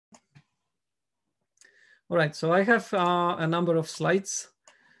All right, so I have a number of slides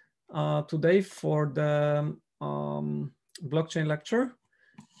today for the blockchain lecture.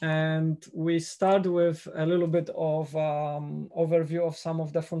 And we start with a little bit of overview of some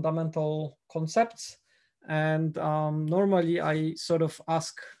of the fundamental concepts. And normally I sort of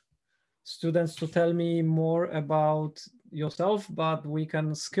ask students to tell me more about yourself, but we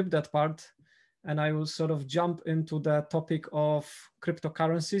can skip that part. And I will sort of jump into the topic of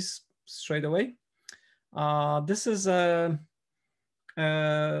cryptocurrencies straight away. This is a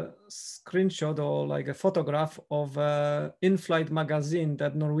screenshot or like a photograph of an in-flight magazine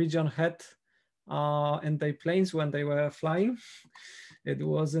that Norwegian had in their planes when they were flying. It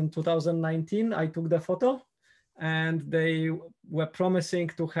was in 2019. I took the photo, and they were promising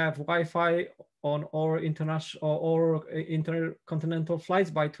to have Wi-Fi on all international or intercontinental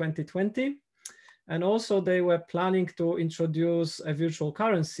flights by 2020. And also they were planning to introduce a virtual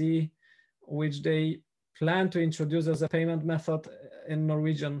currency, which they plan to introduce as a payment method in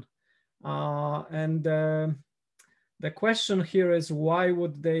Norwegian. The question here is, why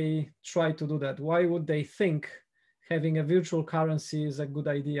would they try to do that? Why would they think having a virtual currency is a good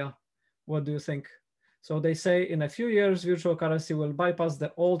idea? What do you think? So they say in a few years, virtual currency will bypass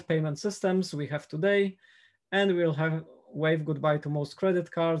the old payment systems we have today, and we'll have wave goodbye to most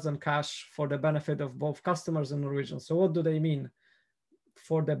credit cards and cash for the benefit of both customers and Norwegians. So what do they mean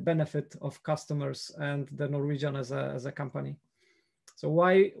for the benefit of customers and the Norwegian as a company? So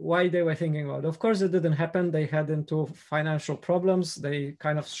why they were thinking about it? Of course, it didn't happen. They had into financial problems. They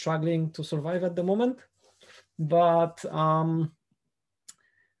kind of struggling to survive at the moment. But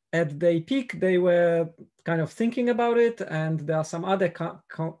at the peak, they were kind of thinking about it. And there are some other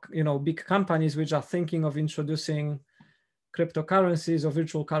big companies which are thinking of introducing cryptocurrencies or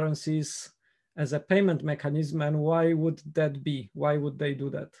virtual currencies as a payment mechanism. And why would that be? Why would they do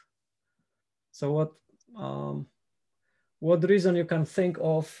that? So what reason you can think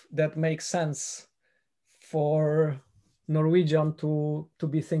of that makes sense for Norwegian to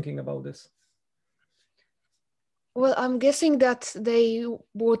be thinking about this? Well, I'm guessing that they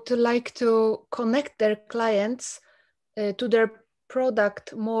would like to connect their clients to their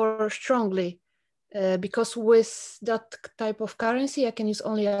product more strongly, because with that type of currency, I can use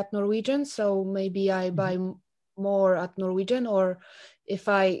only at Norwegian. So maybe I buy more at Norwegian, or if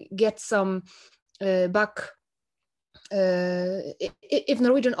I get some back, if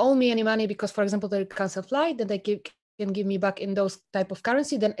Norwegian owe me any money because, for example, they cancel flight, then they can give me back in those type of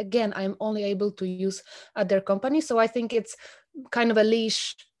currency, then again, I'm only able to use at their company. So I think it's kind of a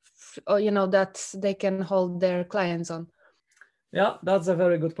leash, that they can hold their clients on. Yeah, that's a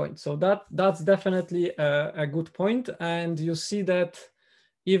very good point. So that's definitely a good point. And you see that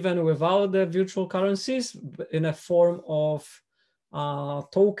even without the virtual currencies in a form of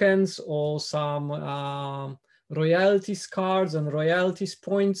tokens or some royalties cards and royalties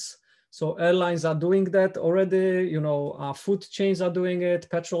points. So airlines are doing that already, food chains are doing it,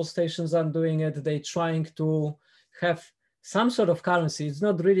 petrol stations are doing it. They're trying to have some sort of currency. It's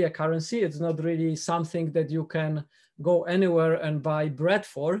not really a currency. It's not really something that you can go anywhere and buy bread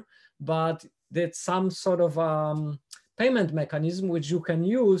for, but it's some sort of payment mechanism which you can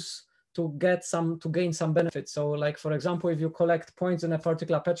use to gain some benefits. So like, for example, if you collect points in a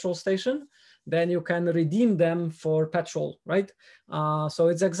particular petrol station, then you can redeem them for petrol, right? So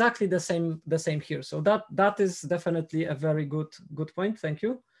it's exactly the same here. So that is definitely a very good point. Thank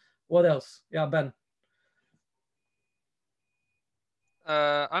you. What else? Yeah, Ben.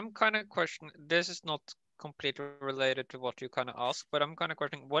 I'm kind of questioning, this is not completely related to what you kind of asked, but I'm kind of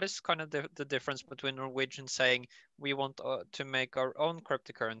questioning, what is kind of the difference between Norwegian saying we want to make our own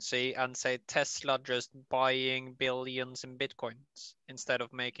cryptocurrency and say Tesla just buying billions in Bitcoins instead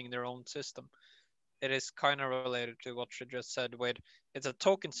of making their own system? It is kind of related to what you just said with, it's a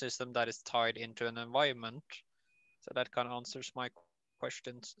token system that is tied into an environment. So that kind of answers my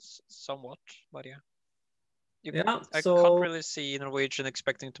questions somewhat, but yeah. I can't really see Norwegian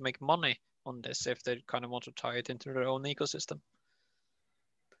expecting to make money on this if they kind of want to tie it into their own ecosystem.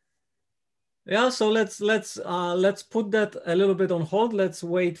 Yeah, so let's put that a little bit on hold. Let's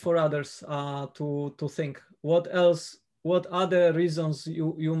wait for others to think. What else? What other reasons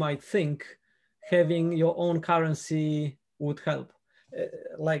you might think having your own currency would help?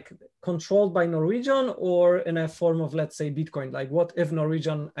 Like controlled by Norwegian or in a form of, let's say, Bitcoin? Like what if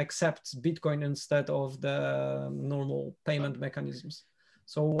Norwegian accepts Bitcoin instead of the normal payment mechanisms?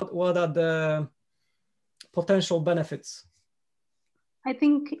 So what are the potential benefits? I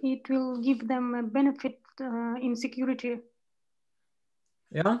think it will give them a benefit in security.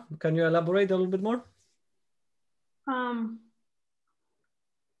 Yeah, can you elaborate a little bit more?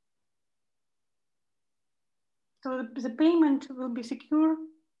 So the payment will be secure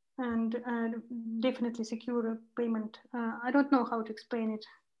and definitely secure payment. I don't know how to explain it.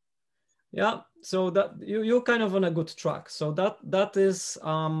 Yeah, so that you're kind of on a good track. So that is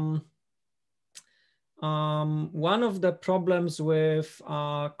one of the problems with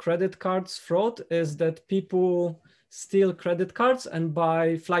credit cards fraud is that people steal credit cards and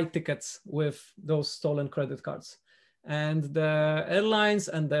buy flight tickets with those stolen credit cards. And the airlines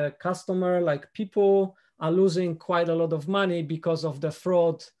and the customer, like people are losing quite a lot of money because of the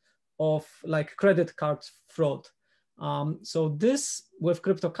fraud of like credit card fraud. So this with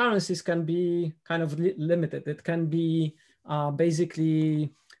cryptocurrencies can be kind of limited. It can be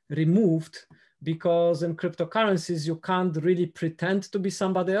basically removed because in cryptocurrencies, you can't really pretend to be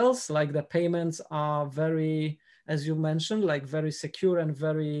somebody else. Like the payments are very, as you mentioned, like very secure and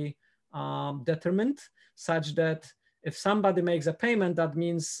very determined, such that if somebody makes a payment, that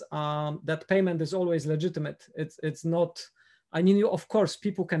means that payment is always legitimate. It's not, I mean, of course,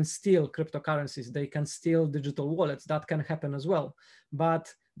 people can steal cryptocurrencies. They can steal digital wallets. That can happen as well.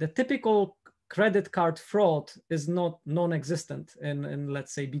 But the typical credit card fraud is not non-existent in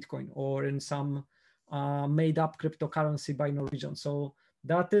let's say Bitcoin or in some made up cryptocurrency by Norwegian. So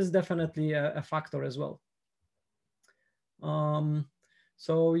that is definitely a factor as well.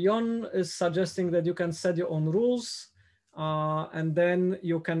 So Jon is suggesting that you can set your own rules and then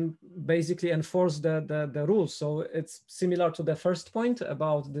you can basically enforce the rules. So it's similar to the first point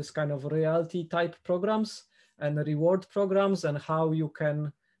about this kind of royalty type programs and reward programs and how you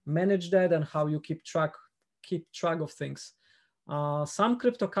can manage that and how you keep track of things. Some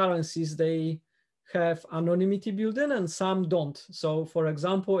cryptocurrencies, they have anonymity built in and some don't. So for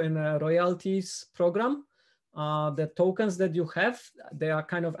example, in a royalties program, the tokens that you have, they are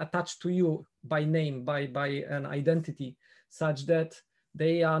kind of attached to you by name, by an identity, such that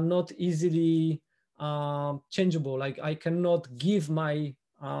they are not easily changeable. Like I cannot give my,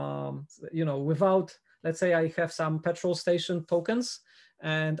 without, let's say I have some petrol station tokens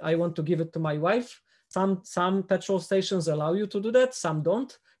and I want to give it to my wife. Some petrol stations allow you to do that, some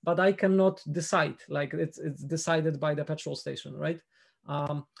don't, but I cannot decide, like it's decided by the petrol station, right?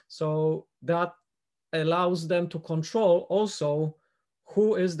 So that allows them to control also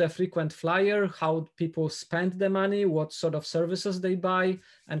who is the frequent flyer, how people spend the money, what sort of services they buy,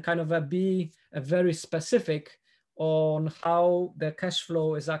 and kind of be very specific on how the cash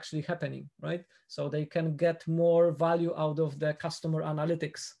flow is actually happening, right? So they can get more value out of the customer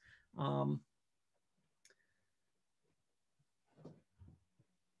analytics.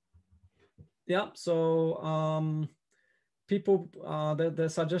 Yeah, so people, the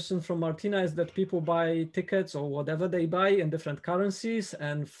suggestion from Martina is that people buy tickets or whatever they buy in different currencies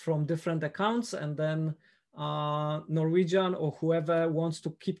and from different accounts, and then Norwegian or whoever wants to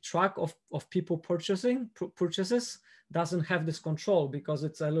keep track of people purchases doesn't have this control because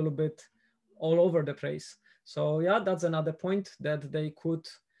it's a little bit all over the place. So yeah, that's another point, that they could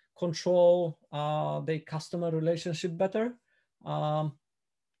control the customer relationship better.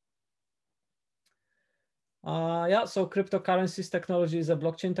 Yeah, so cryptocurrencies technology is a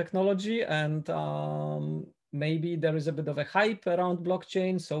blockchain technology, and maybe there is a bit of a hype around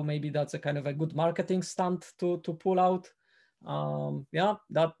blockchain, so maybe that's a kind of a good marketing stunt to pull out. Yeah,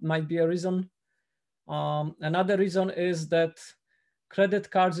 that might be a reason. Another reason is that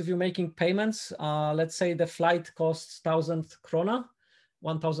credit cards, if you're making payments, let's say the flight costs 1,000 krona,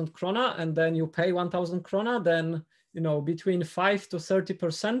 and then you pay 1,000 krona, then between 5 to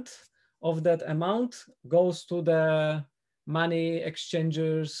 30% of that amount goes to the money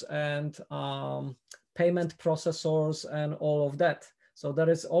exchangers and payment processors and all of that. So there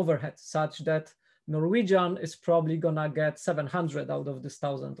is overhead such that Norwegian is probably gonna get 700 out of this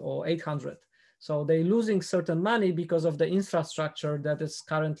 1,000 or 800. So they're losing certain money because of the infrastructure that is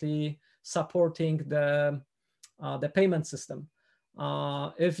currently supporting the payment system.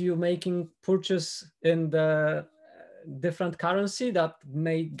 If you're making purchase in the different currency, that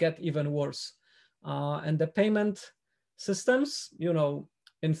may get even worse. And the payment systems,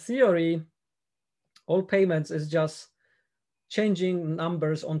 in theory, all payments is just changing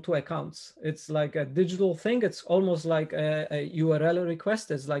numbers on two accounts. It's like a digital thing. It's almost like a URL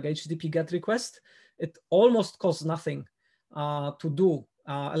request. It's like HTTP GET request. It almost costs nothing to do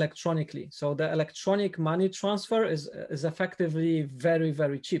electronically. So the electronic money transfer is effectively very,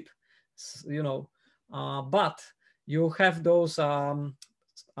 very cheap, but you have those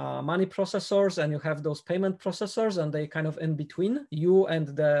money processors and you have those payment processors, and they kind of in between you and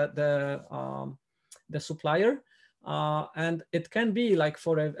the supplier. And it can be like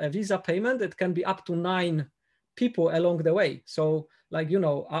for a Visa payment, it can be up to 9 people along the way. So like, you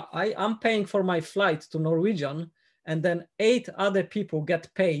know, I'm paying for my flight to Norwegian, and then 8 other people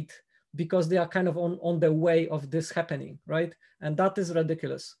get paid because they are kind of on the way of this happening, right? And that is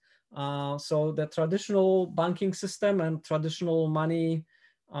ridiculous. So the traditional banking system and traditional money,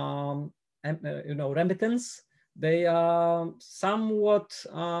 you know, remittance, they are somewhat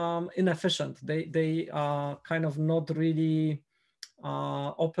inefficient. They are kind of not really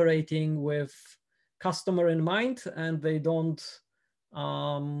operating with customer in mind, and they don't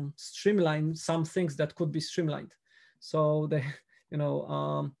streamline some things that could be streamlined. So they, you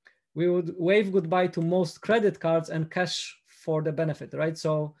know, we would wave goodbye to most credit cards and cash for the benefit, right?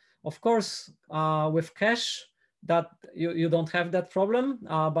 So of course, with cash, that you don't have that problem,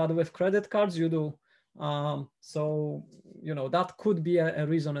 but with credit cards you do. So, you know, that could be a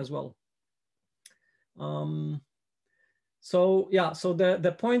reason as well. So yeah, so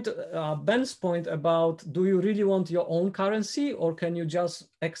the point, Ben's point about, do you really want your own currency, or can you just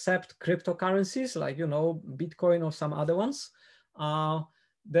accept cryptocurrencies like, you know, Bitcoin or some other ones?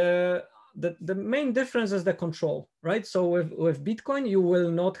 The main difference is the control, right? So with Bitcoin, you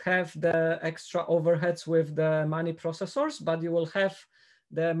will not have the extra overheads with the money processors, but you will have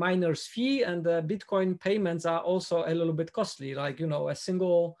the miner's fee, and the Bitcoin payments are also a little bit costly. Like, you know, a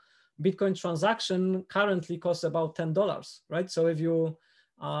single Bitcoin transaction currently costs about $10, right? So if you,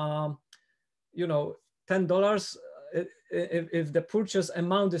 you know, $10, if the purchase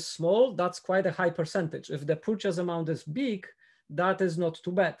amount is small, that's quite a high percentage. If the purchase amount is big, that is not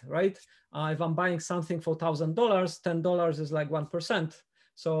too bad, right? If I'm buying something for $1,000, $10 is like 1%.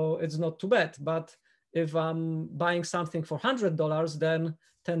 So it's not too bad. But if I'm buying something for $100, then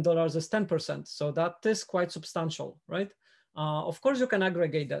 $10 is 10%. So that is quite substantial, right? Of course, you can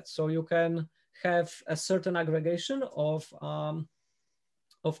aggregate that. So you can have a certain aggregation of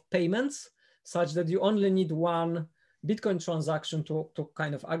payments such that you only need one Bitcoin transaction to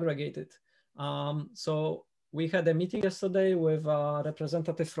kind of aggregate it. So we had a meeting yesterday with a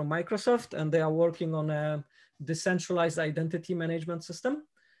representative from Microsoft, and they are working on a decentralized identity management system.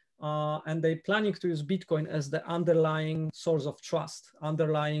 And they're planning to use Bitcoin as the underlying source of trust,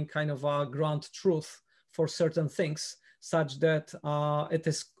 underlying kind of a ground truth for certain things, such that it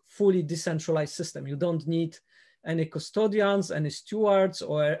is fully decentralized system. You don't need any custodians, any stewards,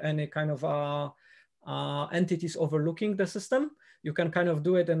 or any kind of entities overlooking the system. You can kind of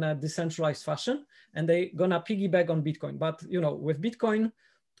do it in a decentralized fashion, and they're gonna piggyback on Bitcoin. But, you know, with Bitcoin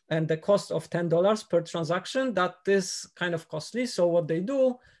and the cost of $10 per transaction, that is kind of costly. So what they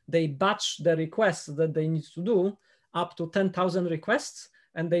do, they batch the requests that they need to do up to 10,000 requests,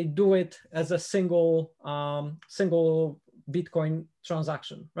 and they do it as a single Bitcoin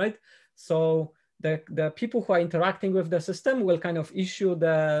transaction, right? So the people who are interacting with the system will kind of issue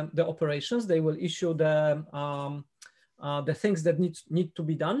the operations. They will issue the things that need to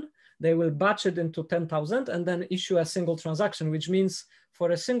be done. They will batch it into 10,000 and then issue a single transaction, which means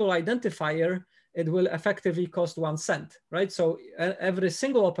for a single identifier, it will effectively cost 1 cent, right? So every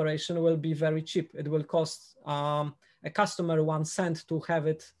single operation will be very cheap. It will cost a customer 1 cent to have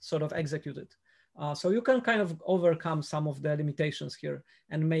it sort of executed. So you can kind of overcome some of the limitations here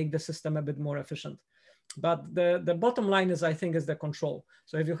and make the system a bit more efficient. But the bottom line is, I think, is the control.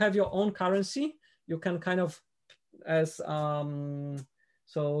 So if you have your own currency, you can kind of, as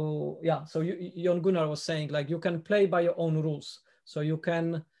so yeah, so Jon Gunnar was saying, like, you can play by your own rules. So you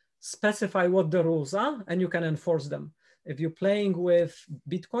can specify what the rules are and you can enforce them. If you're playing with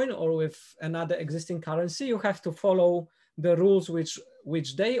Bitcoin or with another existing currency, you have to follow the rules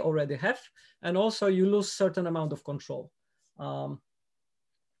which they already have, and also you lose certain amount of control.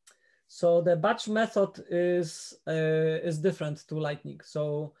 So the batch method is different to Lightning.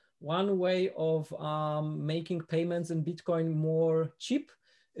 So one way of making payments in Bitcoin more cheap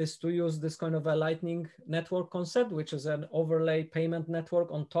is to use this kind of a Lightning network concept, which is an overlay payment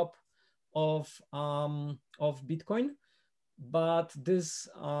network on top of Bitcoin. But this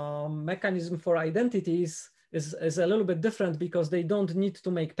mechanism for identities is a little bit different because they don't need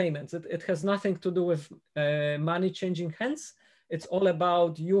to make payments. It has nothing to do with money changing hands. It's all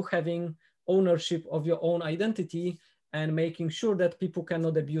about you having ownership of your own identity and making sure that people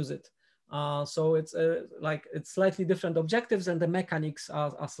cannot abuse it. So it's like, it's slightly different objectives and the mechanics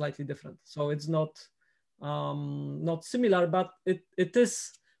are slightly different. So it's not similar, but it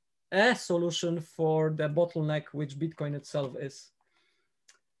is a solution for the bottleneck which Bitcoin itself is.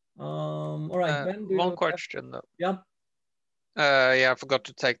 All right, Ben, one question though. Yeah. Yeah, I forgot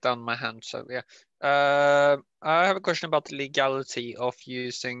to take down my hand. So yeah, I have a question about the legality of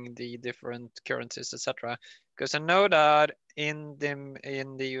using the different currencies, etc. Because I know that in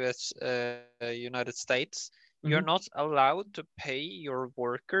the US, United States, you're not allowed to pay your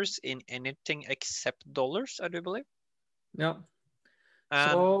workers in anything except dollars, I do believe. Yeah.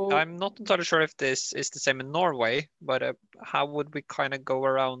 And So I'm not entirely sure if this is the same in Norway, but how would we kind of go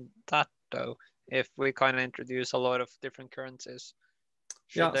around that though? If we kind of introduce a lot of different currencies,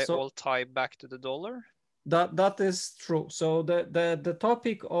 should yeah, they so all tie back to the dollar? that is true. So the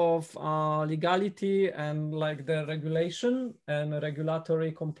topic of legality and like the regulation and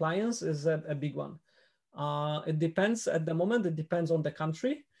regulatory compliance is a big one. It depends at the moment, it depends on the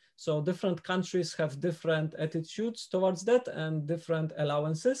country. So different countries have different attitudes towards that and different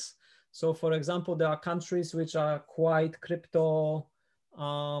allowances. So for example, there are countries which are quite crypto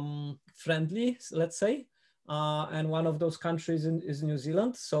friendly, let's say. And one of those countries is New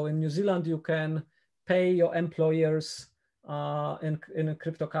Zealand. So in New Zealand, you can pay your employers in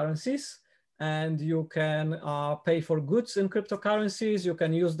cryptocurrencies, and you can pay for goods in cryptocurrencies. You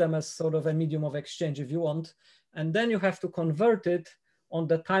can use them as sort of a medium of exchange if you want. And then you have to convert it on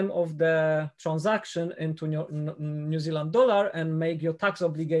the time of the transaction into New Zealand dollar and make your tax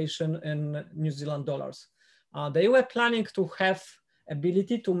obligation in New Zealand dollars. They were planning to have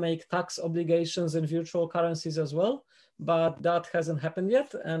ability to make tax obligations in virtual currencies as well, but that hasn't happened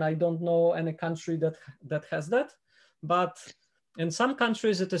yet. And I don't know any country that has that. But in some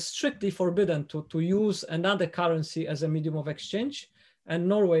countries, it is strictly forbidden to use another currency as a medium of exchange. And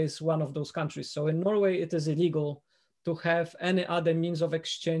Norway is one of those countries. So in Norway, it is illegal to have any other means of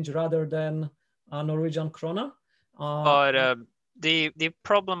exchange rather than Norwegian krona. But the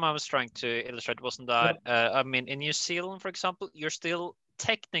problem I was trying to illustrate wasn't that, I mean, in New Zealand, for example, you're still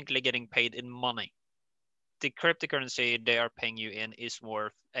technically getting paid in money. The cryptocurrency they are paying you in is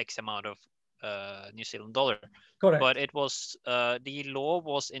worth X amount of New Zealand dollar. Correct. But it was the law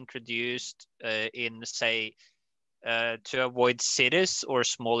was introduced in, say, to avoid cities or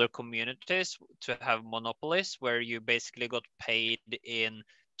smaller communities to have monopolies where you basically got paid in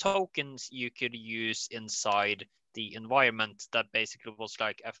tokens you could use inside the environment. That basically was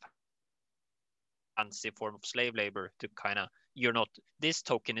like a fancy form of slave labor to kind of, you're not, this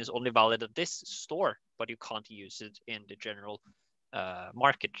token is only valid at this store, but you can't use it in the general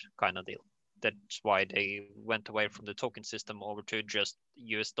market kind of deal. That's why they went away from the token system over to just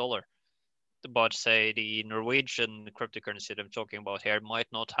US dollar. But say the Norwegian cryptocurrency that I'm talking about here might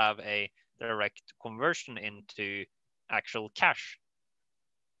not have a direct conversion into actual cash.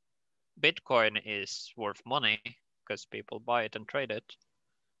 Bitcoin is worth money because people buy it and trade it.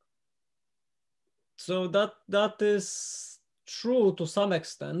 So that is true to some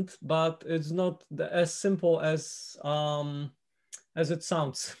extent, but it's not as simple as it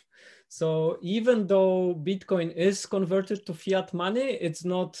sounds. So even though Bitcoin is converted to fiat money, it's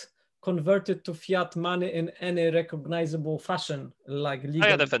not converted to fiat money in any recognizable fashion, like legally.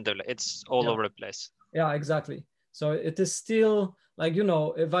 Yeah, definitely. It's all over the place. Yeah, exactly. So it is still like, you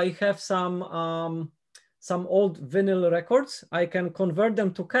know, if I have some old vinyl records, I can convert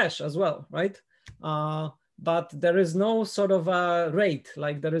them to cash as well, right? But there is no sort of a rate,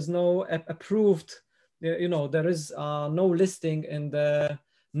 like there is no approved, you know, there is no listing in the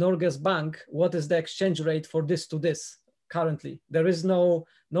Norges Bank. What is the exchange rate for this to this currently? There is no,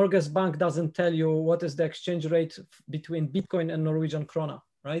 Norges Bank doesn't tell you what is the exchange rate between Bitcoin and Norwegian krona,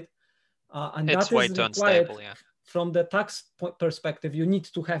 right? And it's that way is too required unstable, yeah. From the tax perspective. You need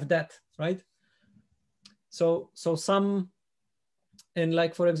to have that, right? So some, and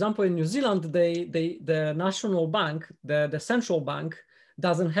like for example in New Zealand, the national bank, the central bank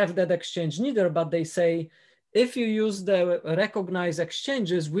doesn't have that exchange neither, but they say if you use the recognized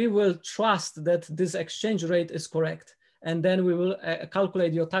exchanges, we will trust that this exchange rate is correct, and then we will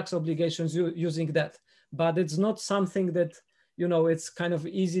calculate your tax obligations using that. But it's not something that, you know, it's kind of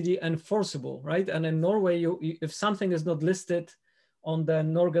easily enforceable, right? And in Norway, if something is not listed on the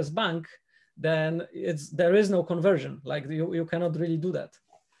Norges Bank, then there is no conversion. Like you cannot really do that.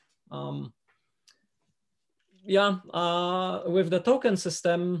 With the token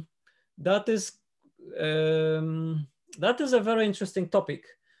system, that is a very interesting topic,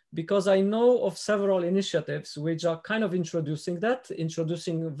 because I know of several initiatives which are kind of introducing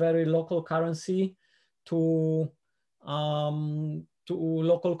very local currency to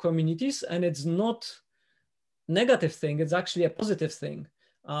local communities, and it's not negative thing, it's actually a positive thing.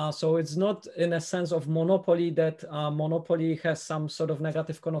 So it's not in a sense of monopoly that monopoly has some sort of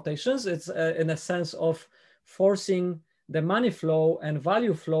negative connotations. It's in a sense of forcing the money flow and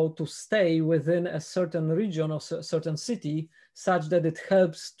value flow to stay within a certain region or certain city, such that it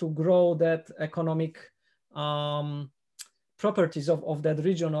helps to grow that economic properties of that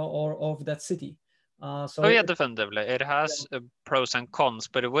region or of that city. So oh yeah, definitively. It has pros and cons,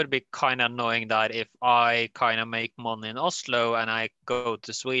 but it would be kind of annoying that if I kind of make money in Oslo and I go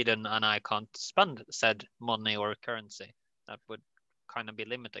to Sweden and I can't spend said money or currency, that would kind of be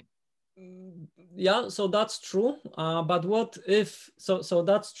limiting. Yeah, so that's true. But what if, so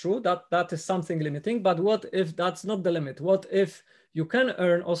that's true, that is something limiting, but what if that's not the limit? What if you can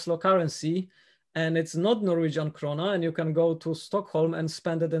earn Oslo currency and it's not Norwegian krona, and you can go to Stockholm and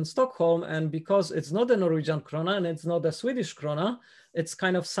spend it in Stockholm, and because it's not a Norwegian krona and it's not a Swedish krona, it's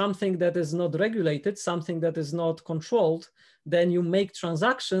kind of something that is not regulated, something that is not controlled, then you make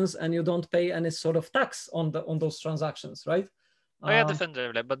transactions and you don't pay any sort of tax on those transactions, right? Oh yeah,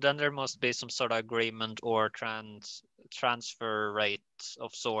 definitively. But then there must be some sort of agreement or transfer rate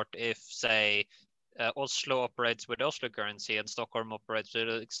of sort if, say, Oslo operates with Oslo currency and Stockholm operates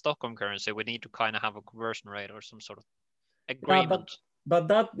with Stockholm currency. We need to kind of have a conversion rate or some sort of agreement. But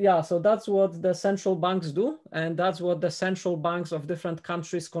that, yeah, so that's what the central banks do, and that's what the central banks of different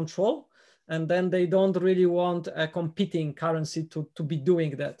countries control. And then they don't really want a competing currency to be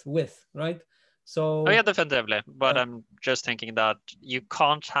doing that with, right? So, oh yeah, definitively. But I'm just thinking that you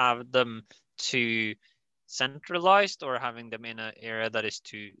can't have them too centralized or having them in an area that is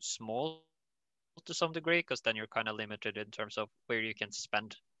too small to some degree, because then you're kind of limited in terms of where you can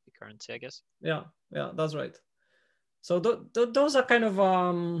spend the currency, I guess. Yeah, that's right. So those are kind of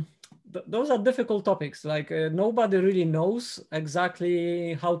those are difficult topics. Like nobody really knows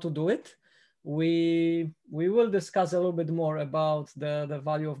exactly how to do it. We will discuss a little bit more about the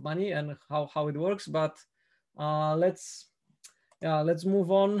value of money and how it works. But let's move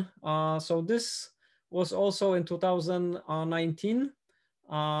on. So this was also in 2019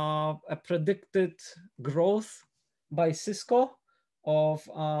 a predicted growth by Cisco of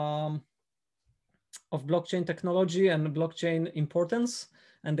blockchain technology and blockchain importance.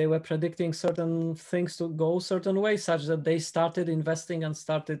 And they were predicting certain things to go certain way, such that they started investing and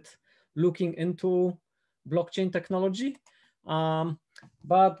started looking into blockchain technology.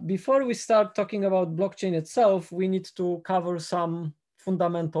 But before we start talking about blockchain itself, we need to cover some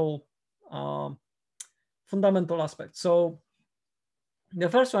fundamental aspects. So the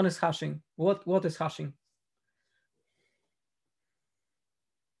first one is hashing. What is hashing?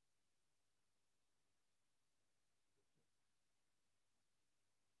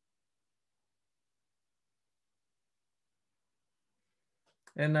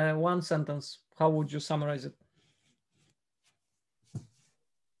 In one sentence, how would you summarize it?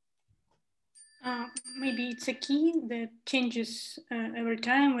 Maybe it's a key that changes every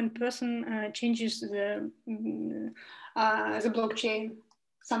time when person changes the blockchain,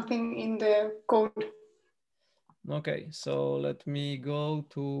 something in the code. Okay, so let me go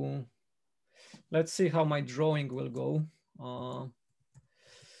to, let's see how my drawing will go.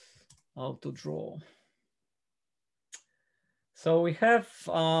 How to draw. So we have,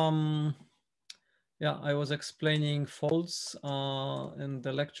 yeah, I was explaining folds in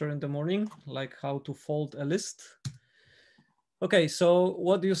the lecture in the morning, like how to fold a list. Okay, so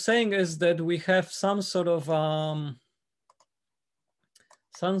what you're saying is that we have some sort of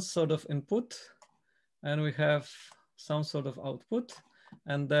input, and we have some sort of output,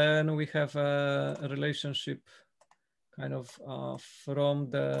 and then we have a relationship kind of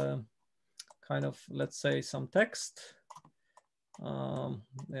from the kind of, let's say, some text.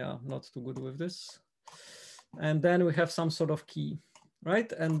 Yeah, not too good with this. And then we have some sort of key,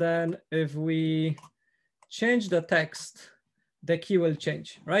 right? And then if we change the text, the key will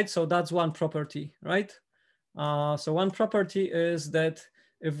change, right? So that's one property, right? So one property is that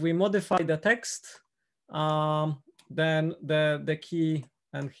if we modify the text, then the key,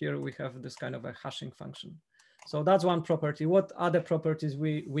 and here we have this kind of a hashing function. So that's one property. What other properties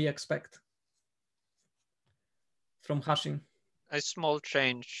we expect from hashing? A small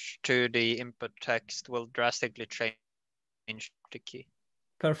change to the input text will drastically change the key.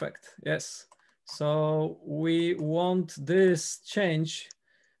 Perfect, yes. So we want this change,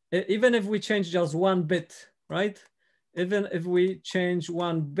 even if we change just one bit, right? Even if we change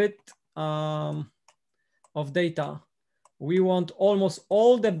one bit of data, we want almost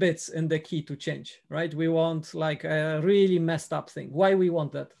all the bits in the key to change, right? We want like a really messed up thing. Why we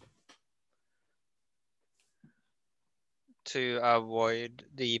want that? To avoid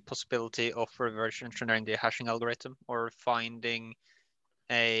the possibility of reverse engineering the hashing algorithm or finding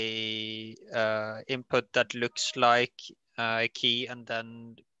a input that looks like a key and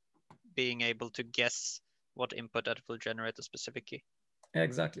then being able to guess what input that will generate a specific key.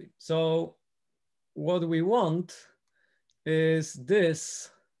 Exactly. So what we want is this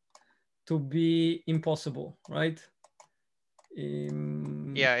to be impossible, right?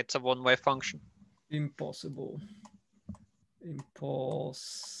 Yeah, it's a one-way function. impossible. All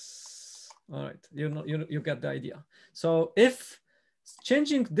right, you get the idea. So if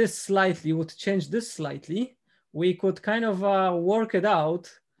changing this slightly would change this slightly, we could kind of work it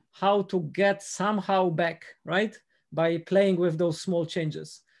out how to get somehow back, right? By playing with those small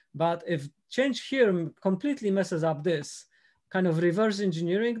changes. But if change here completely messes up this, kind of reverse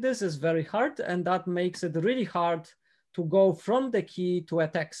engineering this is very hard, and that makes it really hard to go from the key to a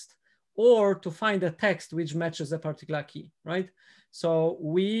text or to find a text which matches a particular key, right? So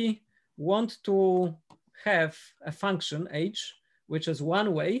we want to have a function h, which is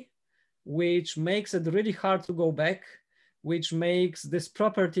one way, which makes it really hard to go back, which makes this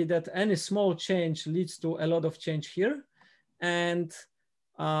property that any small change leads to a lot of change here. And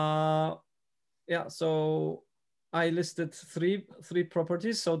yeah, so I listed three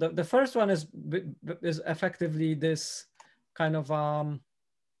properties. So the first one is effectively this kind of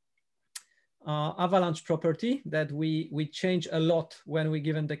avalanche property that we change a lot when we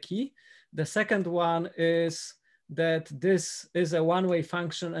given the key. The second one is that this is a one-way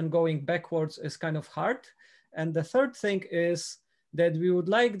function and going backwards is kind of hard. And the third thing is that we would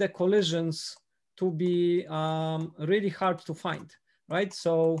like the collisions to be really hard to find, right?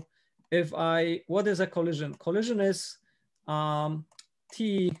 So if what is a collision? Collision is T1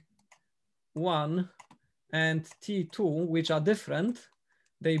 and T2, which are different.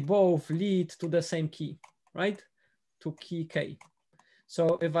 They both lead to the same key, right? To key K.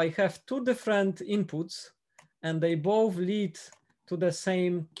 So if I have two different inputs and they both lead to the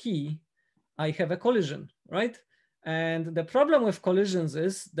same key, I have a collision, right? And the problem with collisions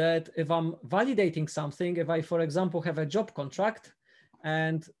is that if I'm validating something, if I, for example, have a job contract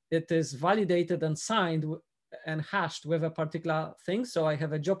and it is validated and signed and hashed with a particular thing. So I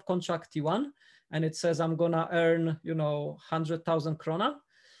have a job contract T1 and it says I'm gonna earn, 100,000 krona.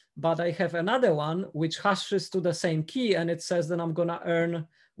 But I have another one which hashes to the same key and it says that I'm gonna earn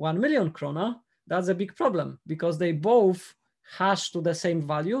 1 million krona. That's a big problem because they both hash to the same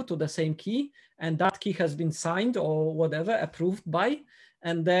value, to the same key, and that key has been signed or whatever, approved by.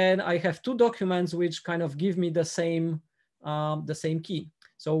 And then I have two documents which kind of give me the same key.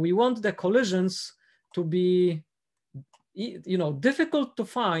 So we want the collisions to be, difficult to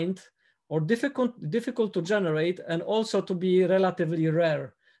find or difficult to generate, and also to be relatively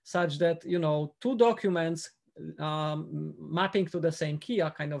rare, such that two documents mapping to the same key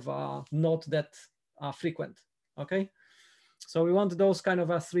are kind of not that frequent. Okay, so we want those kind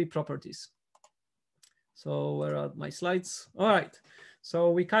of three properties. So where are my slides? All right,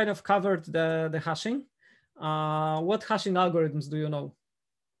 so we kind of covered the hashing. What hashing algorithms do you know?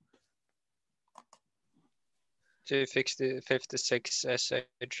 256 SHA.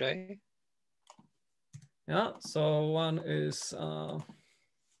 Yeah, so one is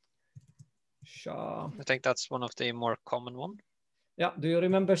SHA. I think that's one of the more common one. Yeah, do you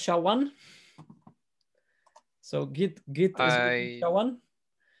remember SHA-1? So Git is SHA-1.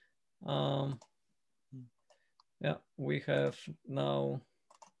 Yeah, we have now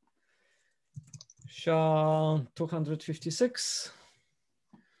SHA-256.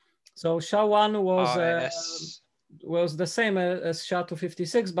 So SHA-1 was the same as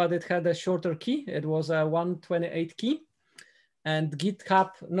SHA-256, but it had a shorter key. It was a 128 key. And Git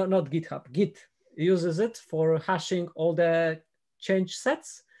uses it for hashing all the change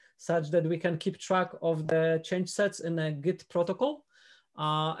sets such that we can keep track of the change sets in a Git protocol.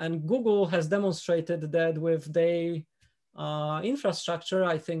 And Google has demonstrated that with their infrastructure,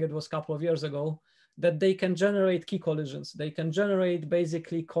 I think it was a couple of years ago, that they can generate key collisions. They can generate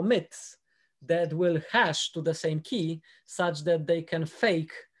basically commits that will hash to the same key such that they can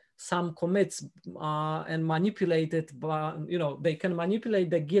fake some commits and manipulate it by, they can manipulate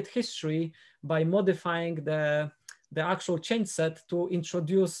the Git history by modifying the actual change set to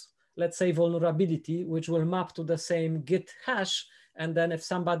introduce, let's say, vulnerability, which will map to the same Git hash. And then if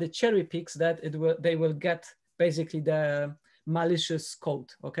somebody cherry picks that, they will get basically the malicious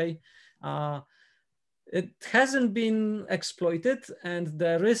code, okay? It hasn't been exploited, and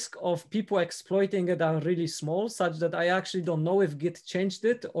the risk of people exploiting it are really small, such that I actually don't know if Git changed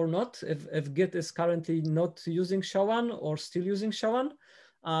it or not, if Git is currently not using SHA-1 or still using SHA-1,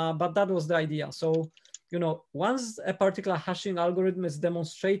 but that was the idea. So, once a particular hashing algorithm is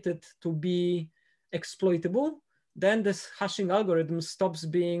demonstrated to be exploitable, then this hashing algorithm stops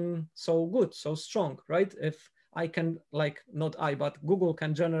being so good, so strong, right? If I can, not I, but Google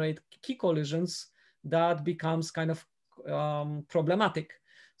can generate key collisions, that becomes kind of problematic.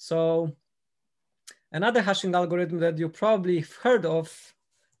 So another hashing algorithm that you probably heard of,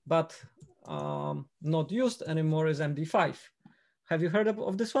 but not used anymore is MD5. Have you heard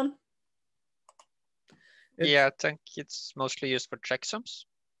of this one? Yeah, I think it's mostly used for checksums.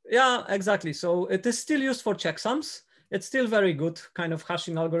 Yeah, exactly. So it is still used for checksums. It's still very good kind of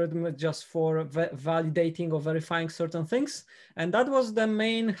hashing algorithm just for validating or verifying certain things. And that was the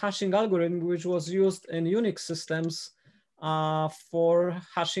main hashing algorithm which was used in Unix systems for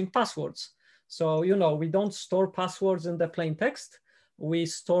hashing passwords. So, you know, we don't store passwords in the plain text. We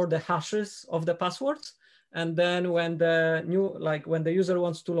store the hashes of the passwords. And then when when the user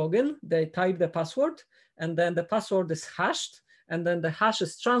wants to log in, they type the password, and then the password is hashed, and then the hash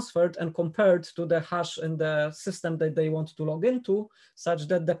is transferred and compared to the hash in the system that they want to log into, such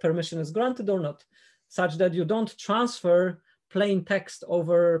that the permission is granted or not, such that you don't transfer plain text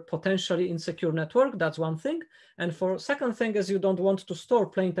over potentially insecure network. That's one thing. And for second thing is you don't want to store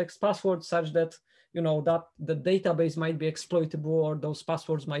plain text passwords such that, you know, that the database might be exploitable or those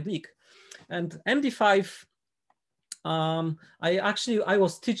passwords might leak. And MD5, I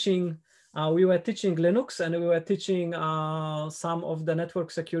was teaching, we were teaching Linux, and we were teaching some of the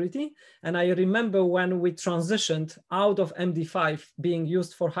network security. And I remember when we transitioned out of MD5 being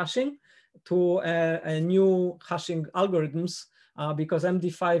used for hashing to a new hashing algorithms, because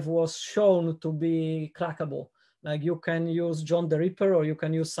MD5 was shown to be crackable. Like you can use John the Ripper, or you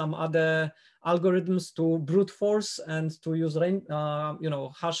can use some other algorithms to brute force and to use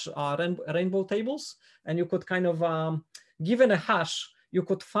hash rainbow tables, and you could kind of given a hash, you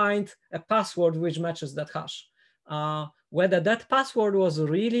could find a password which matches that hash. Whether that password was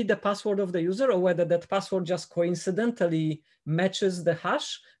really the password of the user or whether that password just coincidentally matches the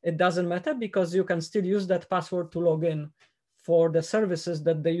hash, it doesn't matter, because you can still use that password to log in for the services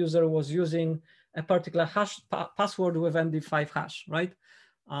that the user was using a particular hash password with MD5 hash, right?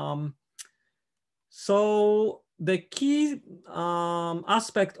 So the key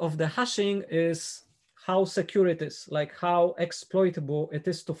aspect of the hashing is how secure it is, like how exploitable it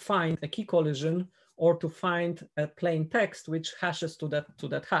is to find a key collision or to find a plain text which hashes to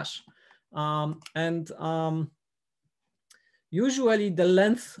that hash. Usually the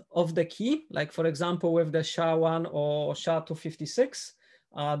length of the key, like for example with the SHA-1 or SHA-256,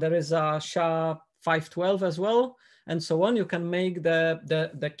 there is a SHA-512 as well, and so on. You can make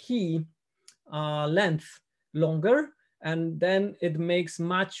the key length longer, and then it makes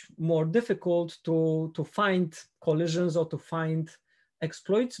much more difficult to find collisions or to find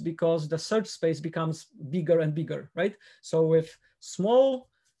exploits, because the search space becomes bigger and bigger, right? So with small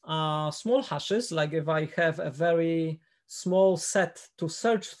hashes, like if I have a very small set to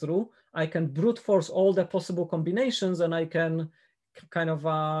search through, I can brute force all the possible combinations, and I can kind of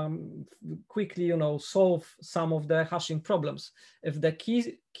quickly, you know, solve some of the hashing problems. If the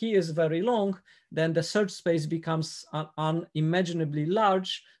key is very long, then the search space becomes unimaginably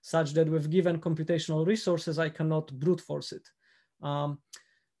large, such that with given computational resources, I cannot brute force it.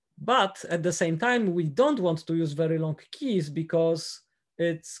 But at the same time, we don't want to use very long keys because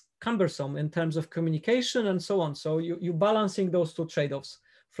it's cumbersome in terms of communication and so on. So you're balancing those two trade-offs.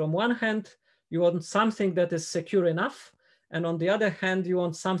 From one hand, you want something that is secure enough, and on the other hand, you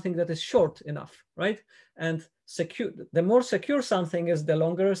want something that is short enough, right? And the more secure something is, the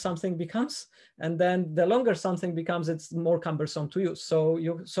longer something becomes. And then the longer something becomes, it's more cumbersome to use. So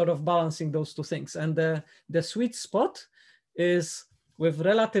you're sort of balancing those two things. And the sweet spot is with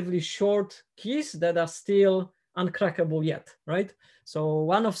relatively short keys that are still uncrackable yet, right? So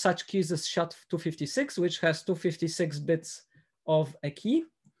one of such keys is SHA-256, which has 256 bits of a key.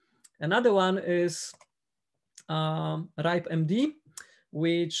 Another one is RIPE-MD,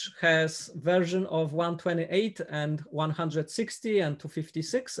 which has version of 128 and 160 and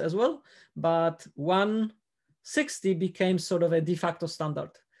 256 as well, but 160 became sort of a de facto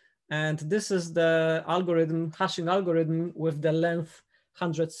standard. And this is the algorithm, hashing algorithm with the length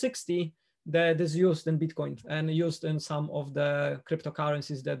 160 that is used in Bitcoin and used in some of the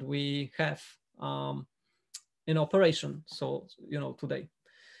cryptocurrencies that we have in operation. So, you know, today.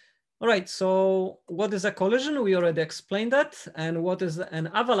 All right, so what is a collision? We already explained that. And what is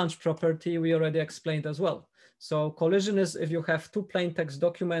an avalanche property? We already explained as well. So collision is if you have two plain text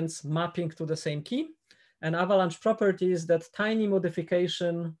documents mapping to the same key. An avalanche property is that tiny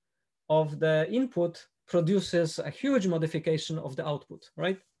modification of the input produces a huge modification of the output,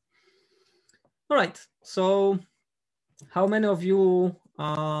 right? All right, so how many of you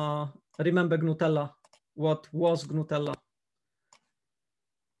remember Gnutella? What was Gnutella?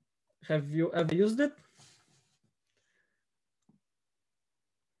 Have you ever used it?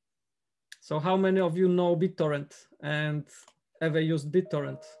 So how many of you know BitTorrent and ever used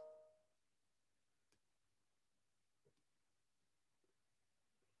BitTorrent?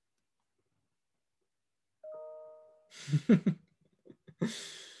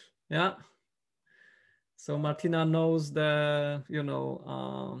 Yeah. So Martina knows the, you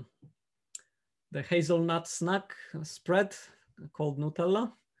know, the hazelnut snack spread called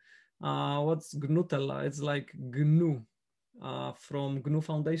Nutella. What's Nutella? It's like GNU from GNU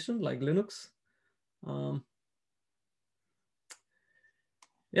Foundation, like Linux.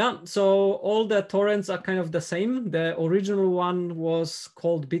 Yeah, so all the torrents are kind of the same. The original one was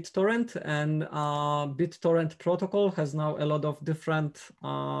called BitTorrent, and BitTorrent protocol has now a lot of different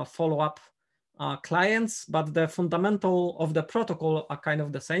follow-up clients, but the fundamental of the protocol are kind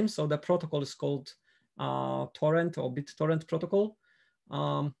of the same. So the protocol is called torrent or BitTorrent protocol.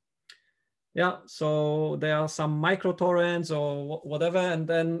 Yeah, so there are some micro torrents or whatever. And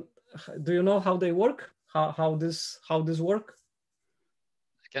then, do you know how they work? How this work?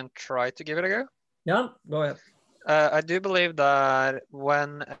 I can try to give it a go. Yeah, go ahead. I do believe that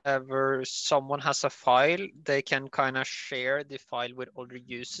whenever someone has a file, they can kind of share the file with other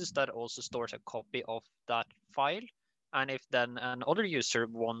users that also stores a copy of that file. And if then another user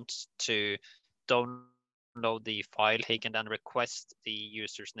wants to download the file, he can then request the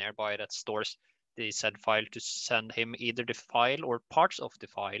users nearby that stores the said file to send him either the file or parts of the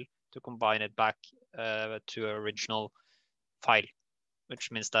file to combine it back to original file,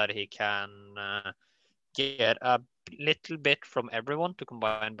 which means that he can get a little bit from everyone to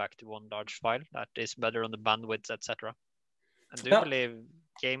combine back to one large file that is better on the bandwidth, etc. I do believe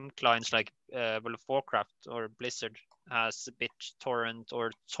game clients like World of Warcraft or Blizzard has BitTorrent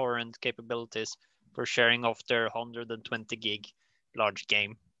or torrent capabilities for sharing off their 120 gig large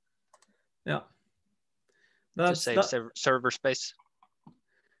game. Yeah, to save server space.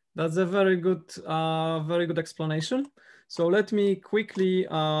 That's a very good explanation. So let me quickly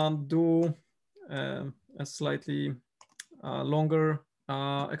do a slightly longer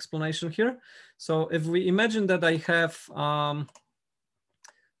explanation here. So if we imagine that I have,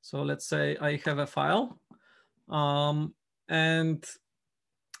 so let's say I have a file, and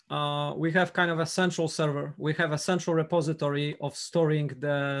we have kind of a central server. We have a central repository of storing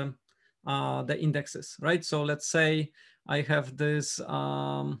the indexes, right? So let's say I have this,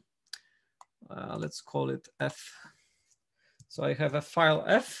 let's call it F. So I have a file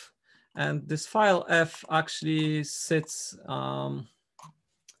F, and this file F actually sits,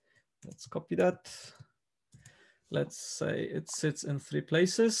 let's copy that. Let's say it sits in 3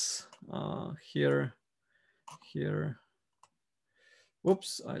 places, here, here.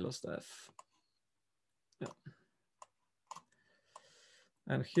 Whoops, I lost F. Yeah.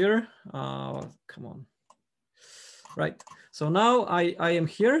 And here, come on. Right, so now I am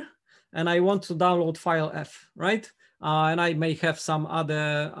here and I want to download file F, right? And I may have some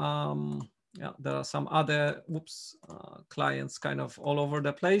other, yeah, there are some other, clients kind of all over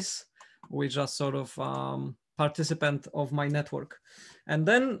the place, which are sort of participant of my network. And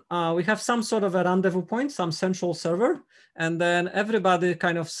then we have some sort of a rendezvous point, some central server, and then everybody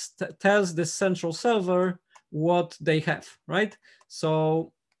kind of tells this central server what they have, right?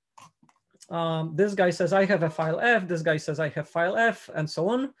 So this guy says, I have a file F, this guy says, I have file F, and so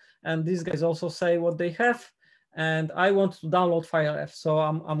on. And these guys also say what they have. And I want to download file F. So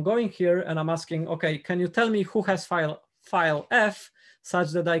I'm going here and I'm asking, okay, can you tell me who has file F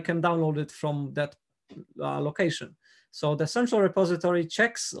such that I can download it from that location? So the central repository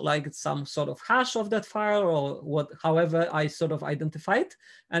checks like some sort of hash of that file or however I sort of identify it.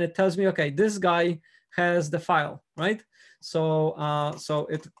 And it tells me, okay, this guy has the file, right? So so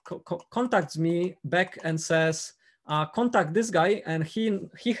it contacts me back and says, contact this guy and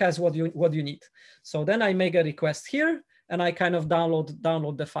he has what you need. So then I make a request here and I kind of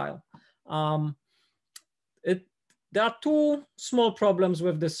download the file. There are 2 small problems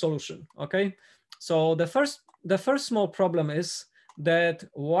with this solution, okay? So the first small problem is that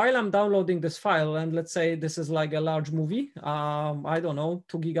while I'm downloading this file, and let's say this is like a large movie, I don't know,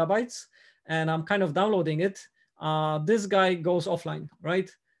 2 gigabytes, and I'm kind of downloading it, this guy goes offline,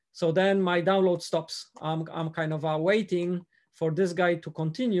 right? So then my download stops. I'm kind of waiting for this guy to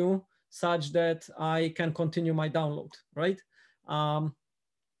continue such that I can continue my download, right?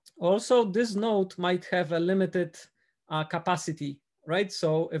 Also, this node might have a limited capacity, right?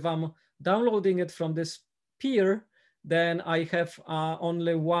 So if I'm downloading it from this peer, then I have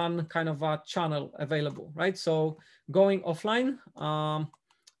only one kind of a channel available, right? So going offline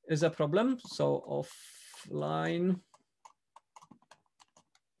is a problem. So offline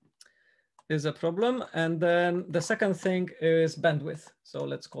is a problem. And then the second thing is bandwidth. So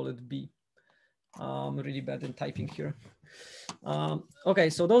let's call it B. I'm really bad in typing here. Okay,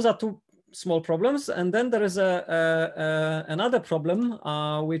 so those are 2 small problems. And then there is another problem,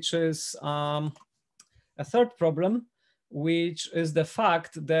 which is a third problem, which is the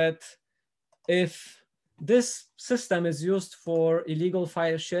fact that if this system is used for illegal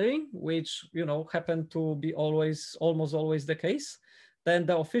file sharing, which, you know, happened to be almost always the case. Then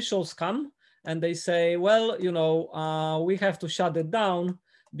the officials come and they say, well, you know, we have to shut it down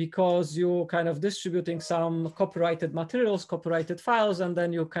because you kind of distributing some copyrighted materials, copyrighted files, and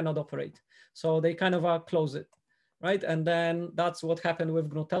then you cannot operate. So they kind of close it, right? And then that's what happened with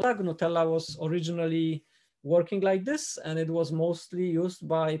Gnutella. Gnutella was originally working like this, and it was mostly used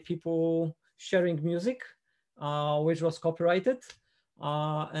by people sharing music, which was copyrighted.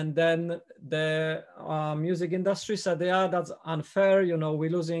 And then the music industry said, yeah, that's unfair. You know,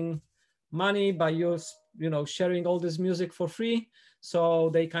 we're losing money by you know, sharing all this music for free. So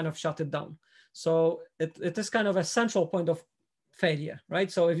they kind of shut it down. So it is kind of a central point of failure,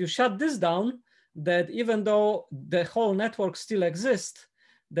 right? So if you shut this down, that even though the whole network still exists,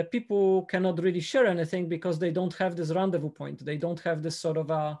 the people cannot really share anything because they don't have this rendezvous point. They don't have this sort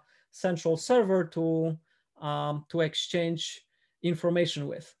of a central server to exchange information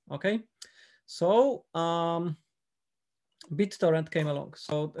with, okay? So BitTorrent came along.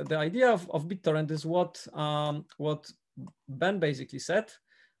 So the idea of BitTorrent is what Ben basically said.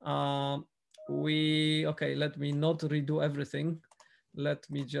 Okay, let me not redo everything. Let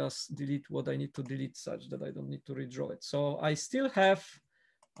me just delete what I need to delete such that I don't need to redraw it. So I still have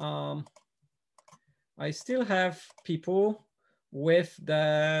people with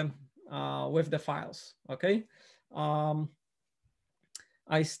the files, okay?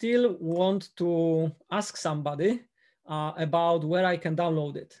 I still want to ask somebody about where I can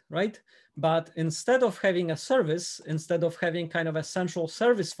download it, right? But instead of having a service, instead of having kind of a central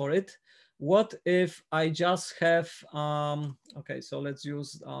service for it, what if I just have, okay, so let's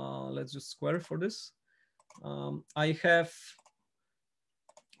use Square for this. I have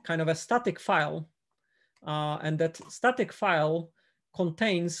kind of a static file, and that static file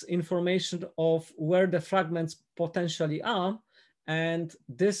contains information of where the fragments potentially are. And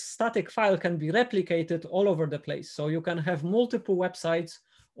this static file can be replicated all over the place. So you can have multiple websites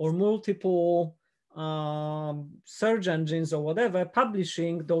or multiple search engines or whatever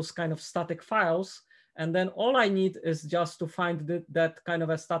publishing those kind of static files. And then all I need is just to find that kind of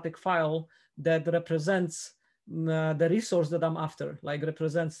a static file that represents the resource that I'm after, like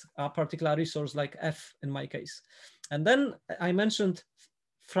represents a particular resource like F in my case. And then I mentioned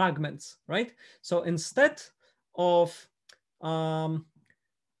fragments, right? So instead of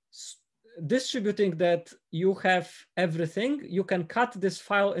distributing that you have everything, you can cut this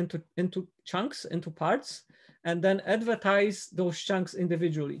file into chunks, into parts, and then advertise those chunks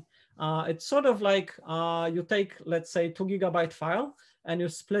individually. It's sort of like you take, let's say, 2 GB file and you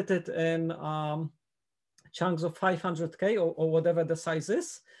split it in chunks of 500K or whatever the size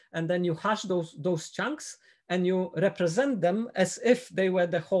is, and then you hash those chunks and you represent them as if they were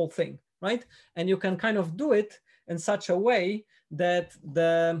the whole thing, right? And you can kind of do it in such a way that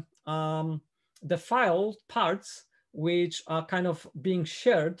the file parts which are kind of being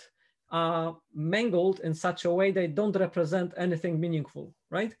shared are mangled in such a way they don't represent anything meaningful,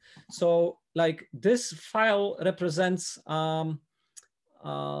 right? So like this file represents,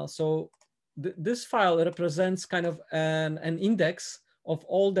 this file represents kind of an index of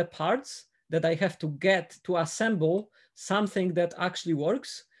all the parts that I have to get to assemble something that actually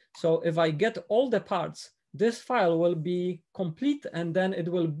works. So if I get all the parts, this file will be complete, and then it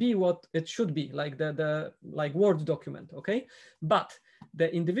will be what it should be, like the Word document, okay? But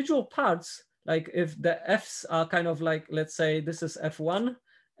the individual parts, like if the Fs are kind of like, let's say this is F1,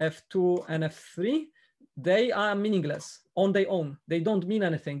 F2, and F3, they are meaningless on their own. They don't mean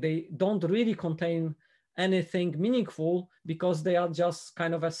anything. They don't really contain anything meaningful because they are just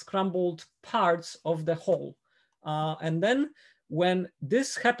kind of a scrambled parts of the whole. And then when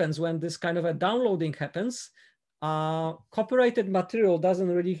this happens, when this kind of a downloading happens, copyrighted material doesn't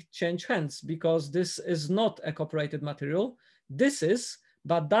really change hands because this is not a copyrighted material. This is,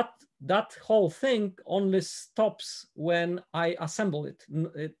 but that whole thing only stops when I assemble it,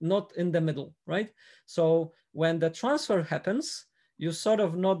 not in the middle, right? So when the transfer happens, you're sort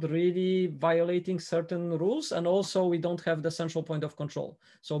of not really violating certain rules, and also we don't have the central point of control.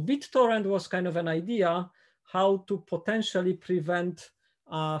 So BitTorrent was kind of an idea how to potentially prevent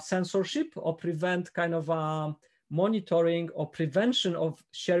censorship or prevent kind of monitoring or prevention of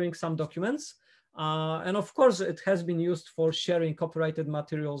sharing some documents. And of course, it has been used for sharing copyrighted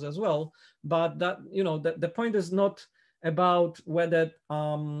materials as well. But that, you know, the point is not about whether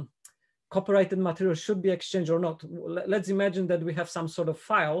copyrighted material should be exchanged or not. Let's imagine that we have some sort of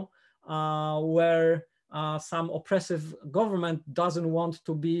file where some oppressive government doesn't want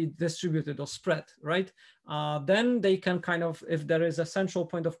to be distributed or spread, right? Then they can kind of, if there is a central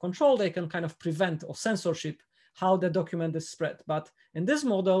point of control, they can kind of prevent or censorship how the document is spread. But in this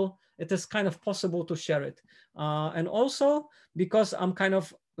model, it is kind of possible to share it. And also because I'm kind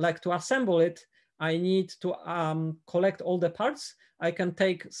of like to assemble it, I need to collect all the parts. I can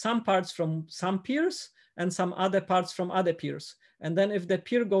take some parts from some peers and some other parts from other peers. And then if the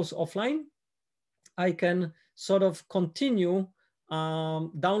peer goes offline, I can sort of continue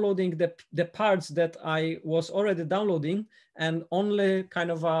downloading the parts that I was already downloading and only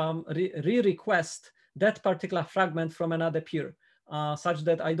kind of re-request that particular fragment from another peer, such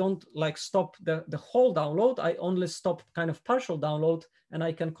that I don't like stop the whole download. I only stop kind of partial download and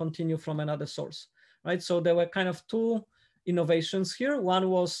I can continue from another source, right? So there were kind of two innovations here. One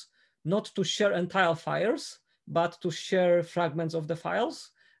was not to share entire files, but to share fragments of the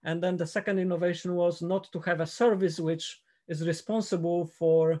files. And then the second innovation was not to have a service which is responsible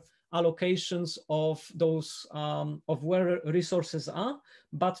for allocations of those, of where resources are,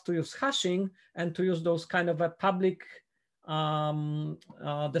 but to use hashing and to use those kind of a public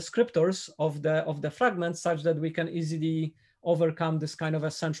descriptors of the fragments such that we can easily overcome this kind of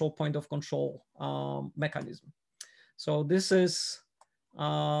a central point of control mechanism. So this is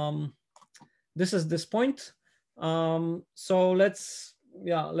this point. So let's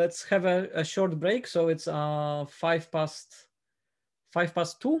have a short break. So it's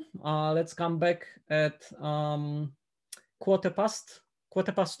 2:05. Let's come back at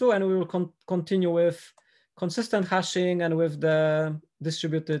 2:15, and we will continue with consistent hashing and with the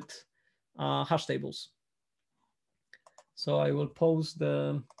distributed hash tables. So I will pause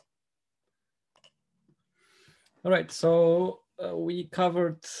the. All right. So we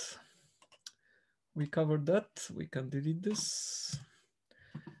covered that. We can delete this.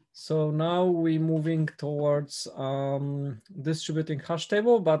 So now we're moving towards distributing hash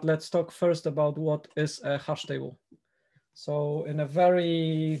table, but let's talk first about what is a hash table. So in a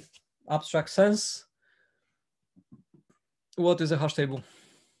very abstract sense, what is a hash table?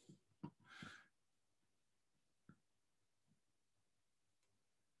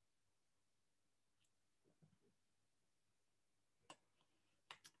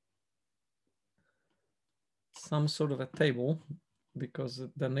 Some sort of a table, because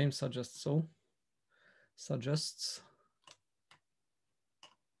the name suggests so.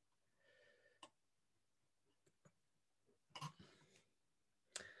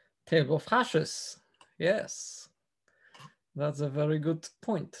 Table of hashes. Yes, that's a very good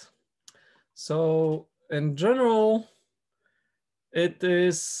point. So in general, it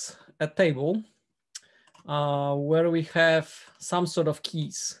is a table where we have some sort of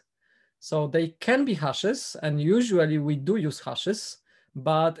keys. So they can be hashes, and usually we do use hashes,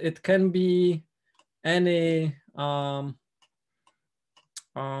 but it can be any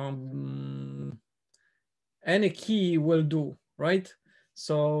key will do, right?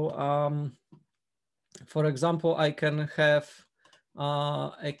 So for example, I can have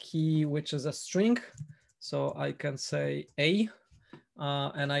a key which is a string. So I can say A,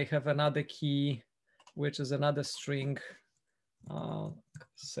 and I have another key which is another string,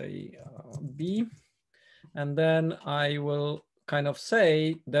 say B. And then I will kind of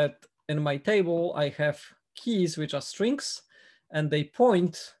say that in my table, I have keys which are strings, and they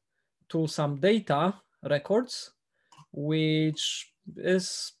point to some data records, which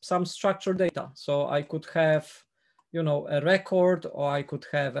is some structured data. So I could have, you know, a record, or I could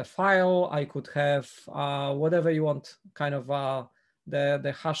have a file, I could have whatever you want, kind of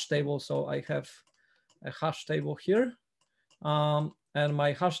the hash table. So I have a hash table here, and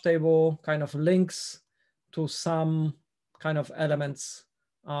my hash table kind of links to some kind of elements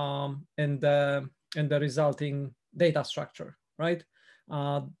in the resulting data structure, right?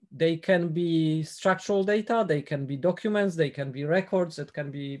 They can be structural data, they can be documents, they can be records, it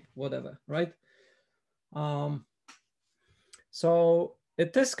can be whatever, right? So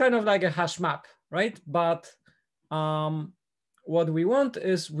it is kind of like a hash map, right? But what we want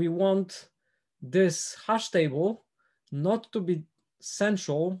is we want this hash table not to be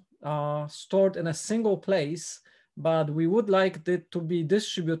central, stored in a single place, but we would like it to be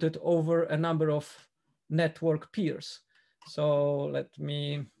distributed over a number of network peers. So let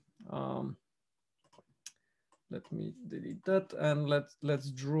me delete that, and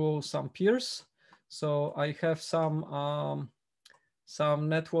let's draw some peers. So I have some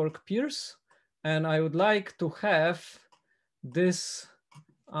network peers, and I would like to have this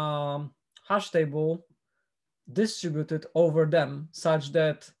hash table distributed over them, such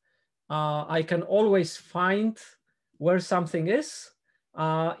that I can always find where something is,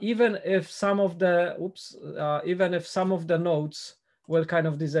 even if some of the nodes will kind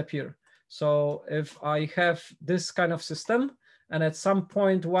of disappear. So if I have this kind of system and at some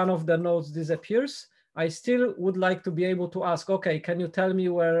point one of the nodes disappears, I still would like to be able to ask, okay, can you tell me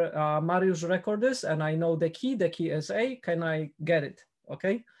where Mariusz record is? And I know the key is A, can I get it?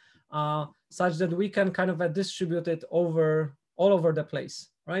 Okay, such that we can kind of distribute it all over the place,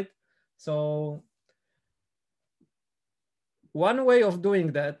 right? So one way of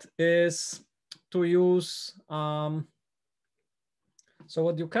doing that is to use, so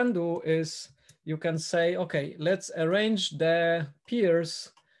what you can do is you can say, okay, let's arrange the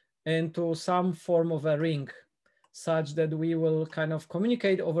peers into some form of a ring such that we will kind of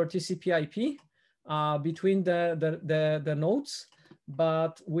communicate over TCP/IP between the nodes,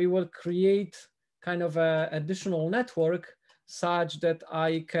 but we will create kind of an additional network such that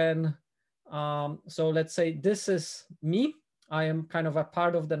I can, so let's say this is me, I am kind of a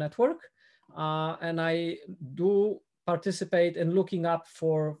part of the network, and I do participate in looking up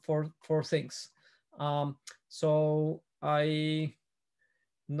for things. So I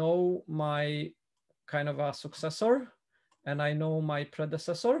know my kind of a successor and I know my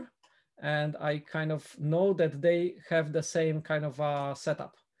predecessor, and I kind of know that they have the same kind of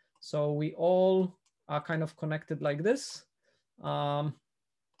setup. So we all are kind of connected like this. So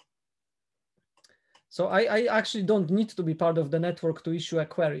I actually don't need to be part of the network to issue a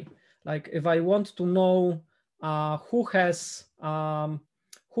query. Like if I want to know who has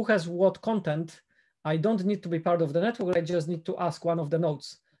what content, I don't need to be part of the network. I just need to ask one of the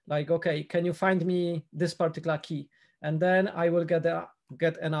nodes, like, okay, can you find me this particular key? And then I will get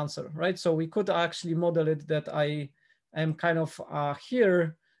an answer, right? So we could actually model it that I am kind of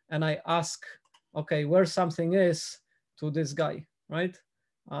here and I ask, okay, where something is to this guy, right?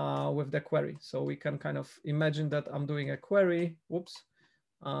 With the query. So we can kind of imagine that I'm doing a query, whoops,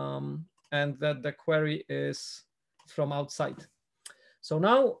 and that the query is from outside. So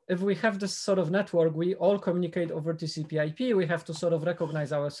now if we have this sort of network, we all communicate over TCP/IP, we have to sort of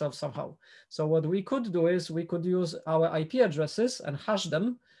recognize ourselves somehow. So what we could do is we could use our IP addresses and hash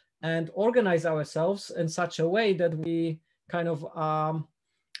them and organize ourselves in such a way that we kind of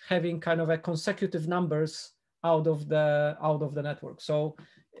having kind of a consecutive numbers out of the network. So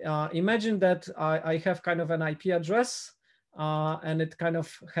imagine that I have kind of an IP address and it kind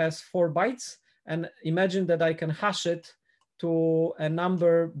of has 4 bytes, and imagine that I can hash it to a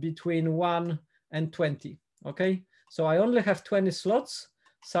number between 1 and 20, okay? So I only have 20 slots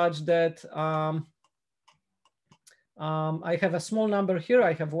such that I have a small number here.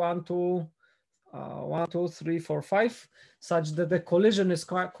 I have 1, 2, 3, 4, 5, such that the collision is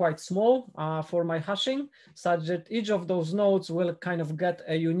quite small for my hashing, such that each of those nodes will kind of get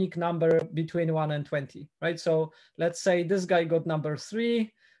a unique number between 1 and 20, right? So let's say this guy got number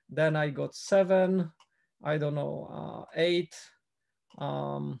 3, then I got 7, I don't know, 8,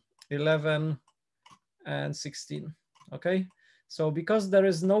 11, and 16, okay? So because there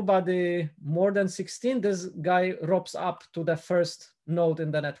is nobody more than 16, this guy ropes up to the first node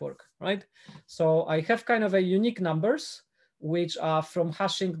in the network, right? So I have kind of a unique numbers, which are from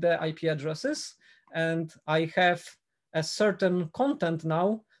hashing the IP addresses. And I have a certain content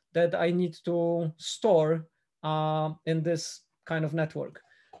now that I need to store in this kind of network.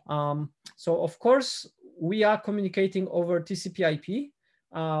 So of course, we are communicating over TCP/IP,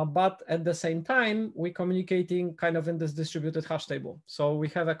 but at the same time, we're communicating kind of in this distributed hash table. So we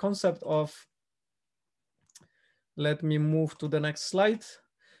have a concept of, let me move to the next slide.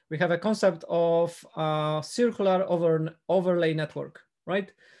 We have a concept of circular overlay network,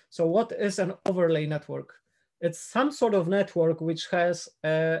 right? So what is an overlay network? It's some sort of network which has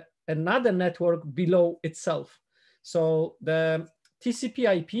another network below itself. So the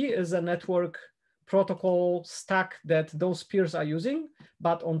TCP/IP is a network protocol stack that those peers are using.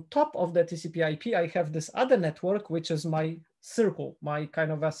 But on top of the TCP/IP, I have this other network, which is my circle, my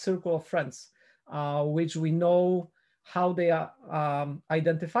kind of a circle of friends, which we know how they are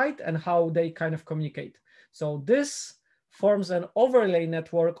identified and how they kind of communicate. So this forms an overlay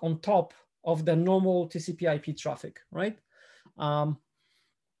network on top of the normal TCP/IP traffic, right?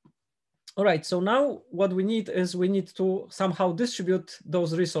 All right, so now what we need is we need to somehow distribute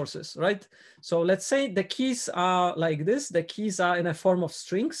those resources, right? So let's say the keys are like this. The keys are in a form of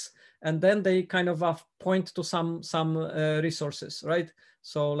strings, and then they kind of point to some resources, right?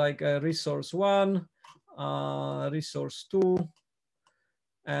 So like resource 1, resource 2,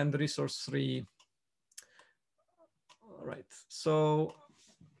 and resource 3. All right, so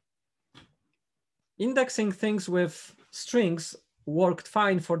indexing things with strings worked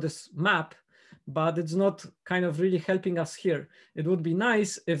fine for this map, but it's not kind of really helping us here. It would be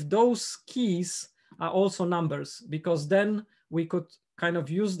nice if those keys are also numbers, because then we could kind of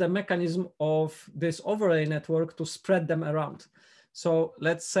use the mechanism of this overlay network to spread them around. So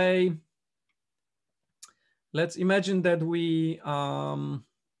let's say, let's imagine that we,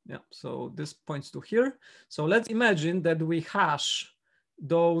 yeah, so this points to here. So let's imagine that we hash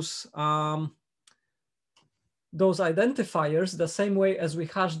those identifiers the same way as we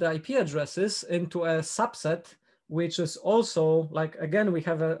hash the IP addresses into a subset, which is also like, again, we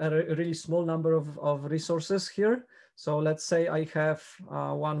have a really small number of resources here. So let's say I have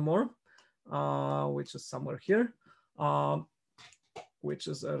one more, which is somewhere here, which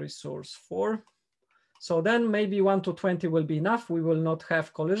is a resource 4. So then maybe 1 to 20 will be enough. We will not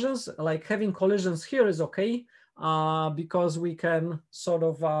have collisions. Like having collisions here is okay, because we can sort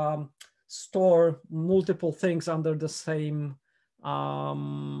of store multiple things under the same,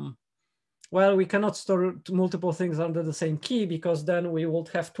 well, we cannot store multiple things under the same key, because then we would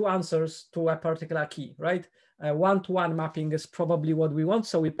have 2 answers to a particular key, right? One-to-one mapping is probably what we want.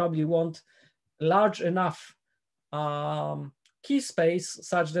 So we probably want large enough key space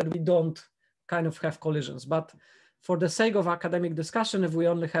such that we don't kind of have collisions. But for the sake of academic discussion, if we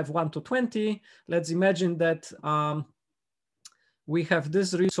only have 1 to 20, let's imagine that we have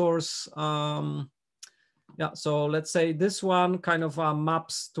this resource. Yeah, so let's say this one kind of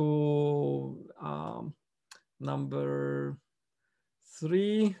maps to number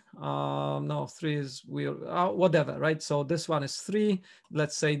 3. No, 3 is weird, whatever, right? So this one is 3.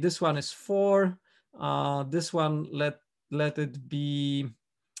 Let's say this one is 4. This one, let it be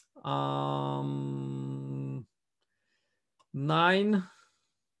 9.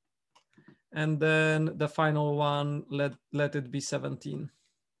 And then the final one, let it be 17.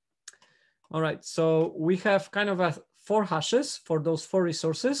 All right, so we have kind of 4 hashes for those 4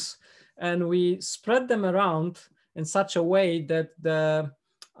 resources, and we spread them around in such a way that the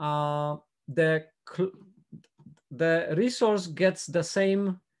resource gets the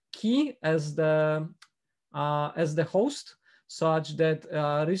same key as the host, such that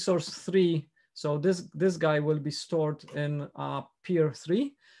resource 3, so this guy will be stored in peer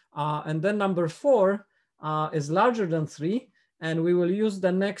 3, and then number 4 is larger than 3, and we will use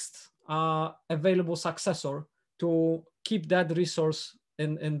the next available successor to keep that resource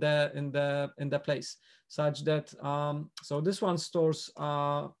in the place, such that so this one stores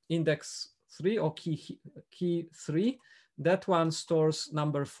index 3 or key 3. That one stores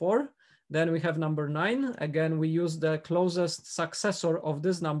number 4. Then we have number 9. Again, we use the closest successor of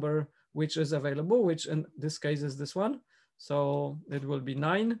this number which is available, which in this case is this one. So it will be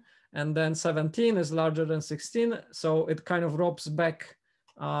 9. And then 17 is larger than 16. So it kind of ropes back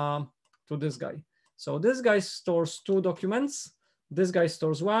to this guy. So this guy stores 2 documents. This guy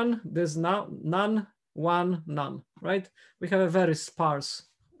stores 1. This none, 1, none, right? We have a very sparse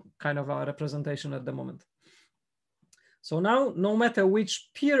kind of a representation at the moment. So now, no matter which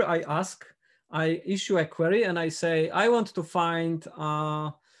peer I ask, I issue a query and I say, I want to find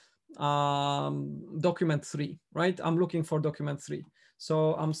document 3, right? I'm looking for document 3.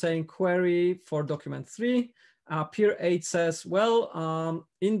 So I'm saying query for document 3. Peer 8 says, well,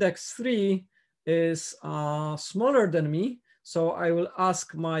 index 3 is smaller than me. So I will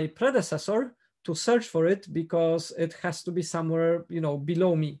ask my predecessor to search for it because it has to be somewhere,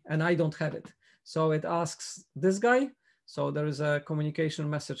 below me and I don't have it. So it asks this guy. So there is a communication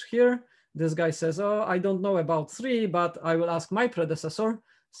message here. This guy says, oh, I don't know about 3, but I will ask my predecessor,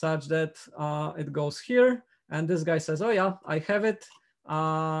 such that it goes here. And this guy says, oh yeah, I have it.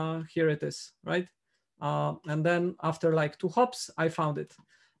 Here it is, right? And then after like 2 hops, I found it.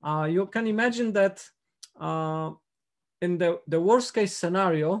 You can imagine that in the worst case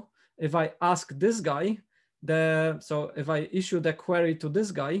scenario, if I ask this guy, so if I issue the query to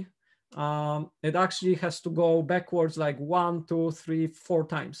this guy, it actually has to go backwards like 1, 2, 3, 4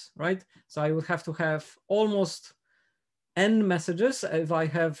 times, right? So I would have to have almost n messages if I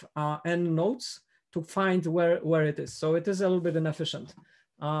have n nodes to find where it is. So it is a little bit inefficient.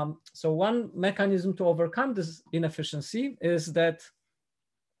 So one mechanism to overcome this inefficiency is that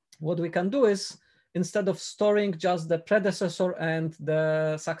what we can do is, instead of storing just the predecessor and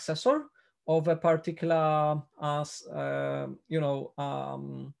the successor of a particular,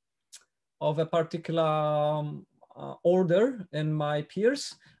 order in my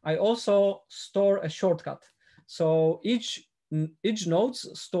peers, I also store a shortcut. So each node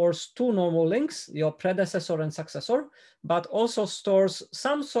stores 2 normal links, your predecessor and successor, but also stores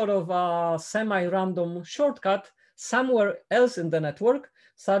some sort of semi-random shortcut somewhere else in the network,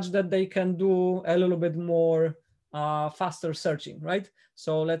 such that they can do a little bit more faster searching, right?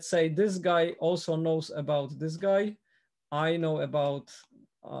 So let's say this guy also knows about this guy. I know about,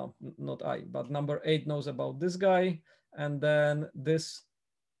 not I, but number 8 knows about this guy. And then this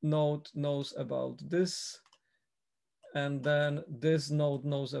node knows about this. And then this node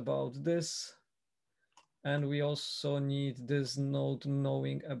knows about this. And we also need this node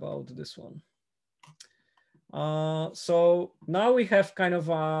knowing about this one. So now we have kind of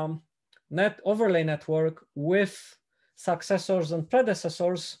a overlay network with successors and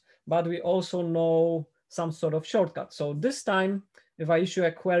predecessors, but we also know some sort of shortcut. So this time, if I issue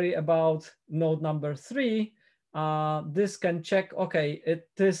a query about node number 3, this can check, okay, it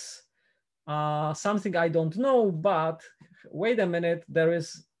is something I don't know, but wait a minute, there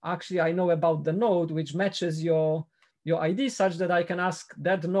is actually, I know about the node which matches your ID such that I can ask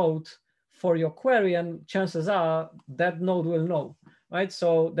that node for your query, and chances are that node will know, right?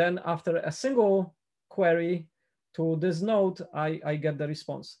 So then after a single query to this node, I get the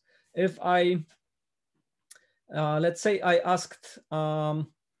response. If I, let's say I asked, yeah,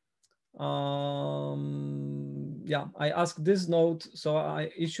 I asked this node, so I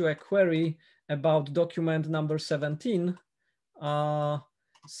issue a query about document number 17,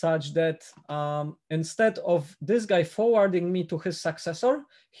 such that instead of this guy forwarding me to his successor,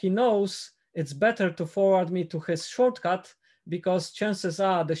 he knows it's better to forward me to his shortcut, because chances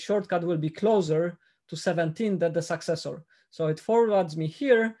are the shortcut will be closer to 17 than the successor. So it forwards me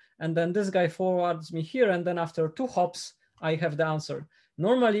here, and then this guy forwards me here, and then after 2 hops, I have the answer.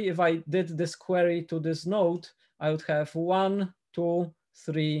 Normally, if I did this query to this node, I would have 1, 2,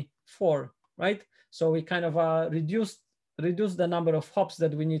 3, 4, right? So we kind of reduce the number of hops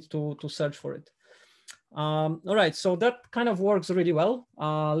that we need to search for it. All right, so that kind of works really well.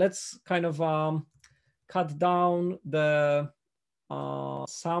 Let's kind of cut down the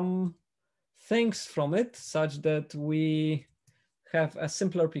some things from it such that we have a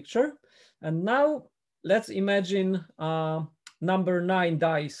simpler picture. And now let's imagine number 9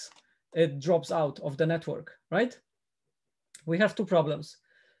 dies. It drops out of the network, right? We have 2 problems.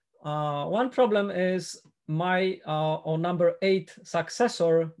 One problem is my or number 8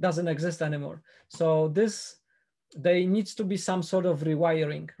 successor doesn't exist anymore. So there needs to be some sort of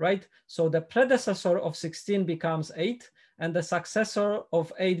rewiring, right? So the predecessor of 16 becomes 8, and the successor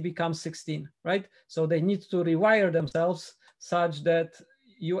of 8 becomes 16, right? So they need to rewire themselves such that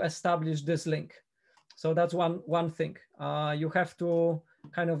you establish this link. So that's one thing. You have to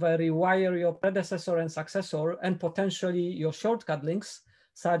kind of rewire your predecessor and successor, and potentially your shortcut links,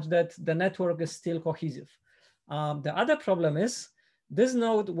 such that the network is still cohesive. The other problem is this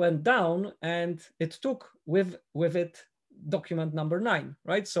node went down and it took with it document number 9,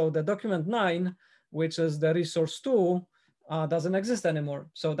 right? So the document 9, which is the resource 2, doesn't exist anymore.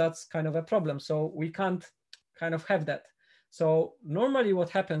 So that's kind of a problem. So we can't kind of have that. So normally what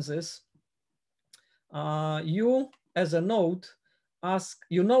happens is you as a node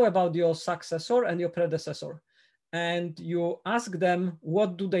you know about your successor and your predecessor, and you ask them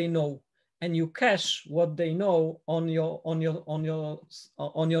what do they know, and you cache what they know on your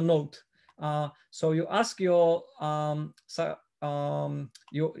node. So you ask your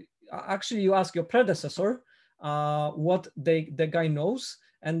you ask your predecessor what the guy knows,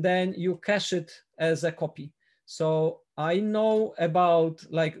 and then you cache it as a copy. So I know about,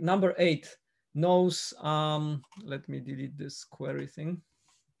 like, number 8 knows, let me delete this query thing.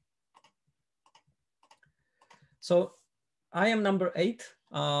 So I am number 8.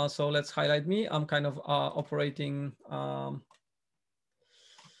 So let's highlight me. I'm kind of operating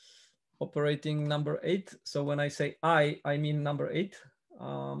number 8. So when I say I mean number 8.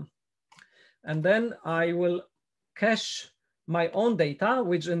 And then I will cache my own data,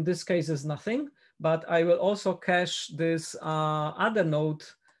 which in this case is nothing, but I will also cache this other node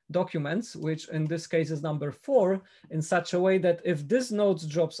documents, which in this case is number 4, in such a way that if this node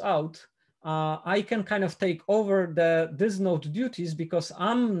drops out, I can kind of take over this node duties, because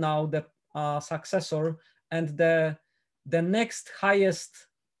I'm now the successor and the next highest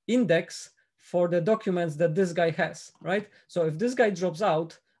index for the documents that this guy has, right? So if this guy drops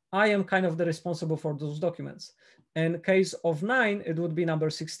out, I am kind of the responsible for those documents. In case of 9, it would be number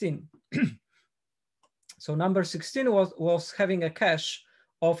 16. So number 16 was having a cache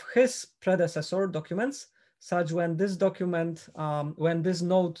of his predecessor documents, such when this document, when this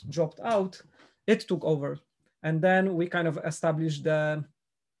node dropped out, it took over. And then we kind of established the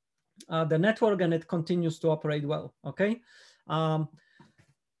network, and it continues to operate well, okay?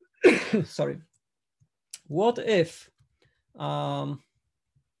 Sorry. What if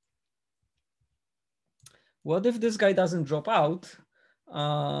this guy doesn't drop out,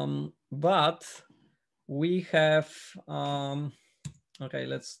 but we have, okay,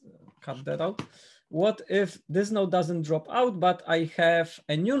 let's cut that out. What if this node doesn't drop out, but I have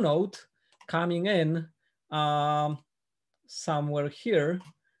a new node coming in somewhere here,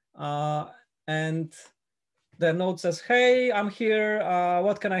 and the node says, hey, I'm here,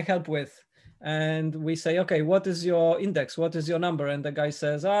 what can I help with? And we say, okay, what is your index? What is your number? And the guy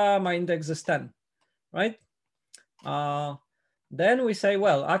says, my index is 10, right? Then we say,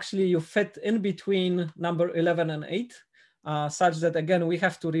 well, actually you fit in between number 11 and 8, such that, again, we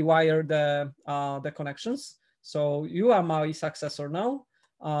have to rewire the connections. So you are my successor now.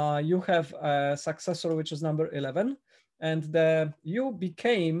 You have a successor, which is number 11. And you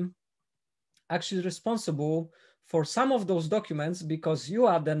became actually responsible for some of those documents because you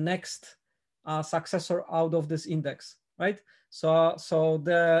are the next successor out of this index, right? So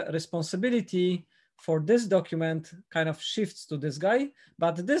the responsibility for this document kind of shifts to this guy,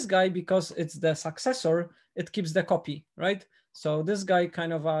 but this guy, because it's the successor, it keeps the copy, right? So this guy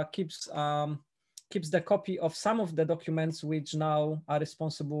kind of keeps the copy of some of the documents which now are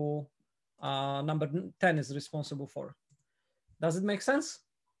responsible, number 10 is responsible for. Does it make sense?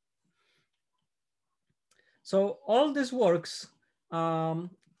 So all this works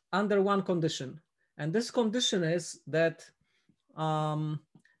under one condition. And this condition is that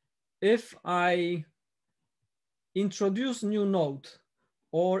if I introduce new node,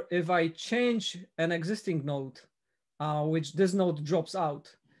 or if I change an existing node, which this node drops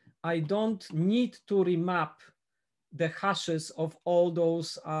out, I don't need to remap the hashes of all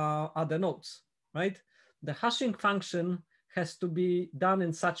those other nodes, right? The hashing function has to be done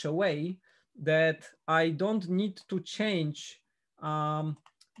in such a way that I don't need to change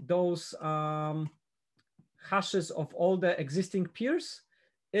those hashes of all the existing peers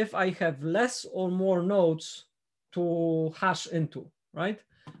if I have less or more nodes to hash into, right?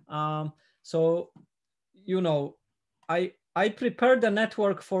 So, you know, I prepared the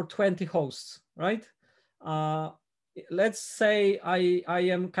network for 20 hosts, right? Let's say I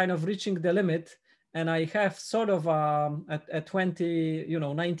am kind of reaching the limit and I have sort of a 20,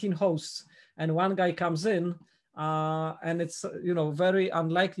 19 hosts, and one guy comes in and it's, very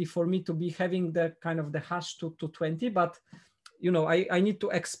unlikely for me to be having the kind of the hash to 20, but I need to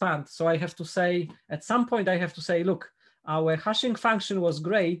expand. So I have to say, at some point I have to say, look, our hashing function was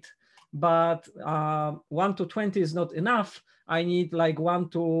great, but 1 to 20 is not enough. I need like 1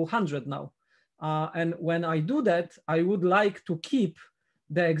 to 100 now. And when I do that, I would like to keep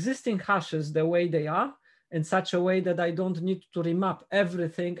the existing hashes the way they are, in such a way that I don't need to remap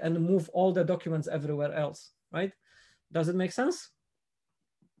everything and move all the documents everywhere else, right? Does it make sense?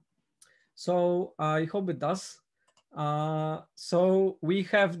 So I hope it does. So we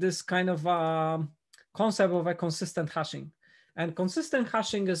have this kind of concept of a consistent hashing. And consistent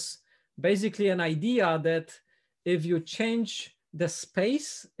hashing is basically an idea that if you change the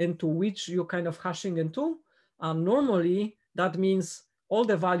space into which you're kind of hashing into, normally that means all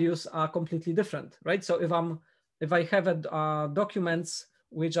the values are completely different, right? So if I have documents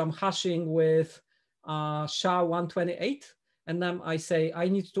which I'm hashing with SHA-128, and then I say I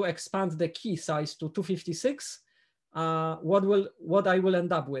need to expand the key size to 256, what I will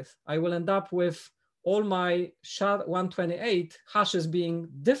end up with? I will end up with all my SHA-128 hashes being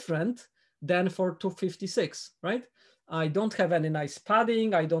different than for 256, right? I don't have any nice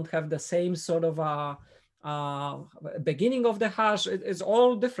padding. I don't have the same sort of beginning of the hash. It's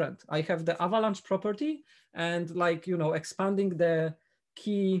all different. I have the avalanche property, and like, expanding the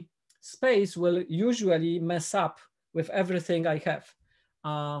key space will usually mess up with everything I have.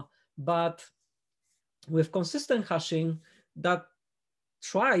 But with consistent hashing, that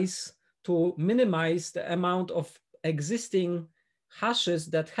tries to minimize the amount of existing hashes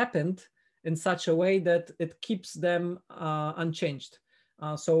that happened in such a way that it keeps them unchanged.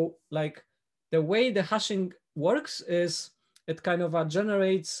 So like the way the hashing works is it kind of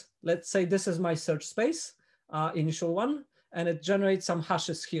generates, let's say this is my search space, initial one, and it generates some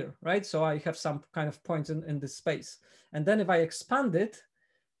hashes here, right? So I have some kind of points in this space. And then if I expand it,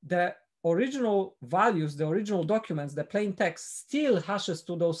 the original values, the original documents, the plain text still hashes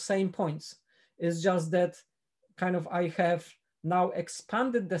to those same points. It's just that kind of I have now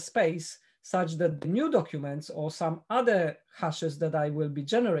expanded the space such that the new documents or some other hashes that I will be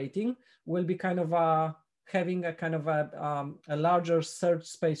generating will be kind of having a kind of a larger search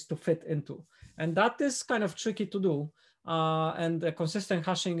space to fit into. And that is kind of tricky to do. And the consistent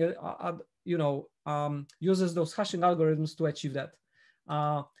hashing, uses those hashing algorithms to achieve that.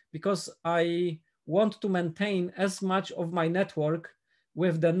 Because I want to maintain as much of my network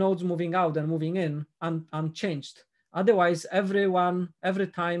with the nodes moving out and moving in unchanged. Otherwise, every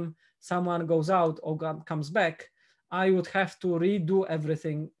time someone goes out or comes back, I would have to redo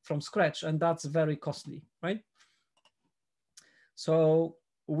everything from scratch, and that's very costly, right? So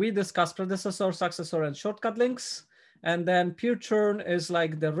we discussed predecessor, successor, and shortcut links. And then peer churn is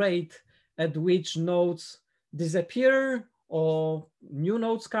like the rate at which nodes disappear or new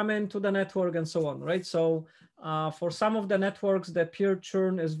nodes come into the network and so on, right? So for some of the networks, the peer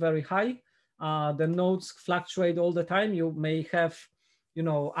churn is very high. The nodes fluctuate all the time. You may have,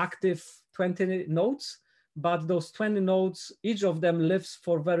 active 20 nodes, but those 20 nodes, each of them lives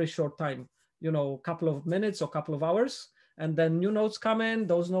for very short time, a couple of minutes or couple of hours. And then new nodes come in,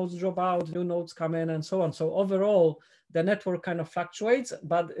 those nodes drop out, new nodes come in, and so on. So overall, the network kind of fluctuates,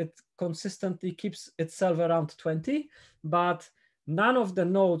 but it consistently keeps itself around 20. But none of the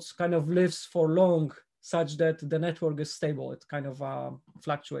nodes kind of lives for long such that the network is stable. It kind of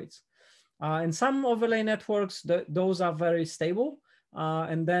fluctuates. In some overlay networks, those are very stable.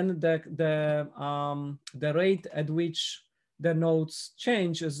 And then the rate at which the nodes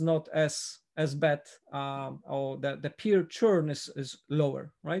change is not as bad, or the peer churn is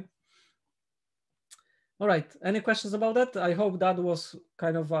lower, right? All right, any questions about that? I hope that was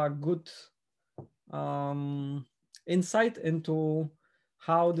kind of a good insight into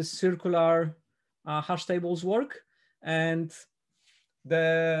how the circular hash tables work. And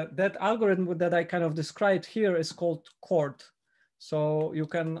that algorithm that I kind of described here is called CORD. So you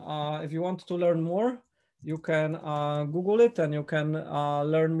can, if you want to learn more, you can Google it and you can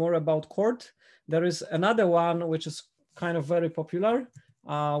learn more about CORD. There is another one which is kind of very popular,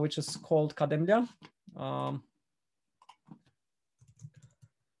 which is called Kademlia.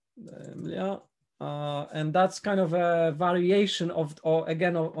 And that's kind of a variation of, or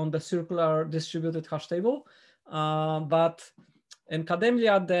again, on the circular distributed hash table. But in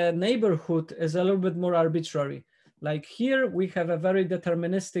Kademlia, the neighborhood is a little bit more arbitrary. Like here, we have a very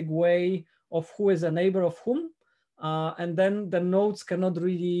deterministic way of who is a neighbor of whom. And then the nodes cannot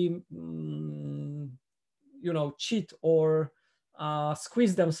really, cheat or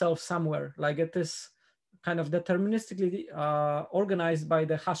squeeze themselves somewhere. Like it is kind of deterministically organized by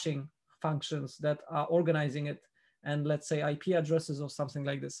the hashing functions that are organizing it, and let's say IP addresses or something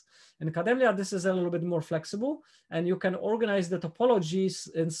like this. In Kademlia, this is a little bit more flexible, and you can organize the topologies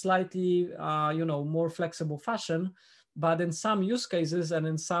in slightly, more flexible fashion. But in some use cases and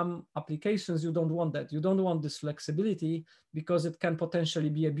in some applications, you don't want that. You don't want this flexibility because it can potentially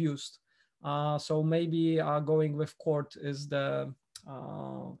be abused. So maybe going with CORD is a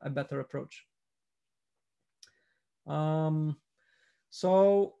better approach.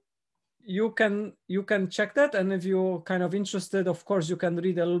 So you can check that, and if you're kind of interested, of course, you can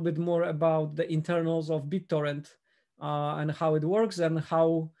read a little bit more about the internals of BitTorrent and how it works, and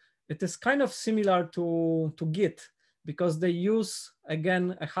how it is kind of similar to Git, because they use,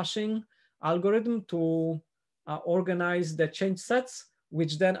 again, a hashing algorithm to organize the change sets,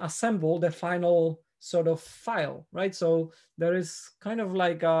 which then assemble the final sort of file, right? So there is kind of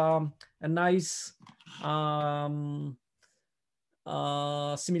like a nice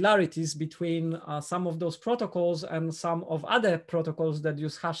similarities between some of those protocols and some of other protocols that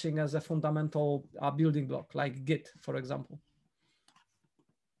use hashing as a fundamental building block, like Git, for example.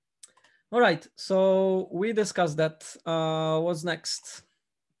 All right, so we discussed that. What's next?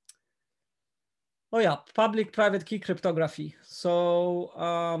 Oh yeah, public-private key cryptography. So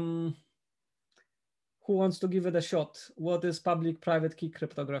who wants to give it a shot? What is public-private key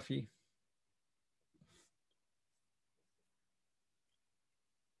cryptography?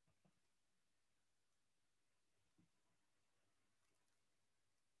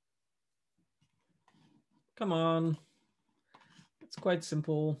 Come on, it's quite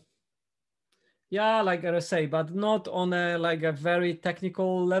simple. Yeah, like RSA, but not on a very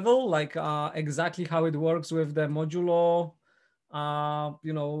technical level, like exactly how it works with the modulo,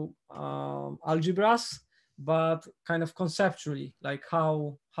 algebras, but kind of conceptually, like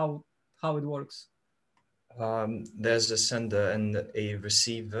how it works. There's a sender and a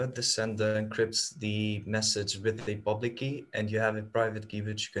receiver. The sender encrypts the message with a public key, and you have a private key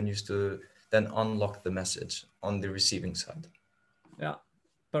which you can use to then unlock the message on the receiving side. Yeah,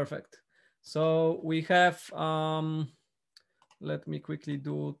 perfect. So we have, let me quickly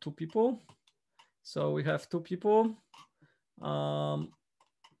do 2 people. So we have 2 people.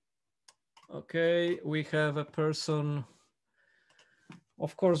 Okay, we have a person.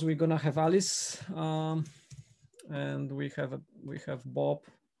 Of course, we're gonna have Alice, and we have Bob.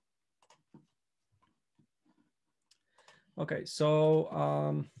 Okay,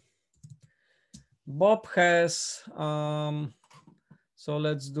 so Bob has. So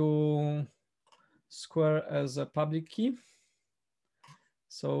let's do square as a public key.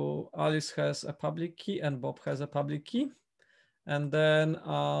 So Alice has a public key and Bob has a public key. And then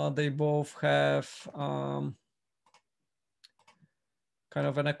they both have kind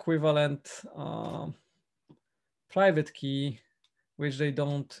of an equivalent private key, which they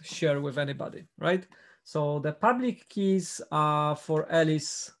don't share with anybody, right? So the public keys for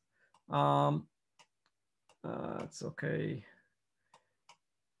Alice, it's okay,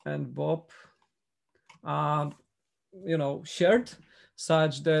 and Bob, you know, shared,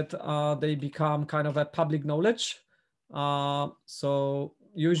 such that they become kind of a public knowledge. So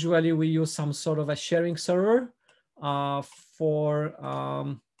usually we use some sort of a sharing server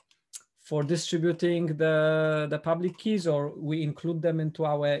for distributing the public keys, or we include them into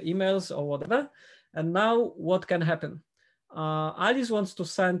our emails or whatever. And now what can happen? Alice wants to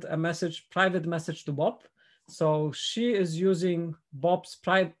send a message, private message to Bob. So she is using Bob's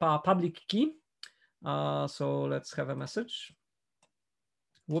public key. So let's have a message.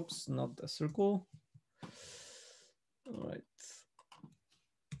 Whoops, not a circle. All right.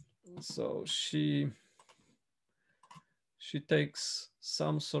 So she takes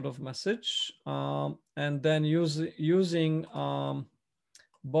some sort of message and then using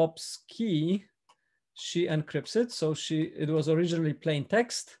Bob's key, she encrypts it. So it was originally plain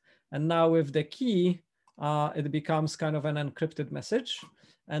text, and now with the key, it becomes kind of an encrypted message.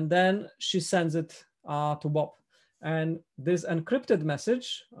 And then she sends it to Bob. And this encrypted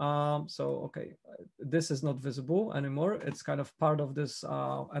message, so okay, this is not visible anymore. It's kind of part of this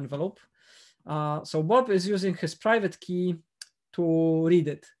envelope. So Bob is using his private key to read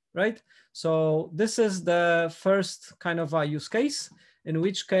it, right? So this is the first kind of a use case, in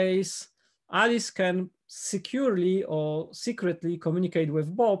which case Alice can securely or secretly communicate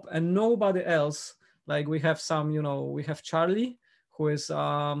with Bob and nobody else. Like we have some, you know, we have Charlie, who is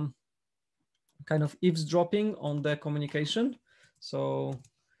kind of eavesdropping on the communication. So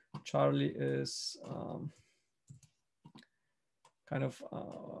Charlie is kind of,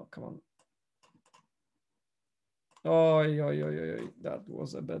 come on. Oh, that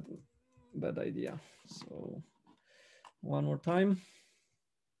was a bad idea. So one more time.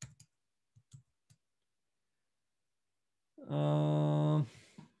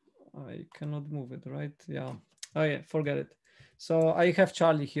 I cannot move it, right? Yeah. Oh yeah, forget it. So I have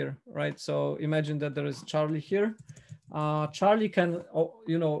Charlie here, right? So imagine that there is Charlie here. Charlie can,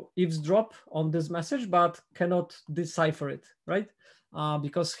 you know, eavesdrop on this message, but cannot decipher it, right?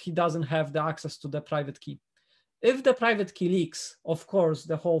 Because he doesn't have the access to the private key. If the private key leaks, of course,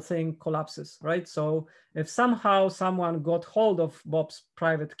 the whole thing collapses, right? So if somehow someone got hold of Bob's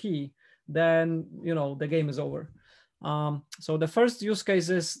private key, then, you know, the game is over. So the first use case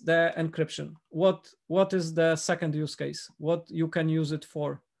is the encryption. What is the second use case? What you can use it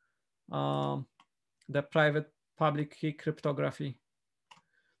for? The private public key cryptography.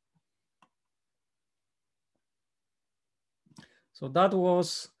 So that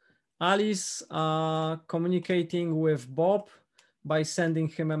was Alice communicating with Bob by sending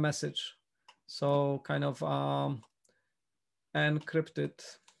him a message. So kind of encrypted,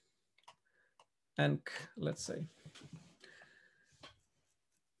 let's say,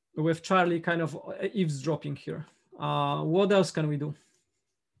 with Charlie kind of eavesdropping here. What else can we do?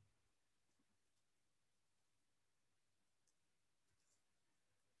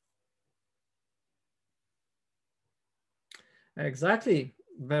 Exactly.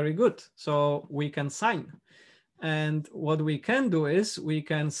 Very good. So we can sign. And what we can do is we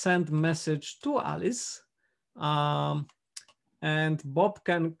can send message to Alice, and Bob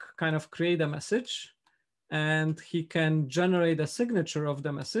can kind of create a message, and he can generate a signature of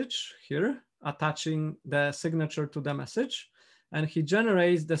the message here, attaching the signature to the message. And he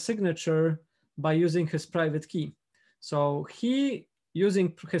generates the signature by using his private key. So he,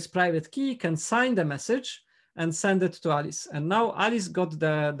 using his private key, can sign the message and send it to Alice. And now Alice got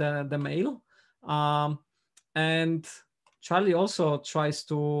the mail. And Charlie also tries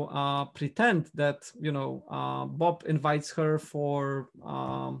to pretend that, you know, Bob invites her for,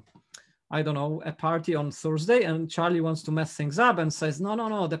 I don't know, a party on Thursday, and Charlie wants to mess things up and says,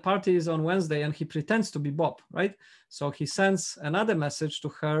 no, the party is on Wednesday, and he pretends to be Bob, right? So he sends another message to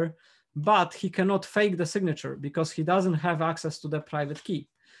her, but he cannot fake the signature because he doesn't have access to the private key.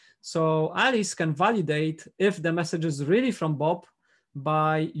 So Alice can validate if the message is really from Bob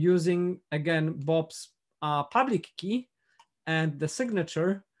by using, again, Bob's public key and the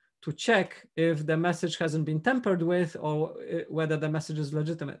signature to check if the message hasn't been tampered with or whether the message is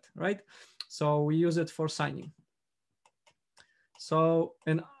legitimate, right? So we use it for signing. So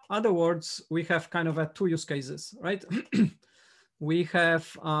in other words, we have kind of two use cases, right? We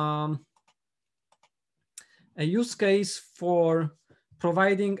have a use case for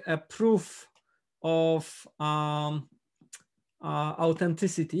providing a proof of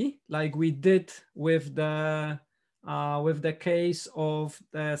authenticity, like we did with the case of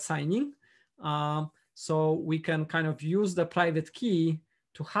the signing. So we can kind of use the private key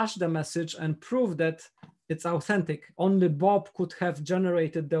to hash the message and prove that it's authentic. Only Bob could have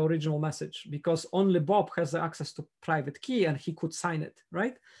generated the original message because only Bob has access to private key and he could sign it,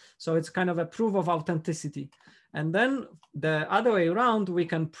 right? So it's kind of a proof of authenticity. And then the other way around, we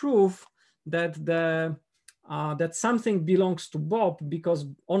can prove that that something belongs to Bob because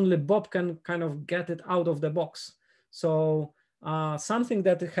only Bob can kind of get it out of the box. So something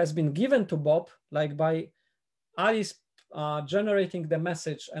that has been given to Bob, like by Alice generating the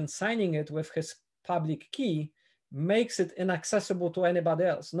message and signing it with his public key, makes it inaccessible to anybody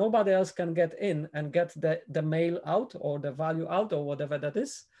else. Nobody else can get in and get the mail out or the value out or whatever that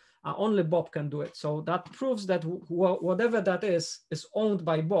is. Only Bob can do it. So that proves that whatever that is owned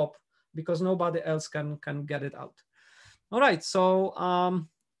by Bob because nobody else can get it out. All right, so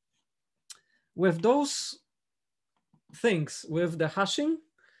with those things, with the hashing,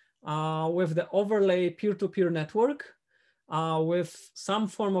 with the overlay peer-to-peer network, with some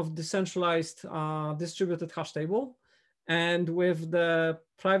form of decentralized distributed hash table, and with the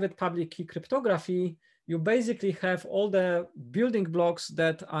private public key cryptography, you basically have all the building blocks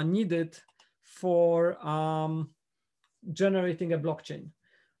that are needed for generating a blockchain.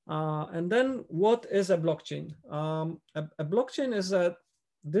 And then what is a blockchain? A blockchain is a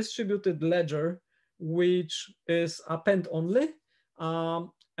distributed ledger which is append only,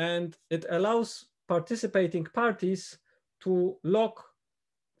 and it allows participating parties to lock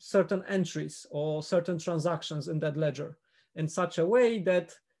certain entries or certain transactions in that ledger in such a way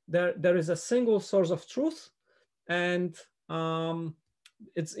that there is a single source of truth, and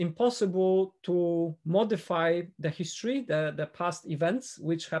it's impossible to modify the history, the past events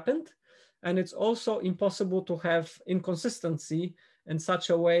which happened. And it's also impossible to have inconsistency in such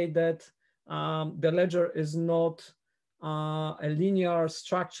a way that the ledger is not a linear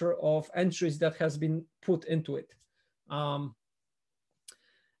structure of entries that has been put into it.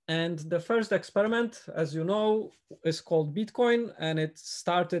 And the first experiment, as you know, is called Bitcoin, and it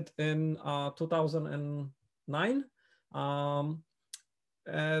started in 2009.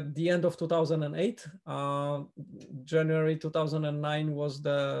 At the end of 2008, January 2009 was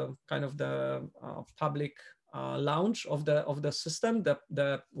the kind of the public launch of the system.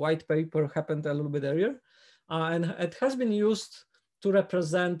 The white paper happened a little bit earlier, and it has been used to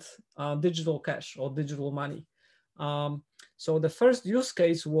represent digital cash or digital money. So the first use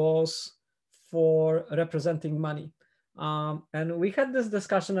case was for representing money. And we had this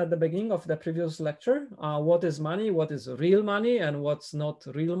discussion at the beginning of the previous lecture. What is money? What is real money and what's not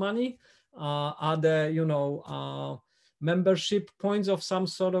real money? Are there, membership points of some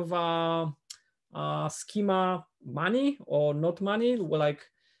sort of schema money or not money? Like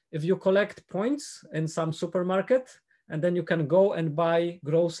if you collect points in some supermarket and then you can go and buy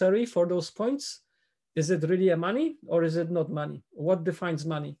grocery for those points, is it really a money or is it not money? What defines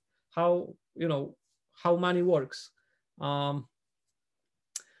money? How money works?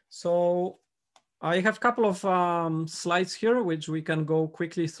 So I have a couple of slides here, which we can go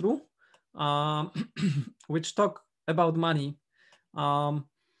quickly through, which talk about money.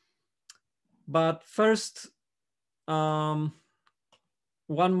 But first, one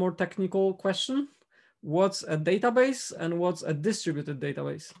more technical question. What's a database and what's a distributed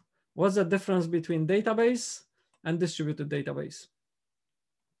database? What's the difference between database and distributed database?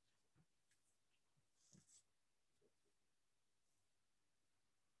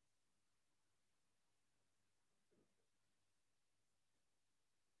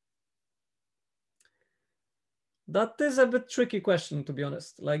 That is a bit tricky question, to be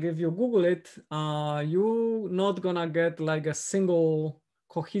honest. Like if you Google it, you're not gonna get like a single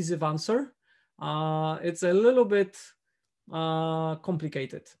cohesive answer. It's a little bit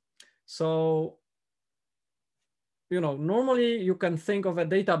complicated. So, normally you can think of a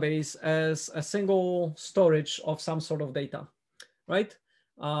database as a single storage of some sort of data, right?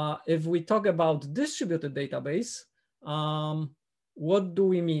 If we talk about distributed database, what do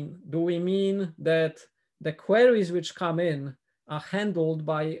we mean? Do we mean that the queries which come in are handled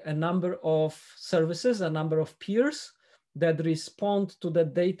by a number of services, a number of peers that respond to the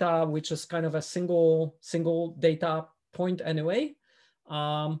data, which is kind of a single data point anyway?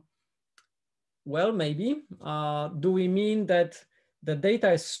 Well, maybe. Do we mean that the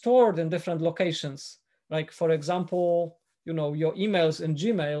data is stored in different locations? Like, for example, your emails in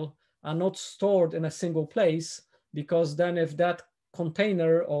Gmail are not stored in a single place, because then if that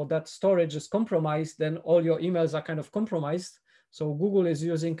container or that storage is compromised, then all your emails are kind of compromised. So Google is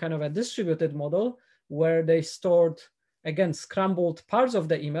using kind of a distributed model where they stored, again, scrambled parts of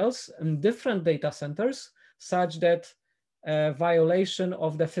the emails in different data centers, such that a violation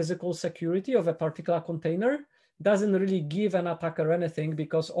of the physical security of a particular container doesn't really give an attacker anything,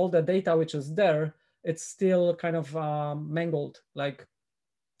 because all the data which is there, it's still kind of mangled. Like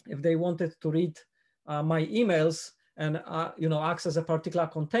if they wanted to read my emails and access a particular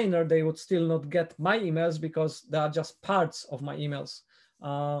container, they would still not get my emails because they are just parts of my emails.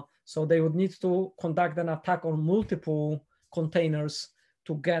 So they would need to conduct an attack on multiple containers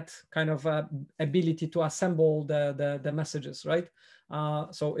to get kind of ability to assemble the messages, right?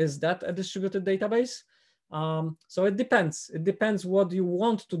 So is that a distributed database? So it depends. It depends what you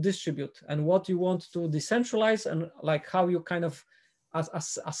want to distribute and what you want to decentralize, and like how you kind of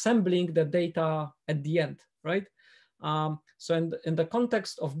assembling the data at the end, right? So in the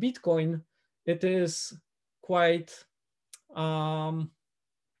context of Bitcoin, it is quite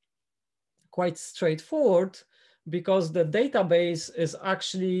straightforward, because the database is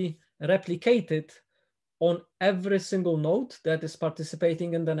actually replicated on every single node that is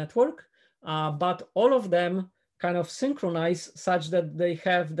participating in the network, but all of them kind of synchronize such that they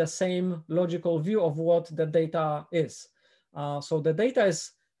have the same logical view of what the data is. So the data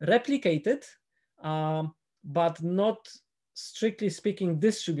is replicated, but not strictly speaking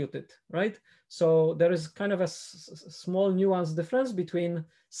distributed, right? So there is kind of a small nuance difference between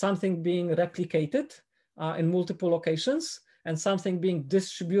something being replicated in multiple locations and something being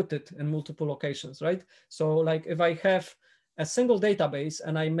distributed in multiple locations, right? So like if I have a single database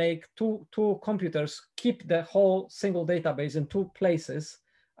and I make two computers keep the whole single database in two places,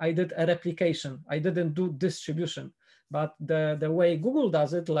 I did a replication. I didn't do distribution. But the way Google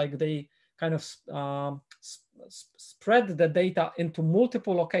does it, like they kind of spread the data into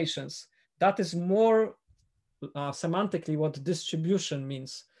multiple locations. That is more semantically what distribution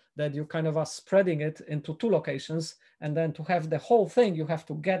means, that you kind of are spreading it into two locations, and then to have the whole thing, you have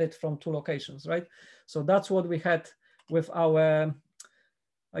to get it from two locations, right? So that's what we had with our,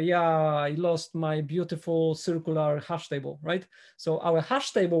 I lost my beautiful circular hash table, right? So our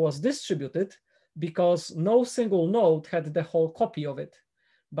hash table was distributed because no single node had the whole copy of it.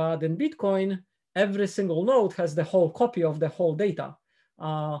 But in Bitcoin, every single node has the whole copy of the whole data.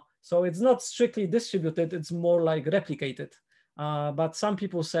 So it's not strictly distributed, it's more like replicated. But some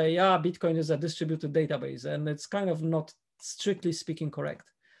people say, yeah, Bitcoin is a distributed database, and it's kind of not strictly speaking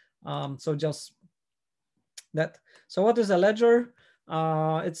correct. So just that. So what is a ledger?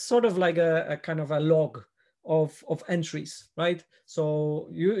 It's sort of like a kind of a log of entries, right? So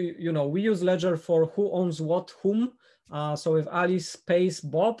we use ledger for who owns what, whom. So if Alice pays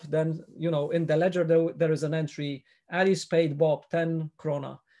Bob, then in the ledger there is an entry: Alice paid Bob 10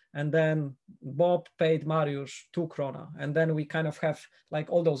 krona, and then Bob paid Mariusz 2 krona, and then we kind of have like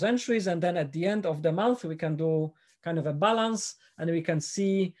all those entries, and then at the end of the month we can do kind of a balance, and we can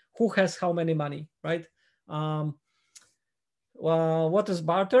see who has how many money, right? Well, what is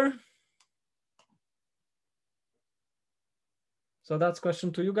barter? So that's a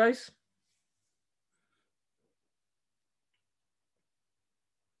question to you guys.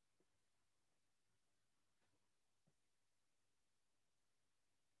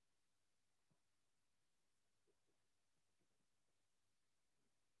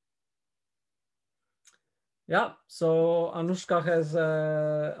 Yeah, so Anushka has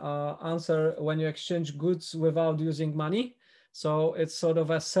answer: when you exchange goods without using money. So it's sort of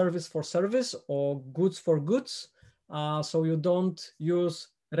a service for service or goods for goods. So you don't use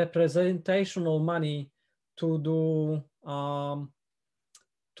representational money to do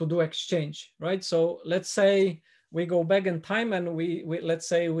exchange, right? So let's say we go back in time, and we let's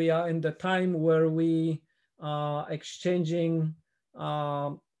say we are in the time where we exchanging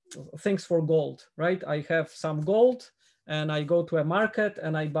things for gold, right? I have some gold and I go to a market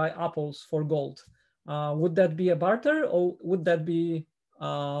and I buy apples for gold. Would that be a barter, or would that be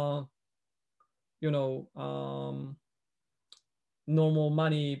normal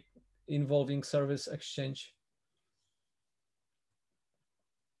money involving service exchange?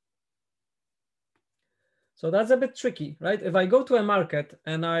 So that's a bit tricky, right? If I go to a market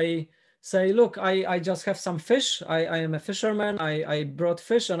and I say, look, I just have some fish. I am a fisherman. I brought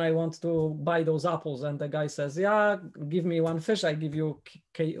fish and I want to buy those apples. And the guy says, yeah, give me one fish. I give you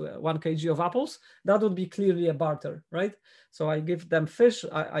 1 kg of apples. That would be clearly a barter, right? So I give them fish.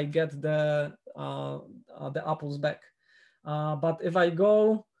 I get the apples back. But if I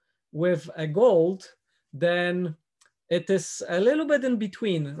go with a gold, then it is a little bit in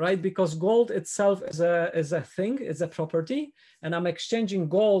between, right? Because gold itself is a thing, it's a property, and I'm exchanging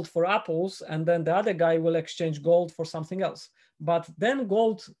gold for apples, and then the other guy will exchange gold for something else. but then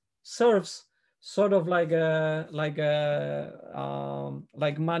gold serves sort of like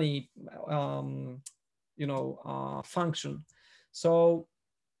money, function. So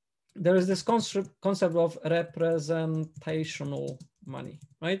there is this concept of representational money,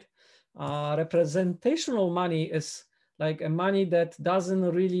 right? Representational money is like a money that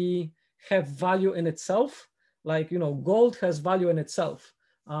doesn't really have value in itself. Like, gold has value in itself.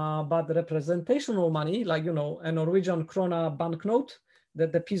 But the representational money, like, a Norwegian krona banknote,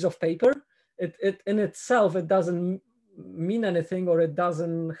 that the piece of paper, it in itself, it doesn't mean anything, or it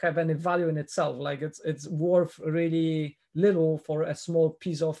doesn't have any value in itself. Like it's worth really little for a small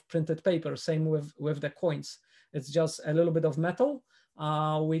piece of printed paper. Same with the coins. It's just a little bit of metal,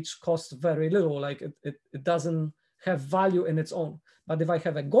 which costs very little. Like it doesn't have value in its own. But if I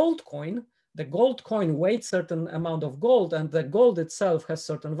have a gold coin, the gold coin weighs certain amount of gold, and the gold itself has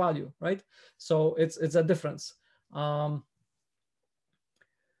certain value, right? So it's a difference.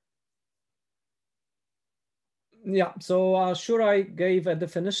 Yeah, so sure, I gave a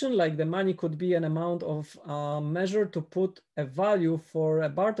definition, like the money could be an amount of measure to put a value for a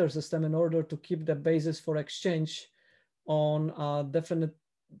barter system in order to keep the basis for exchange on a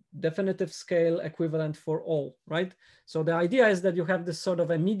definitive scale equivalent for all, right? So the idea is that you have this sort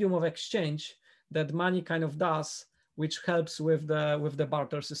of a medium of exchange that money kind of does, which helps with the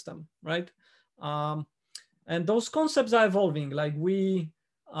barter system, right? And those concepts are evolving. Like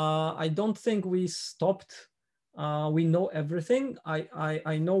I don't think we stopped. We know everything.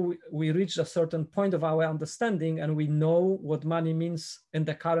 I know we reached a certain point of our understanding, and we know what money means in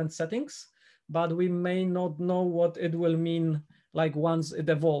the current settings, but we may not know what it will mean like once it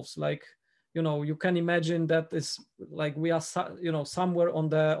evolves. Like, you can imagine that is like we are, somewhere on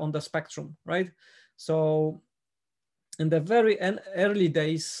the spectrum, right? So in the very early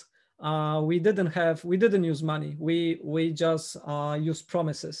days, we didn't use money. We just used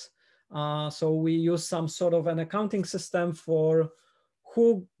promises. So we use some sort of an accounting system for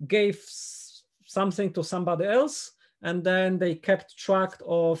who gave something to somebody else, and then they kept track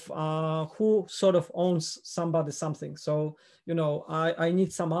of who sort of owns somebody something. So, I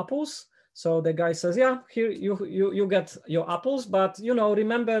need some apples. So the guy says, yeah, here you get your apples, but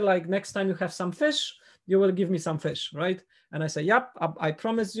remember, like next time you have some fish, you will give me some fish, right? And I say, yep, I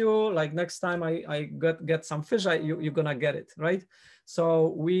promise you, like next time I get some fish, you're gonna get it, right?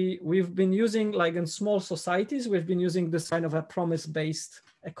 So we've been using, like in small societies, we've been using this kind of a promise-based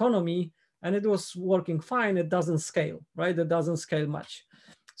economy, and it was working fine. It doesn't scale, right? It doesn't scale much.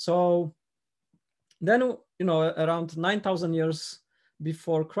 So then, around 9,000 years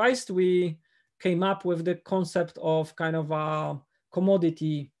before Christ, we came up with the concept of kind of a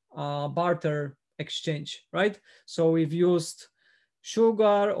commodity barter exchange, right? So we've used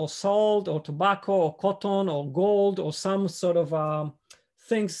sugar or salt or tobacco or cotton or gold or some sort of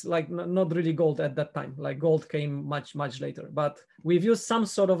things, like not really gold at that time. Like gold came much later, but we've used some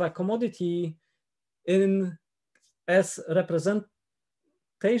sort of a commodity as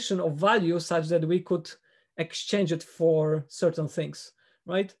representation of value, such that we could exchange it for certain things,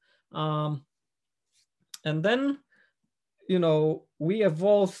 right? And then we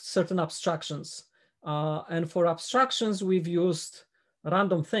evolved certain abstractions, and for abstractions we've used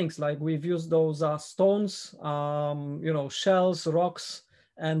random things. Like we've used those stones, shells, rocks,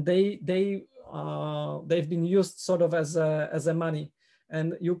 and they've been used sort of as a money.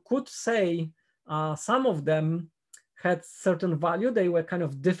 And you could say some of them had certain value. They were kind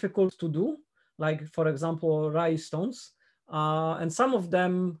of difficult to do, like for example rye stones, and some of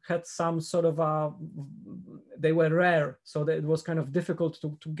them had some sort of they were rare, so that it was kind of difficult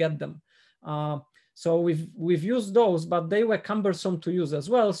to get them. So we've used those, but they were cumbersome to use as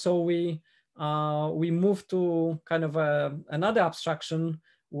well. So we moved to kind of another abstraction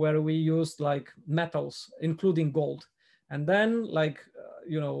where we used like metals, including gold. And then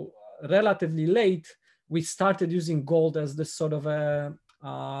relatively late, we started using gold as this sort of a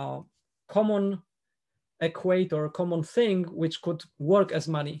common equator, common thing, which could work as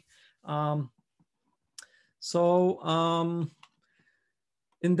money.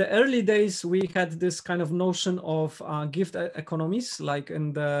 In the early days, we had this kind of notion of gift economies, like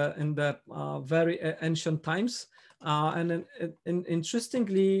in the very ancient times. And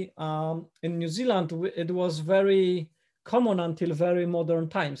interestingly, in New Zealand, it was very common until very modern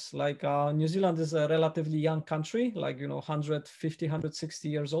times. Like New Zealand is a relatively young country, like 150, 160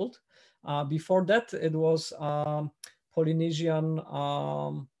 years old. Before that, it was Polynesian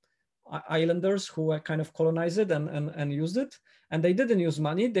islanders who kind of colonized it and used it. And they didn't use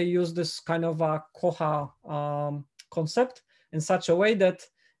money. They used this kind of a koha concept in such a way that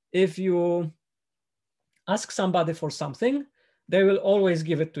if you ask somebody for something, they will always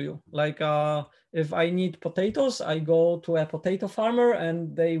give it to you. Like if I need potatoes, I go to a potato farmer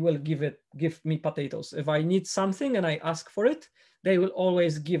and they will give me potatoes. If I need something and I ask for it, they will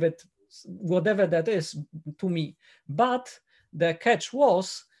always give it, whatever that is, to me. But the catch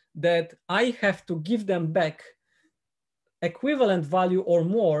was that I have to give them back equivalent value or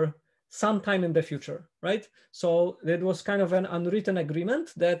more sometime in the future, right? So it was kind of an unwritten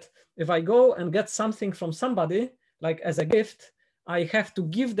agreement that if I go and get something from somebody, like as a gift, I have to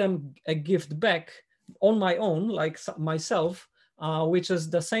give them a gift back on my own, like myself, which is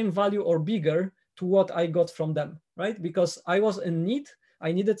the same value or bigger to what I got from them, right? Because I was in need,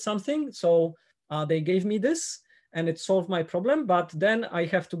 I needed something, so they gave me this and it solved my problem, but then I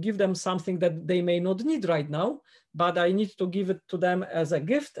have to give them something that they may not need right now, but I need to give it to them as a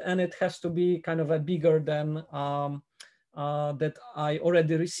gift, and it has to be kind of a bigger than that I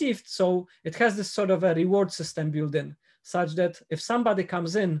already received. So it has this sort of a reward system built in, such that if somebody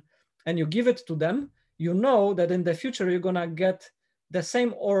comes in and you give it to them, you know that in the future you're gonna get the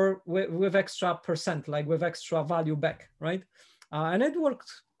same or with extra percent, like with extra value back, right? And it worked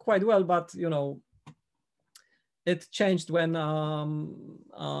quite well, but you know, it changed when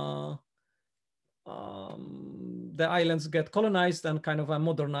the islands get colonized and kind of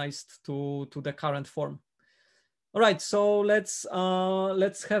modernized to the current form. All right, so let's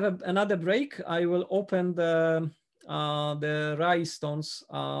have another break. I will open the Rai stones.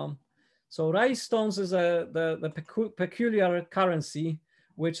 So Rai stones is the peculiar currency,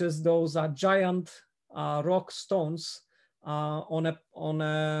 which is those giant rock stones on a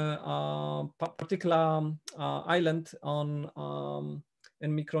particular island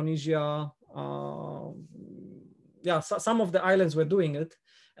in Micronesia. Yeah, so some of the islands were doing it,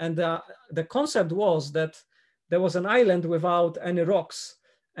 and the concept was that there was an island without any rocks,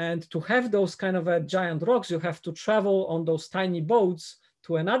 and to have those kind of giant rocks, you have to travel on those tiny boats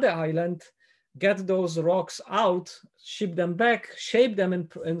to another island, get those rocks out, ship them back, shape them in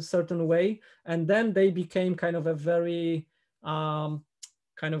a certain way, and then they became kind of a very kind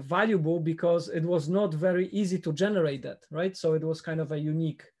of valuable, because it was not very easy to generate that, right? So it was kind of a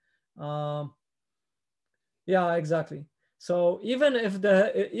unique, yeah, exactly. So even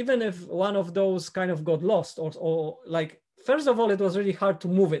if one of those kind of got lost, or like, first of all, it was really hard to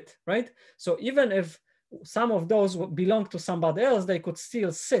move it, right? So even if some of those belonged to somebody else, they could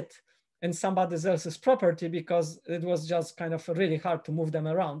still sit in somebody else's property, because it was just kind of really hard to move them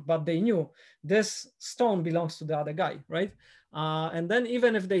around. But they knew this stone belongs to the other guy, right? And then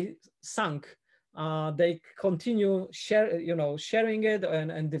even if they sunk, they continue sharing it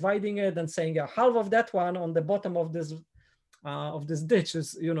and dividing it and saying, yeah, half of that one on the bottom of this ditch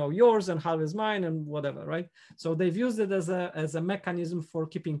is yours and half is mine and whatever, right? So they've used it as a mechanism for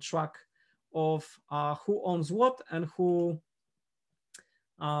keeping track of who owns what and who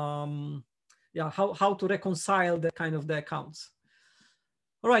how to reconcile the kind of the accounts.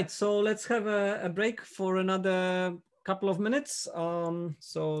 All right, so let's have a break for another couple of minutes.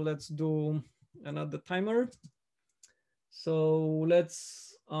 So let's do another timer. So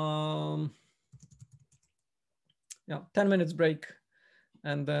let's 10 minutes break,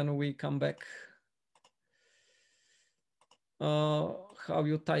 and then we come back. How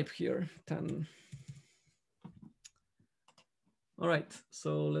you type here, 10. All right,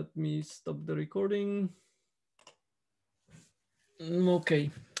 so let me stop the recording. Okay,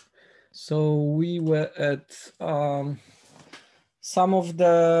 so we were at some of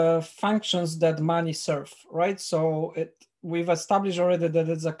the functions that money serve, right? So we've established already that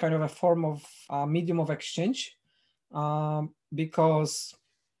it's a kind of a form of medium of exchange, because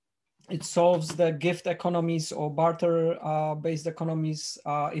it solves the gift economies or barter-based economies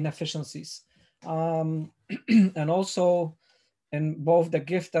inefficiencies. And also in both the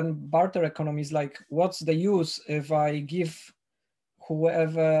gift and barter economies, like what's the use if I give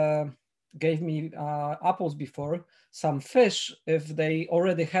whoever gave me apples before some fish, if they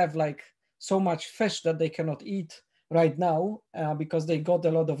already have like so much fish that they cannot eat right now because they got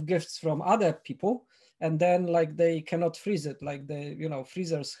a lot of gifts from other people, and then like they cannot freeze it, like the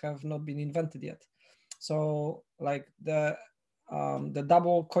freezers have not been invented yet. So like the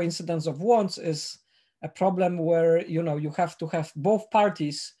double coincidence of wants is a problem where you have to have both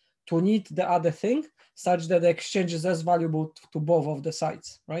parties to need the other thing, such that the exchange is as valuable to both of the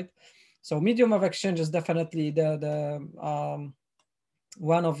sides, right? So medium of exchange is definitely the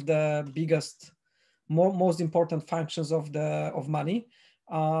one of the biggest, most important functions of money.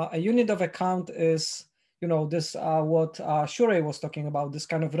 A unit of account is this what Shure was talking about, this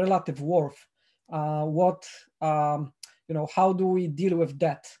kind of relative worth. How do we deal with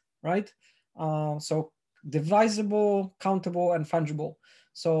debt, right? So divisible, countable, and fungible.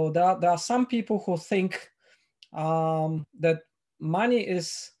 So there are some people who think that money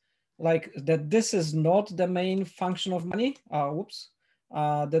is like that. This is not the main function of money.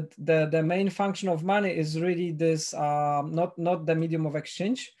 That the main function of money is really this, not the medium of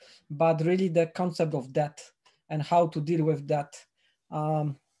exchange, but really the concept of debt and how to deal with debt.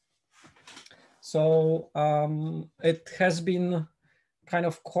 It has been kind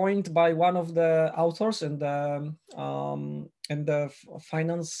of coined by one of the authors in the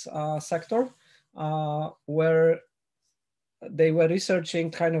finance sector, where they were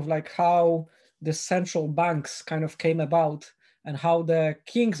researching kind of like how the central banks kind of came about and how the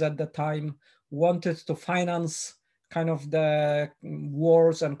kings at the time wanted to finance kind of the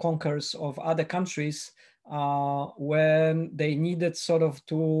wars and conquers of other countries when they needed sort of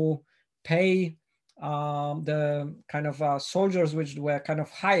to pay the kind of soldiers which were kind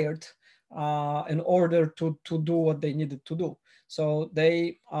of hired in order to do what they needed to do. So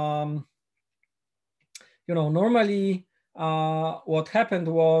they, normally what happened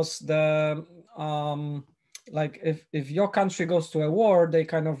was the like if your country goes to a war, they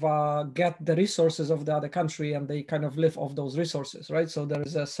kind of get the resources of the other country and they kind of live off those resources, right? So there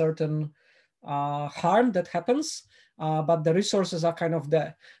is a certain harm that happens, but the resources are kind of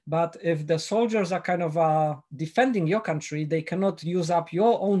there. But if the soldiers are kind of defending your country, they cannot use up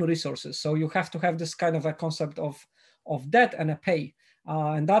your own resources. So you have to have this kind of a concept of debt and a pay.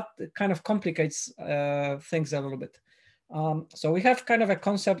 And that kind of complicates things a little bit. So we have kind of a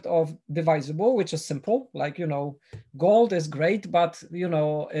concept of divisible, which is simple, like, gold is great, but,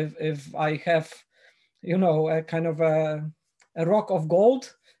 if I have, a kind of a rock of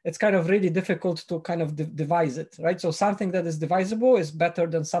gold, it's kind of really difficult to kind of devise it, right? So something that is divisible is better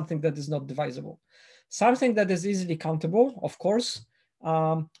than something that is not divisible. Something that is easily countable, of course.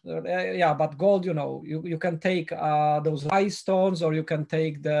 Yeah, but gold, you can take those high stones, or you can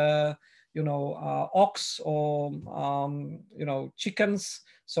take the, ox, or, chickens.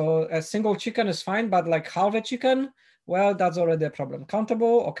 So a single chicken is fine, but like half a chicken, well, that's already a problem.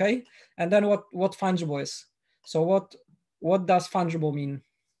 Countable, okay. And then what fungible is? So what does fungible mean?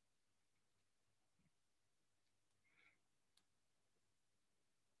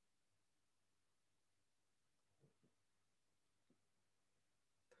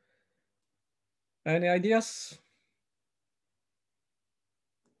 Any ideas?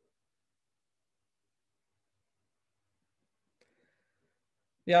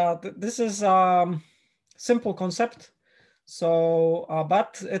 Yeah, this is simple concept. So,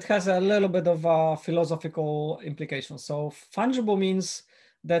 but it has a little bit of philosophical implications. So fungible means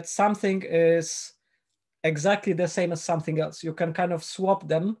that something is exactly the same as something else. You can kind of swap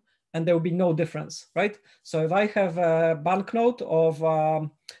them and there will be no difference, right? So if I have a banknote of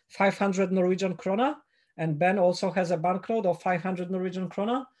 500 Norwegian krona, and Ben also has a banknote of 500 Norwegian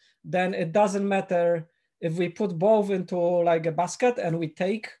krona, then it doesn't matter if we put both into like a basket and we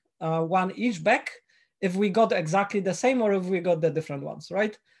take one each back, if we got exactly the same or if we got the different ones,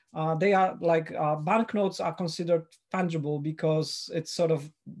 right? They are like banknotes are considered fungible because it's sort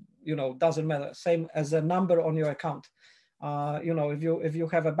of, doesn't matter, same as a number on your account. If you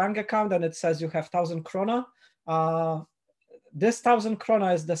have a bank account and it says you have 1,000 krona, this 1,000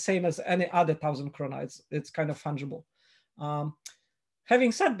 krona is the same as any other 1,000 krona. It's kind of fungible.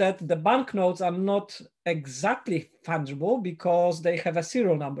 Having said that, the banknotes are not exactly fungible because they have a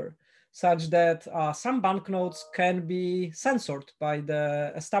serial number, such that some banknotes can be censored by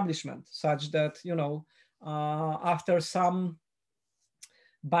the establishment, such that, after some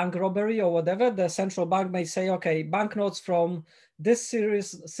bank robbery or whatever, the central bank may say, okay, banknotes from this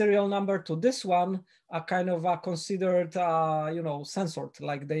serial number to this one are kind of considered, censored,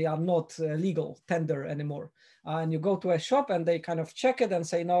 like they are not legal tender anymore. And you go to a shop and they kind of check it and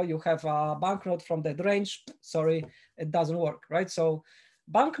say, no, you have a banknote from that range. Sorry, it doesn't work, right? So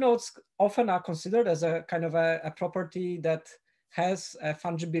banknotes often are considered as a kind of a property that has a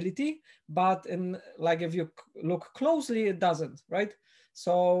fungibility, but if you look closely, it doesn't, right?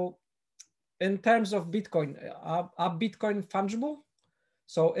 So in terms of Bitcoin, are Bitcoin fungible?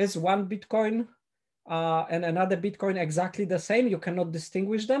 So is one Bitcoin and another Bitcoin exactly the same? You cannot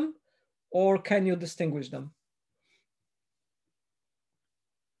distinguish them, or can you distinguish them?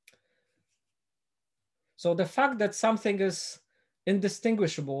 So the fact that something is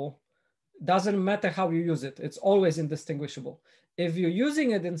indistinguishable doesn't matter how you use it. It's always indistinguishable. If you're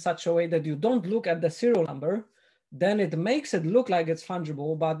using it in such a way that you don't look at the serial number, then it makes it look like it's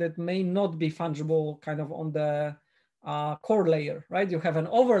fungible, but it may not be fungible kind of on the core layer, right? You have an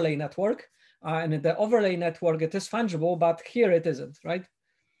overlay network, and in the overlay network, it is fungible, but here it isn't, right?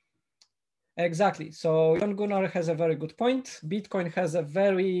 Exactly. So Jon Gunnar has a very good point. Bitcoin has a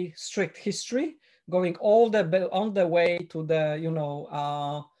very strict history, going all the way to the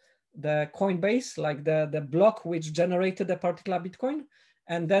the Coinbase, like the block which generated a particular Bitcoin,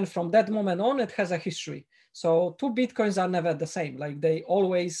 and then from that moment on, it has a history. So two Bitcoins are never the same. Like they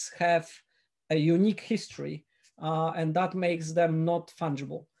always have a unique history, and that makes them not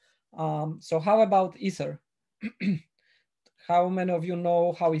fungible. So how about Ether? How many of you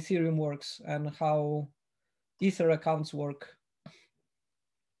know how Ethereum works and how Ether accounts work?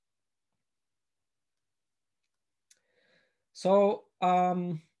 So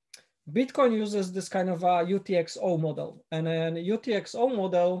Bitcoin uses this kind of a UTXO model, and an UTXO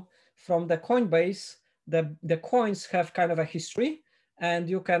model from the Coinbase, the coins have kind of a history, and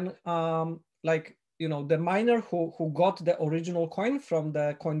you can like the miner who got the original coin from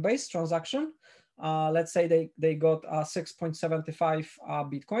the Coinbase transaction. Let's say they got 6.75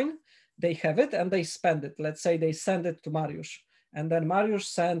 Bitcoin. They have it and they spend it. Let's say they send it to Mariusz, and then Mariusz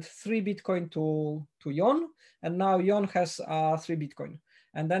sent 3 Bitcoin to Jon, and now Jon has 3 Bitcoin.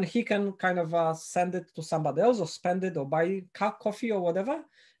 And then he can kind of send it to somebody else or spend it or buy coffee or whatever.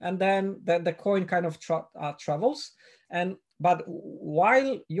 And then the coin kind of travels. But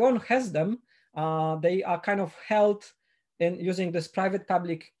while Jon has them, they are kind of held in using this private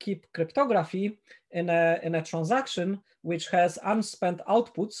public key cryptography in a transaction which has unspent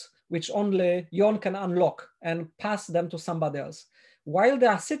outputs, which only Jon can unlock and pass them to somebody else. While they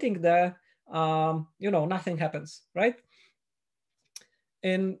are sitting there, nothing happens, right?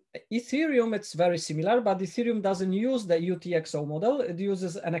 In Ethereum, it's very similar, but Ethereum doesn't use the UTXO model. It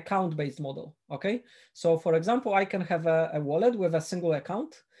uses an account-based model, okay? So for example, I can have a wallet with a single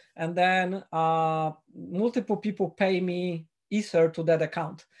account, and then multiple people pay me Ether to that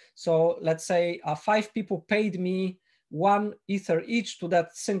account. So let's say 5 people paid me 1 Ether each to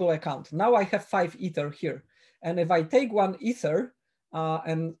that single account. Now I have 5 Ether here. And if I take 1 Ether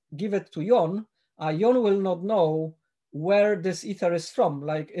and give it to Jon, Jon will not know where this Ether is from.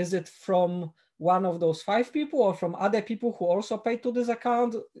 Like, is it from one of those 5 people or from other people who also paid to this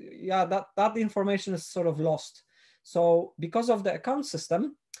account? Yeah, that information is sort of lost. So because of the account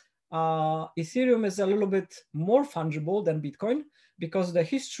system, Ethereum is a little bit more fungible than Bitcoin, because the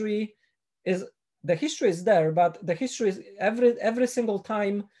history is there, but the history is every single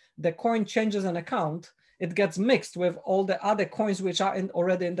time the coin changes an account, it gets mixed with all the other coins which are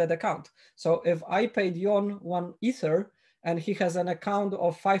already in that account. So if I paid Jon 1 Ether and he has an account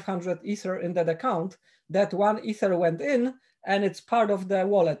of 500 Ether in that account, that 1 Ether went in and it's part of the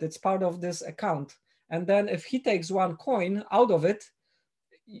wallet, it's part of this account. And then if he takes 1 coin out of it,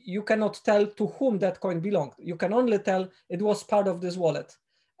 you cannot tell to whom that coin belonged. You can only tell it was part of this wallet.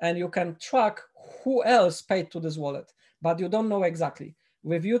 And you can track who else paid to this wallet, but you don't know exactly.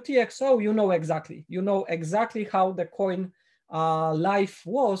 With UTXO, you know exactly. You know exactly how the coin life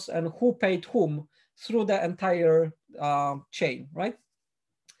was and who paid whom through the entire chain, right?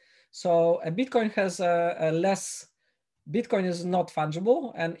 So a Bitcoin has a less, Bitcoin is not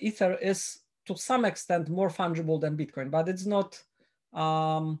fungible, and Ether is to some extent more fungible than Bitcoin, but it's not, there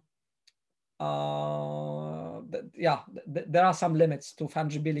are some limits to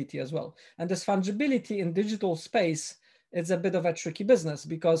fungibility as well. And this fungibility in digital space, it's a bit of a tricky business,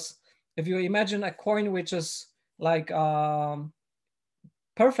 because if you imagine a coin which is like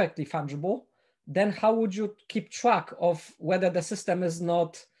perfectly fungible, then how would you keep track of whether the system is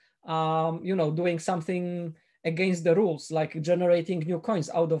not, doing something against the rules, like generating new coins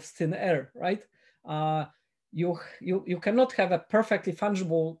out of thin air, right? You cannot have a perfectly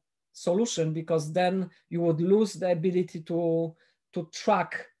fungible solution, because then you would lose the ability to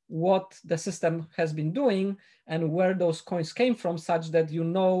track what the system has been doing and where those coins came from, such that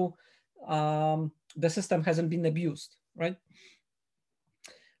the system hasn't been abused, right?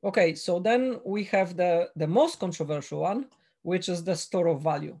 Okay, so then we have the most controversial one, which is the store of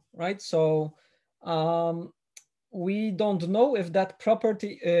value, right? So we don't know if that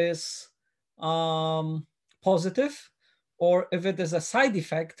property is positive, or if it is a side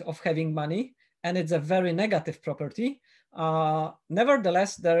effect of having money and it's a very negative property.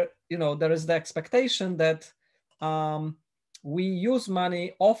 Nevertheless, there is the expectation that we use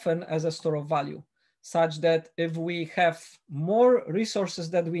money often as a store of value, such that if we have more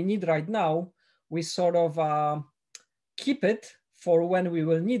resources that we need right now, we sort of keep it for when we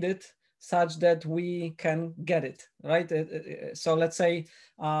will need it, such that we can get it, right? So let's say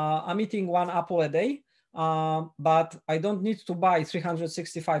I'm eating 1 apple a day, but I don't need to buy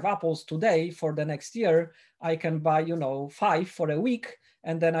 365 apples today for the next year. I can buy, 5 for a week,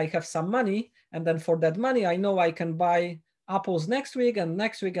 and then I have some money. And then for that money, I know I can buy apples next week and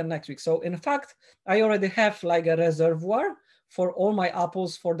next week and next week. So in fact, I already have like a reservoir for all my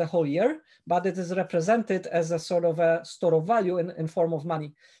apples for the whole year, but it is represented as a sort of a store of value in form of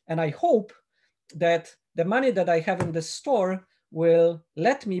money. And I hope that the money that I have in the store will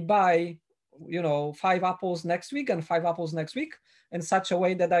let me buy, 5 apples next week and 5 apples next week in such a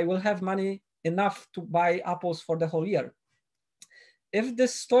way that I will have money enough to buy apples for the whole year. If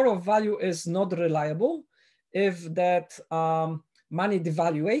this store of value is not reliable, if that money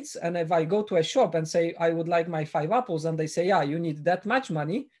devaluates, and if I go to a shop and say, I would like my 5 apples, and they say, yeah, you need that much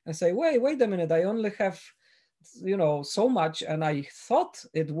money, and say, wait a minute, I only have, so much, and I thought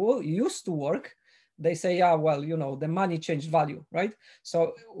it used to work. They say, yeah, well, the money changed value, right?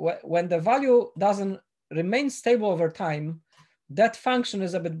 So when the value doesn't remain stable over time, that function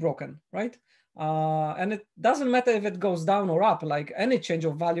is a bit broken, right? And it doesn't matter if it goes down or up, like any change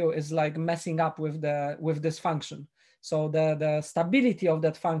of value is like messing up with this function. So the stability of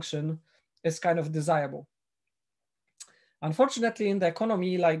that function is kind of desirable. Unfortunately, in the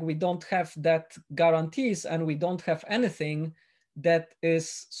economy, like we don't have that guarantees, and we don't have anything that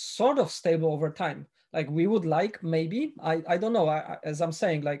is sort of stable over time. Like we would like, maybe, I don't know, as I'm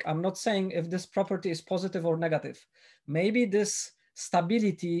saying, like I'm not saying if this property is positive or negative. Maybe this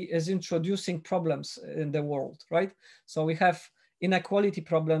stability is introducing problems in the world, right? So we have inequality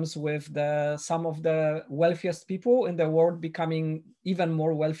problems with some of the wealthiest people in the world becoming even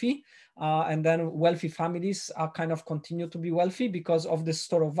more wealthy. And then wealthy families are kind of continue to be wealthy because of this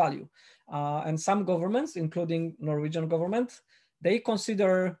store of value. And some governments, including Norwegian government, they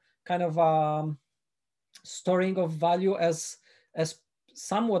consider kind of storing of value as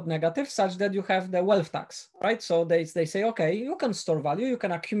somewhat negative, such that you have the wealth tax, right? So they say, okay, you can store value, you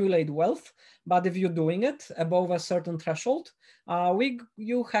can accumulate wealth, but if you're doing it above a certain threshold,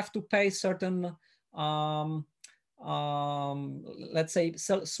 you have to pay certain, let's say,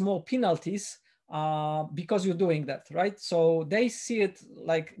 small penalties because you're doing that, right? So they see it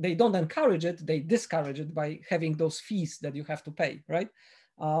like they don't encourage it, they discourage it by having those fees that you have to pay, right?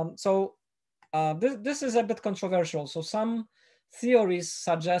 This is a bit controversial. So some theories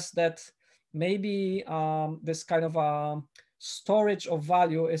suggest that maybe this kind of storage of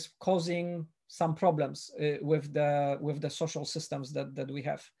value is causing some problems with the social systems that we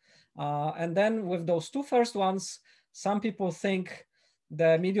have. And then with those two first ones, some people think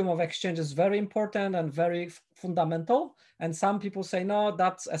the medium of exchange is very important and very fundamental. And some people say, no,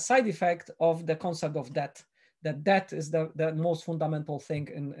 that's a side effect of the concept of debt. That debt is the most fundamental thing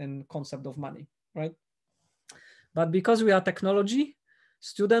in concept of money, right? But because we are technology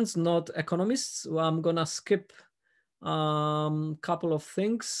students, not economists, I'm gonna skip couple of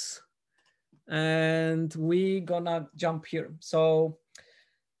things and we gonna jump here. So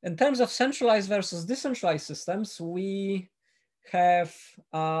in terms of centralized versus decentralized systems, we have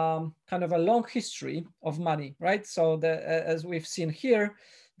kind of a long history of money, right? So as we've seen here,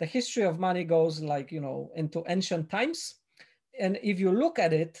 the history of money goes like, into ancient times. And if you look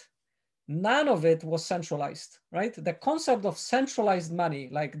at it, none of it was centralized, right? The concept of centralized money,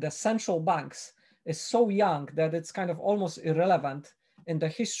 like the central banks, is so young that it's kind of almost irrelevant in the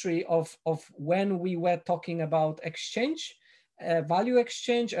history of when we were talking about exchange, value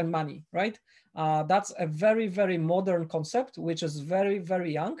exchange and money, right? That's a very, very modern concept, which is very,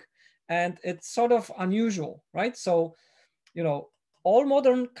 very young. And it's sort of unusual, right? So, all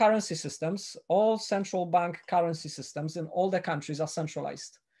modern currency systems, all central bank currency systems in all the countries are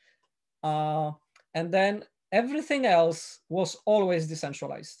centralized. And then everything else was always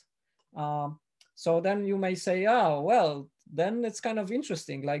decentralized. So then you may say, oh, well, then it's kind of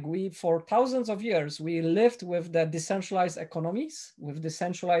interesting. Like for thousands of years, we lived with the decentralized economies, with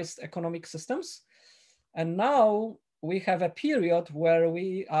decentralized economic systems. And now we have a period where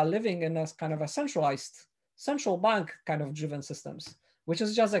we are living in a kind of a centralized, central bank kind of driven systems, which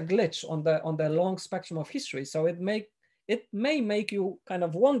is just a glitch on the long spectrum of history. So it may make you kind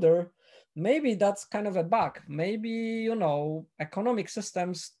of wonder, maybe that's kind of a bug. Maybe, economic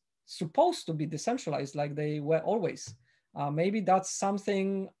systems supposed to be decentralized like they were always. Maybe that's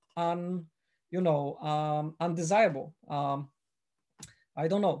something undesirable. I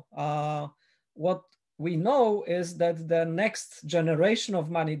don't know. What we know is that the next generation of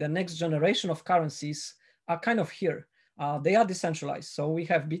money, the next generation of currencies are kind of here. They are decentralized. So we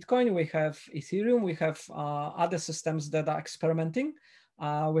have Bitcoin, we have Ethereum, we have other systems that are experimenting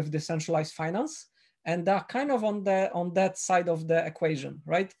with decentralized finance, and they're kind of on that side of the equation,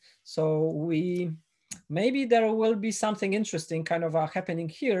 right? So maybe there will be something interesting kind of happening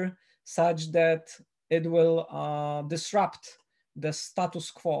here, such that it will disrupt the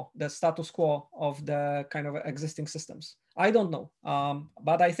status quo of the kind of existing systems. I don't know,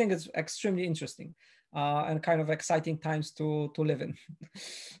 but I think it's extremely interesting and kind of exciting times to live in.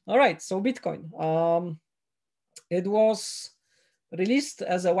 All right, so Bitcoin. It was released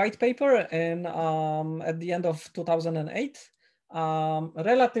as a white paper in, at the end of 2008. A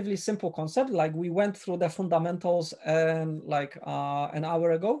relatively simple concept, like we went through the fundamentals and like an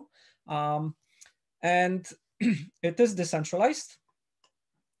hour ago. And it is decentralized,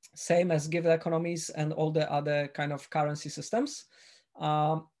 same as given economies and all the other kind of currency systems.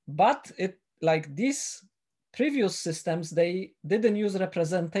 But it, like these previous systems, they didn't use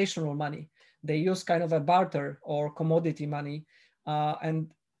representational money. They use kind of a barter or commodity money.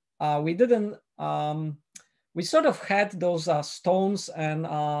 And we didn't, we sort of had those stones and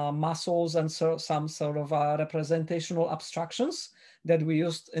muscles and so, some sort of representational abstractions that we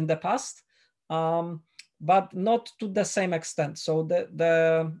used in the past, but not to the same extent. So the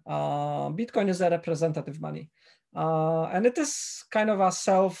Bitcoin is a representative money. And it is kind of a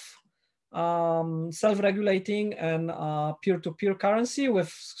self-regulating and peer-to-peer currency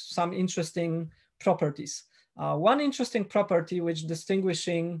with some interesting properties. One interesting property which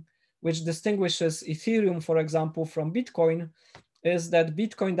distinguishes Ethereum, for example, from Bitcoin is that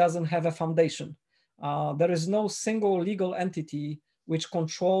Bitcoin doesn't have a foundation. There is no single legal entity which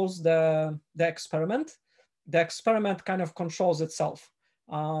controls the experiment. The experiment kind of controls itself.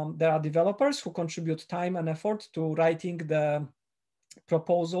 There are developers who contribute time and effort to writing the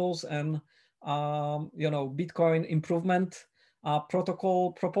proposals and Bitcoin improvement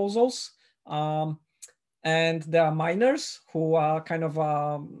protocol proposals. And there are miners who are kind of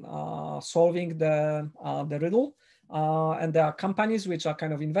solving the riddle. And there are companies which are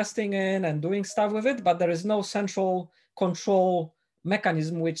kind of investing in and doing stuff with it, but there is no central control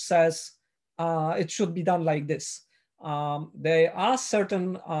mechanism which says it should be done like this. There are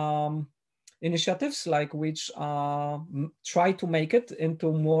certain initiatives like which try to make it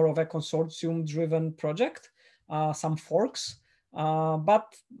into more of a consortium-driven project, some forks.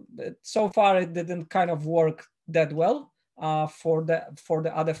 But so far it didn't kind of work that well for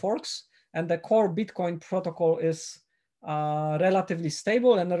the other forks. And the core Bitcoin protocol is relatively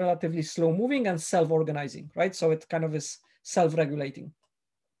stable and relatively slow moving and self-organizing, right? So it kind of is self-regulating.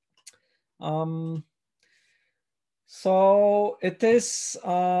 So it is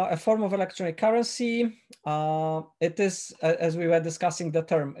a form of electronic currency. It is, as we were discussing the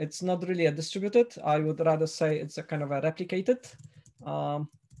term, it's not really a distributed. I would rather say it's a kind of a replicated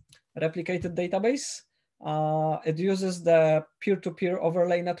database. It uses the peer-to-peer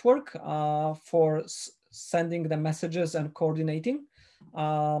overlay network for sending the messages and coordinating.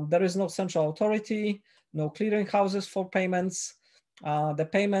 There is no central authority, no clearing houses for payments. The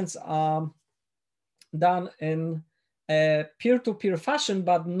payments are done in a peer-to-peer fashion,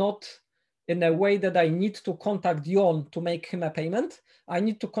 but not in a way that I need to contact Jon to make him a payment. I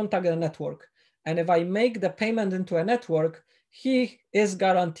need to contact a network. And if I make the payment into a network, he is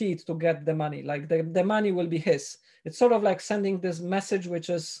guaranteed to get the money. Like the money will be his. It's sort of like sending this message, which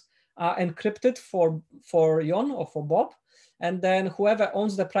is encrypted for Jon or for Bob. And then whoever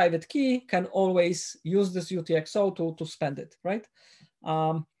owns the private key can always use this UTXO to spend it, right?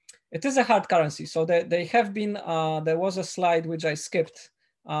 It is a hard currency. So they have been, there was a slide which I skipped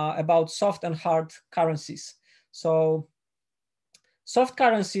about soft and hard currencies. So soft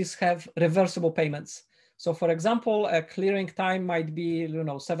currencies have reversible payments. So for example, a clearing time might be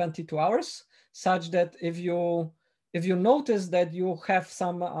 72 hours, such that if you notice that you have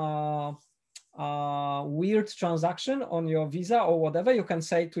some weird transaction on your Visa or whatever, you can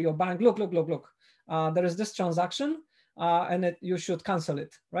say to your bank, look, there is this transaction and you should cancel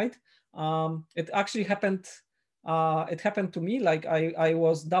it, right? It actually happened, it happened to me, like I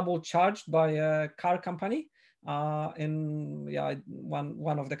was double charged by a car company in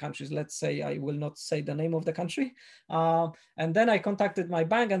one of the countries. Let's say, I will not say the name of the country. And then I contacted my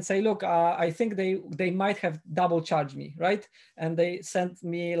bank and say, look, I think they might have double charged me, right? And they sent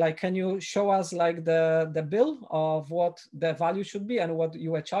me like, can you show us like the bill of what the value should be and what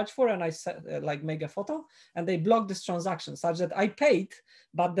you were charged for? And I said, like, make a photo, and they blocked this transaction such that I paid,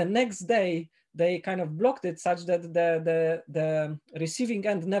 but the next day they kind of blocked it such that the receiving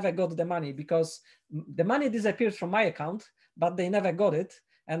end never got the money, because the money disappeared from my account, but they never got it.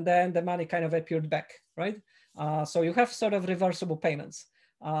 And then the money kind of appeared back, right? So you have sort of reversible payments.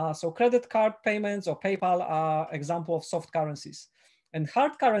 So credit card payments or PayPal are example of soft currencies. And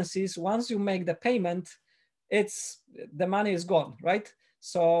hard currencies, once you make the payment, the money is gone, right?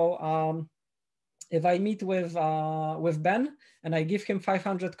 So if I meet with Ben and I give him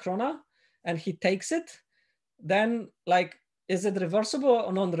 500 krona and he takes it, then like is it reversible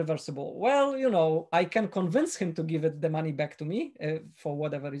or non-reversible? Well, you know, I can convince him to give it the money back to me for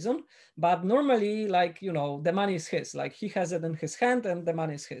whatever reason, but normally, like, you know, the money is his, like he has it in his hand and the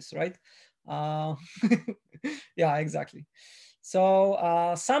money is his, right? Yeah, exactly.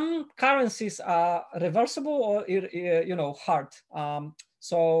 So some currencies are reversible or, you know, hard.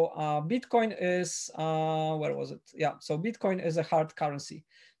 So Bitcoin is, where was it? Yeah, so Bitcoin is a hard currency.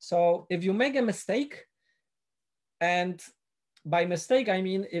 So if you make a mistake, and by mistake, I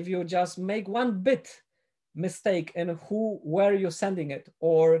mean if you just make one bit mistake in where you're sending it,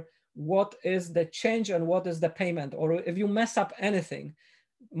 or what is the change and what is the payment, or if you mess up anything,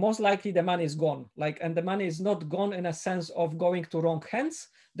 most likely the money is gone. Like, and the money is not gone in a sense of going to wrong hands.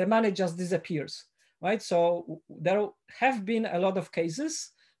 The money just disappears, right? So there have been a lot of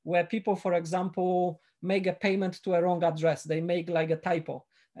cases where people, for example, make a payment to a wrong address. They make like a typo,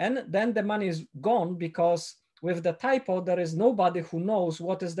 and then the money is gone because with the typo, there is nobody who knows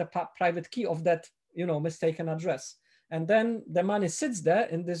what is the private key of that, you know, mistaken address. And then the money sits there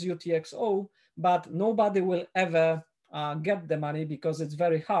in this UTXO, but nobody will ever get the money because it's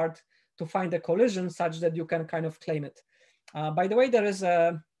very hard to find a collision such that you can kind of claim it. By the way, there is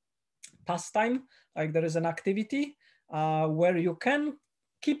a pastime, like there is an activity where you can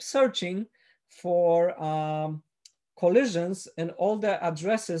keep searching for collisions in all the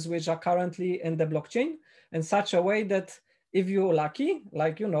addresses which are currently in the blockchain in such a way that if you're lucky,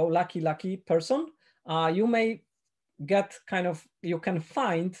 like, you know, lucky person, you may get kind of, you can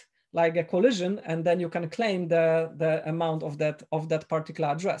find like a collision, and then you can claim the amount of that particular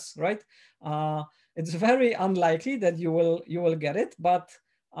address, right? It's very unlikely that you will get it, but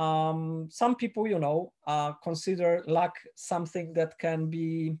some people, you know, consider luck something that can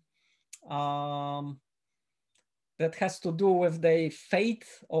be that has to do with their fate,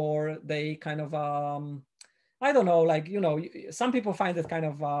 or they kind of I don't know, like, you know, some people find it kind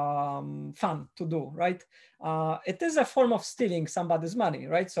of fun to do, right? It is a form of stealing somebody's money,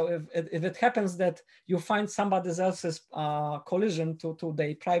 right? So if it happens that you find somebody else's collision to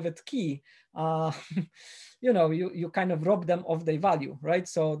their private key, you know, you kind of rob them of their value, right?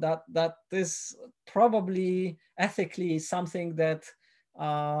 So that is probably ethically something that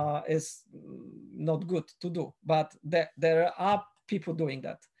is not good to do, but there are people doing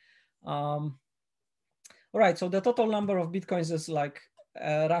that. All right, so the total number of Bitcoins is like,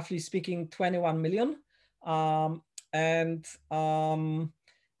 roughly speaking, 21 million.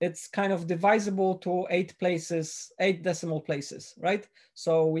 It's kind of divisible to 8 decimal places, right?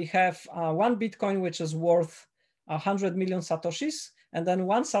 So we have 1 Bitcoin, which is worth 100 million Satoshis. And then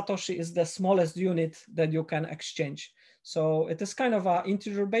 1 Satoshi is the smallest unit that you can exchange. So it is kind of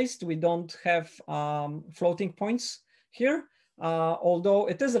integer based. We don't have floating points here. Although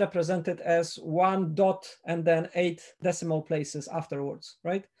it is represented as 1 dot and then 8 decimal places afterwards,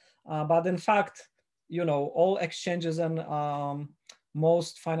 right? But in fact, you know, all exchanges and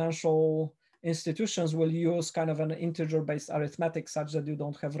most financial institutions will use kind of an integer-based arithmetic such that you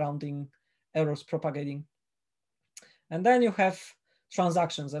don't have rounding errors propagating. And then you have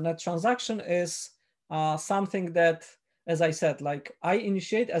transactions, and a transaction is something that, as I said, like I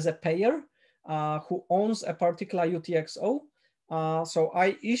initiate as a payer who owns a particular UTXO. So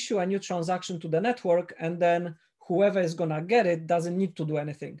I issue a new transaction to the network, and then whoever is gonna get it doesn't need to do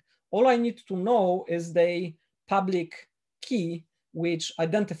anything. All I need to know is the public key which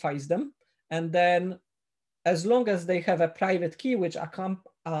identifies them. And then as long as they have a private key which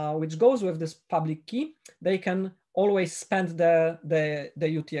goes with this public key, they can always spend the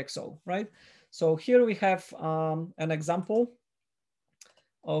UTXO, right? So here we have an example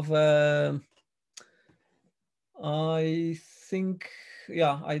of I think,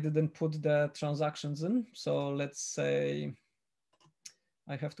 yeah, I didn't put the transactions in. So let's say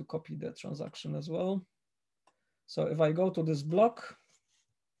I have to copy the transaction as well. So if I go to this block,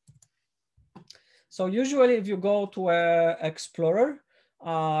 so usually if you go to an Explorer,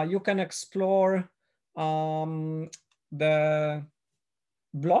 you can explore the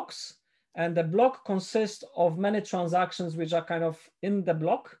blocks, and the block consists of many transactions which are kind of in the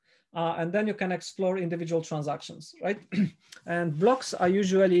block. And then you can explore individual transactions, right? And blocks are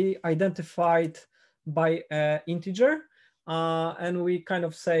usually identified by an integer. And we kind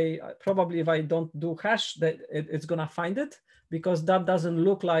of say, probably if I don't do hash, that it's gonna find it, because that doesn't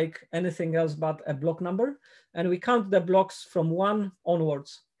look like anything else but a block number. And we count the blocks from 1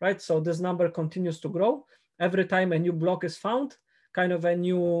 onwards, right? So this number continues to grow. Every time a new block is found, kind of a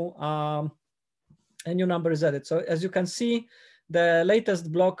new number is added. So as you can see, the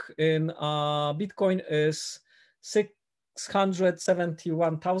latest block in Bitcoin is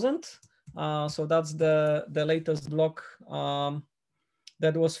 671,000. So that's the latest block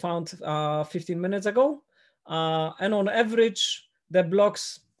that was found 15 minutes ago. And on average, the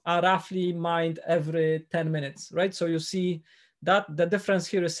blocks are roughly mined every 10 minutes, right? So you see that the difference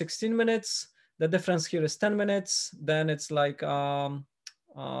here is 16 minutes. The difference here is 10 minutes. Then it's like 7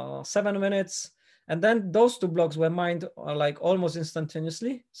 minutes. And then those two blocks were mined like almost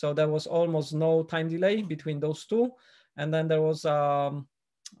instantaneously. So there was almost no time delay between those two. And then there was,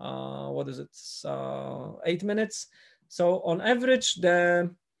 what is it, 8 minutes. So on average, the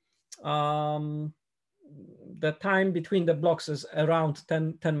time between the blocks is around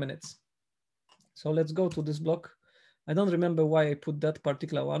 10 minutes. So let's go to this block. I don't remember why I put that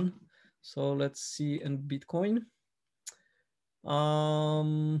particular one. So let's see in Bitcoin.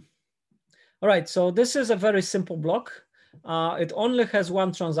 All right, so this is a very simple block. It only has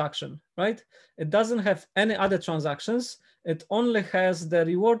one transaction, right? It doesn't have any other transactions. It only has the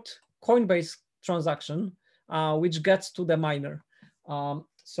reward Coinbase transaction, which gets to the miner.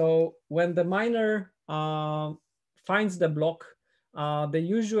 So when the miner finds the block, they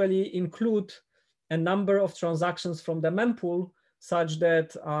usually include a number of transactions from the mempool such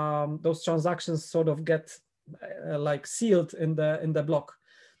that those transactions sort of get like sealed in the block.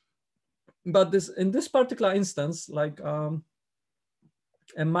 But in this particular instance, like a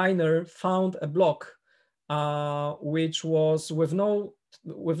miner found a block which was with no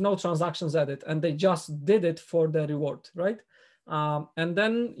transactions added, and they just did it for the reward, right? And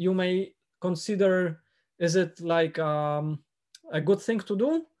then you may consider, is it like a good thing to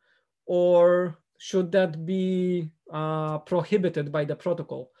do, or should that be prohibited by the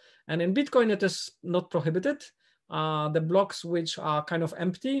protocol? And in Bitcoin, it is not prohibited. The blocks which are kind of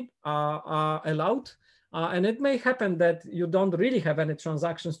empty are allowed. And it may happen that you don't really have any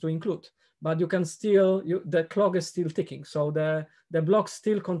transactions to include, but you can still, the clock is still ticking. So the blocks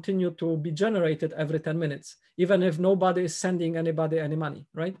still continue to be generated every 10 minutes, even if nobody is sending anybody any money,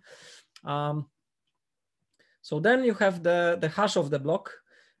 right? So then you have the hash of the block.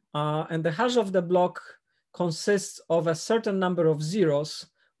 And the hash of the block consists of a certain number of zeros,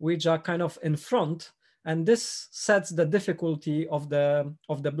 which are kind of in front. And this sets the difficulty of the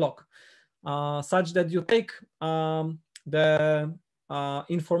block, such that you take the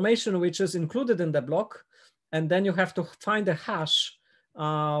information which is included in the block, and then you have to find a hash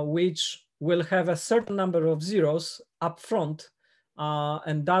which will have a certain number of zeros up front,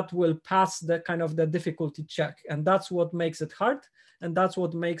 and that will pass the kind of the difficulty check. And that's what makes it hard, and that's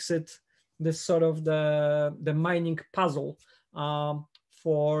what makes it this sort of the mining puzzle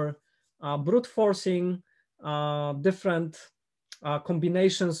for brute forcing different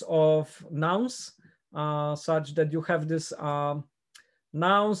combinations of nouns, such that you have this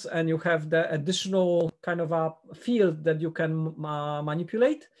nouns and you have the additional kind of a field that you can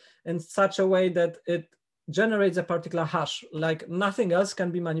manipulate in such a way that it generates a particular hash. Like nothing else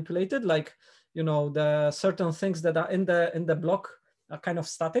can be manipulated. Like, you know, the certain things that are in the block are kind of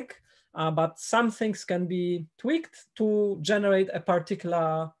static, but some things can be tweaked to generate a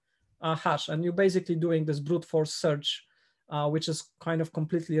particular hash. And you're basically doing this brute force search, which is kind of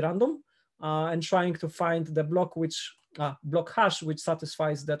completely random, and trying to find the block which block hash which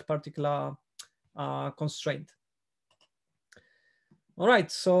satisfies that particular constraint. All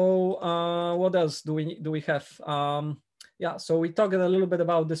right, so what else do we have? Yeah, so we talked a little bit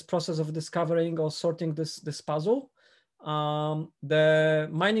about this process of discovering or sorting this puzzle. The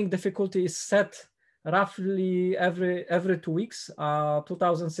mining difficulty is set roughly every 2 weeks,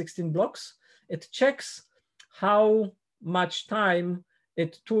 2016 blocks. It checks how much time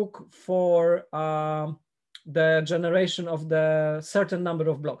it took for the generation of the certain number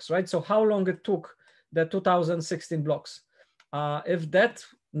of blocks, right? So how long it took the 2016 blocks. If that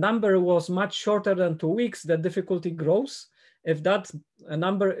number was much shorter than 2 weeks, the difficulty grows. If that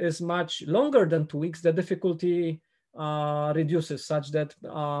number is much longer than 2 weeks, the difficulty reduces, such that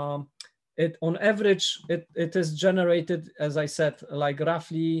it on average, it is generated, as I said, like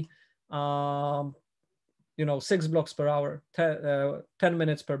roughly, you know, 6 blocks per hour, 10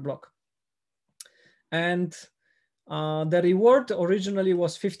 minutes per block. And the reward originally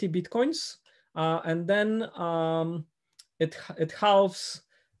was 50 Bitcoins. And then it halves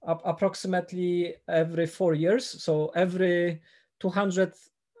approximately every 4 years. So every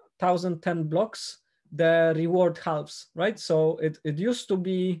 200,010 blocks, the reward halves, right? So it used to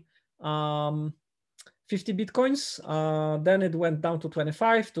be 50 Bitcoins. Then it went down to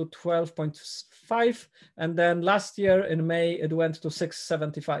 25 to 12.5. And then last year in May, it went to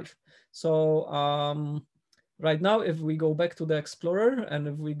 675. So right now, if we go back to the Explorer and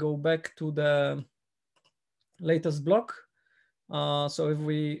if we go back to the latest block, So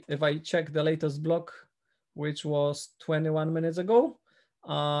if I check the latest block, which was 21 minutes ago,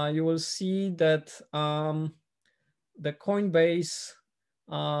 you will see that the Coinbase,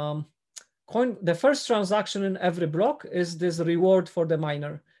 the first transaction in every block is this reward for the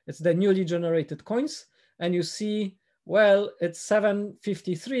miner. It's the newly generated coins. And you see, well, it's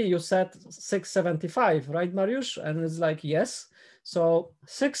 753, you said 675, right, Mariusz? And it's like, yes. So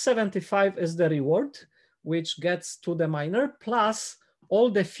 675 is the reward, which gets to the miner, plus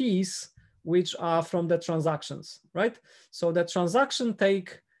all the fees which are from the transactions, right? So the transaction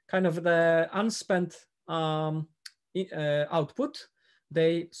take kind of the unspent output.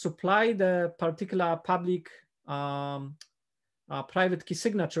 They supply the particular public private key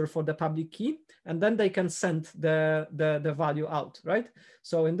signature for the public key, and then they can send the value out, right?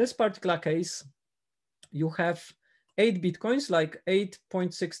 So in this particular case, you have 8 Bitcoins, like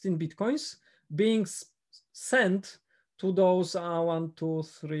 8.16 Bitcoins being sent to those 1, 2,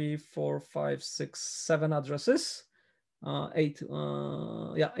 3, 4, 5, 6, 7 addresses, eight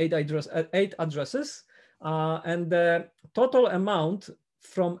addresses, and the total amount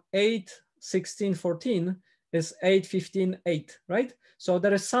from 8, 16, 14 is 8, 15, 8, right? So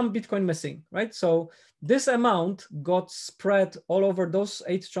there is some Bitcoin missing, right? So this amount got spread all over those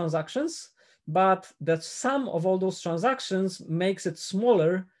 8 transactions, but the sum of all those transactions makes it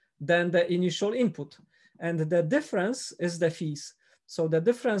smaller than the initial input. And the difference is the fees. So the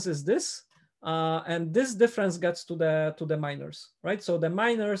difference is this, and this difference gets to the miners, right? So the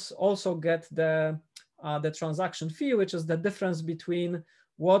miners also get the transaction fee, which is the difference between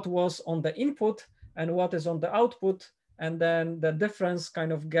what was on the input and what is on the output, and then the difference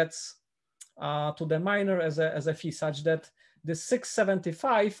kind of gets to the miner as a fee, such that the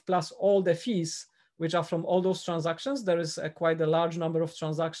 675 plus all the fees, which are from all those transactions, there is quite a large number of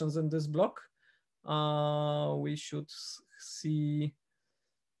transactions in this block. We should see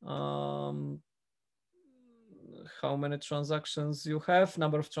how many transactions you have,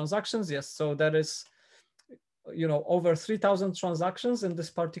 number of transactions. Yes, so there is, over 3,000 transactions in this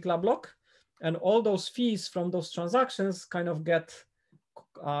particular block, and all those fees from those transactions kind of get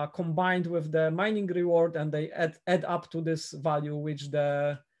combined with the mining reward, and they add up to this value which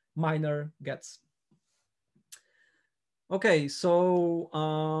the miner gets. Okay, so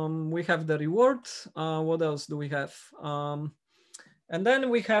we have the reward. What else do we have? And then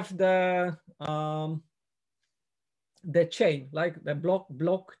we have the chain, like the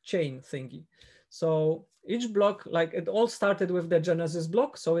blockchain thingy. So each block, like it all started with the Genesis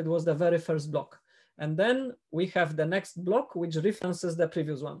block. So it was the very first block. And then we have the next block, which references the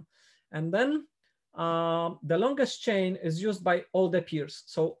previous one. And then the longest chain is used by all the peers.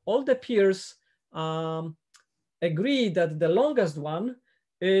 So all the peers agree that the longest one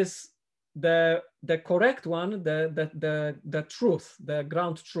is the correct one, the truth, the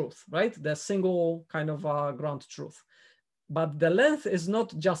ground truth, right? The single kind of ground truth. But the length is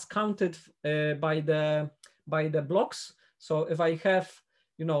not just counted by the blocks. So if I have,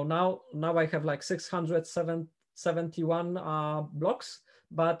 now I have like 671 blocks,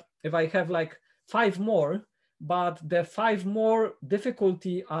 but if I have like 5 more, but the 5 more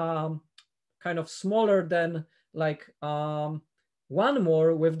difficulty are kind of smaller than like 1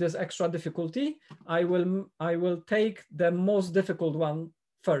 more with this extra difficulty, I will take the most difficult one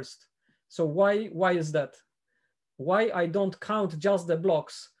first. So why is that? Why I don't count just the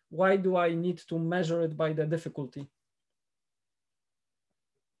blocks? Why do I need to measure it by the difficulty?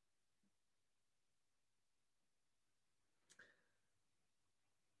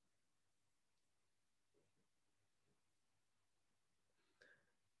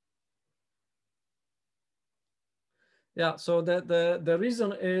 Yeah, so the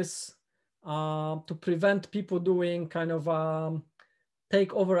reason is to prevent people doing kind of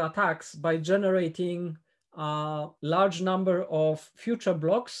takeover attacks by generating a large number of future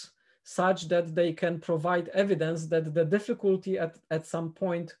blocks such that they can provide evidence that the difficulty at some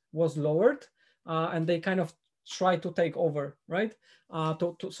point was lowered, and they kind of try to take over, right?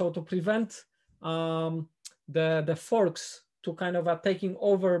 So to prevent the forks to kind of taking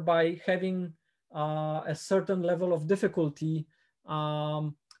over by having a certain level of difficulty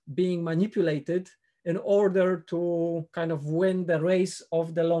being manipulated in order to kind of win the race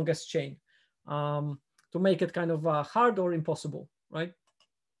of the longest chain, to make it kind of hard or impossible, right?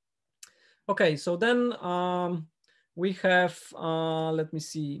 Okay, so then we have, let me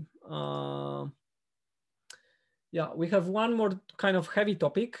see. Yeah, we have one more kind of heavy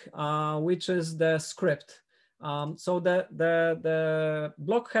topic, which is the script. So the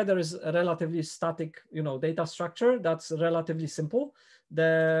block header is a relatively static, data structure that's relatively simple.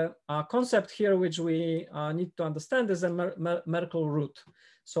 the concept here which we need to understand is a Merkle root.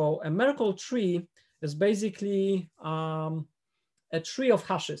 So a Merkle tree is basically a tree of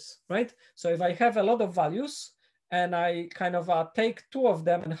hashes, right? So if I have a lot of values and I kind of take two of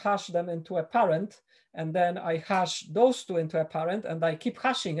them and hash them into a parent, and then I hash those two into a parent and I keep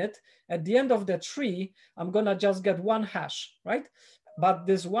hashing it, at the end of the tree, I'm gonna just get one hash, right? But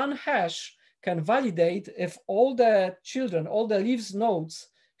this one hash can validate if all the children, all the leaves nodes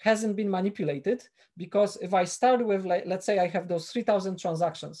hasn't been manipulated, because if I start with, like, let's say I have those 3,000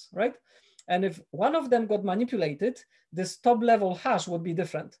 transactions, right? And if one of them got manipulated, this top level hash would be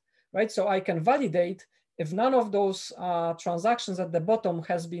different, right? So I can validate if none of those transactions at the bottom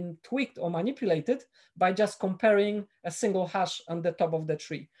has been tweaked or manipulated by just comparing a single hash on the top of the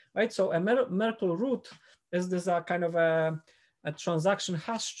tree, right? So a Merkle root is this kind of a transaction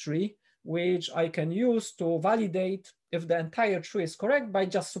hash tree, which I can use to validate if the entire tree is correct by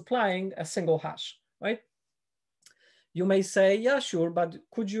just supplying a single hash, right? You may say, yeah, sure, but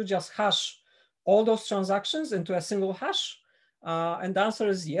could you just hash all those transactions into a single hash? And the answer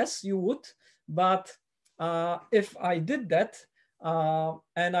is yes, you would. But if I did that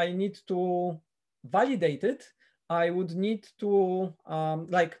and I need to validate it, I would need to,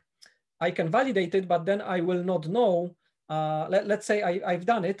 I can validate it, but then I will not know. Let's say I've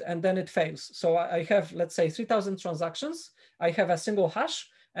done it and then it fails. So I have, let's say, 3,000 transactions. I have a single hash,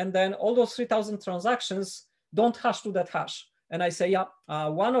 and then all those 3,000 transactions don't hash to that hash. And I say, yeah,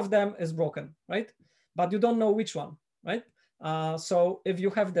 one of them is broken, right? But you don't know which one, right? So if you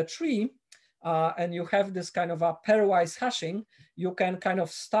have the tree and you have this kind of a pairwise hashing, you can kind of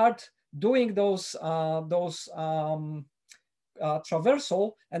start doing those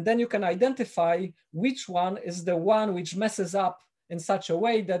traversal, and then you can identify which one is the one which messes up in such a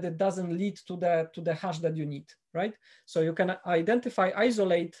way that it doesn't lead to the hash that you need, right? So you can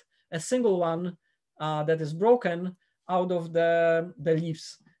isolate a single one that is broken out of the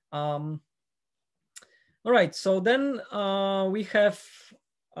leaves. All right, so then we have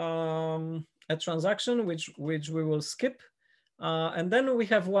a transaction which we will skip. And then we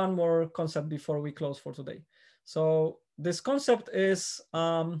have one more concept before we close for today. So this concept is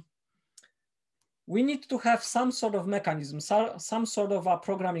we need to have some sort of mechanism, some sort of a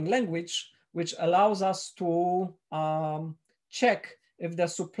programming language which allows us to check if the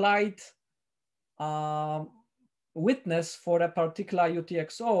supplied witness for a particular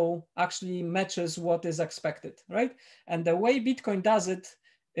UTXO actually matches what is expected, right? And the way Bitcoin does it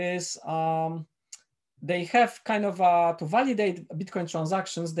is they have kind of to validate Bitcoin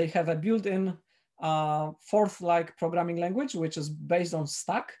transactions, they have a built-in Forth-like programming language, which is based on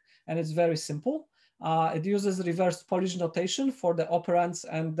stack, and it's very simple. It uses reverse Polish notation for the operands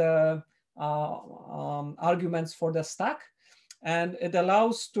and the arguments for the stack, and it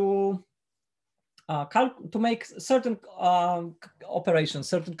allows to make certain operations,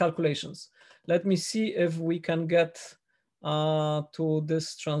 certain calculations. Let me see if we can get to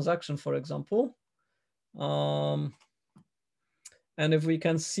this transaction, for example. And if we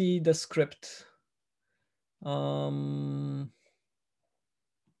can see the script.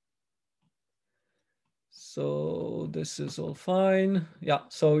 So this is all fine. Yeah,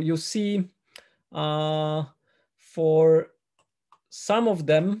 so you see for some of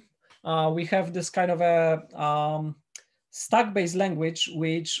them, we have this kind of a stack-based language,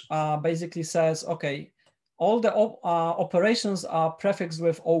 which basically says, okay, all the operations are prefixed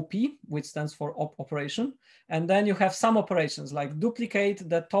with OP, which stands for operation. And then you have some operations like duplicate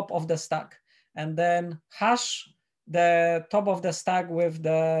the top of the stack, and then hash the top of the stack with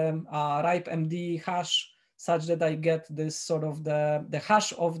the ripe MD hash, such that I get this sort of the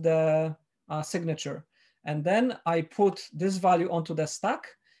hash of the signature. And then I put this value onto the stack,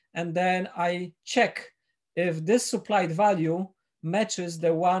 and then I check if this supplied value matches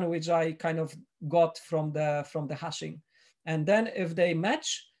the one which I kind of got from the hashing. And then if they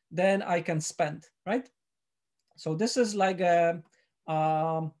match, then I can spend, right? So this is like a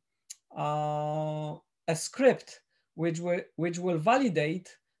script which will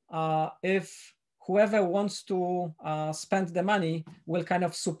validate if whoever wants to spend the money will kind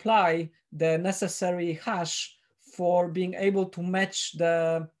of supply the necessary hash for being able to match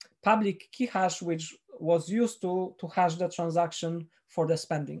the public key hash which was used to hash the transaction for the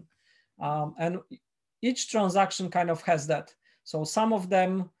spending. And each transaction kind of has that. So some of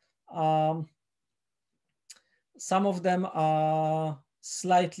them are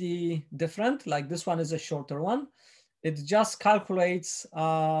slightly different, like this one is a shorter one. It just calculates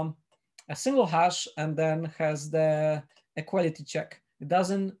a single hash and then has the equality check. It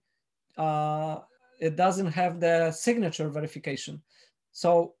doesn't have the signature verification.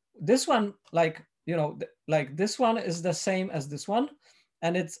 So this one, like, you know, like this one is the same as this one.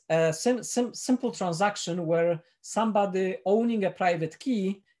 And it's a simple transaction where somebody owning a private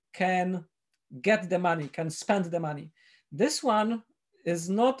key can get the money, can spend the money. This one is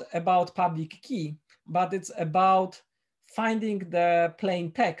not about public key, but it's about finding the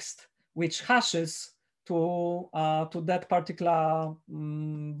plain text which hashes to that particular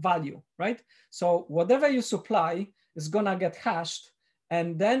value, right? So whatever you supply is gonna get hashed,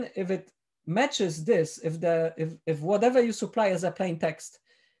 and then if it matches this, if whatever you supply as a plain text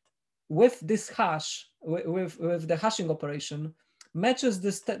with this hash, with the hashing operation matches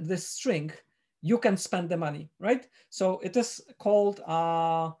this string, you can spend the money, right? So it is called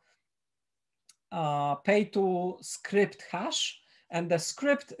pay to script hash, and the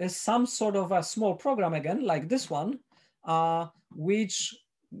script is some sort of a small program, again, like this one, which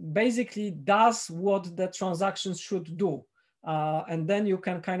basically does what the transactions should do. And then you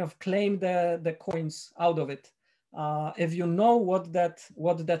can kind of claim the coins out of it if you know what that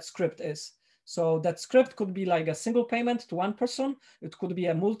script is. So that script could be like a single payment to one person. It could be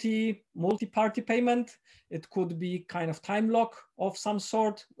a multi-party payment. It could be kind of time lock of some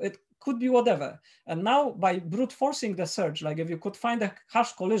sort. It could be whatever. And now by brute forcing the search, like if you could find a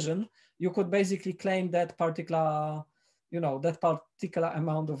hash collision, you could basically claim that particular, you know, that particular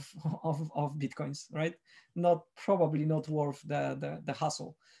amount of Bitcoins, right? Probably not worth the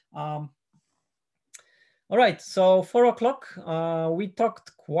hassle. All right, so 4 o'clock, we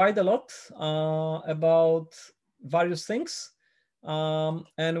talked quite a lot about various things.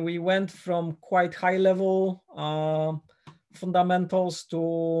 And we went from quite high level fundamentals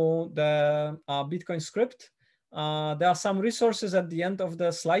to the Bitcoin script. There are some resources at the end of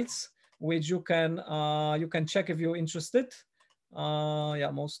the slides, which you can check if you're interested.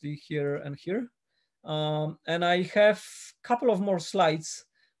 Yeah, mostly here and here. And I have a couple of more slides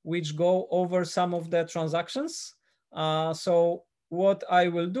which go over some of the transactions. So what I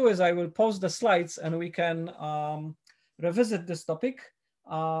will do is I will post the slides and we can revisit this topic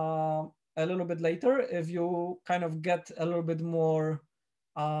a little bit later if you kind of get a little bit more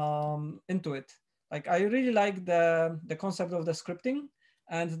into it. Like I really like the concept of the scripting,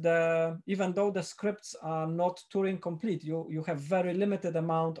 and even though the scripts are not Turing complete, you have very limited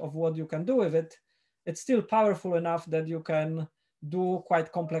amount of what you can do with it. It's still powerful enough that you can do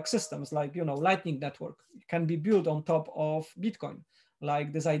quite complex systems, like, you know, Lightning Network can be built on top of Bitcoin.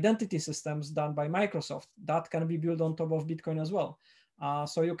 Like these identity systems done by Microsoft, that can be built on top of Bitcoin as well.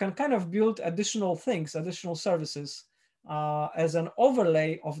 So you can kind of build additional things, additional services as an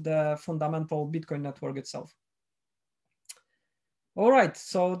overlay of the fundamental Bitcoin network itself. All right,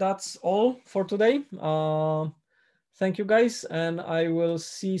 so that's all for today. Thank you guys, and I will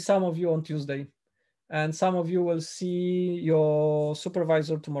see some of you on Tuesday. And some of you will see your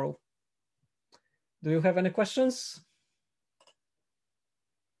supervisor tomorrow. Do you have any questions?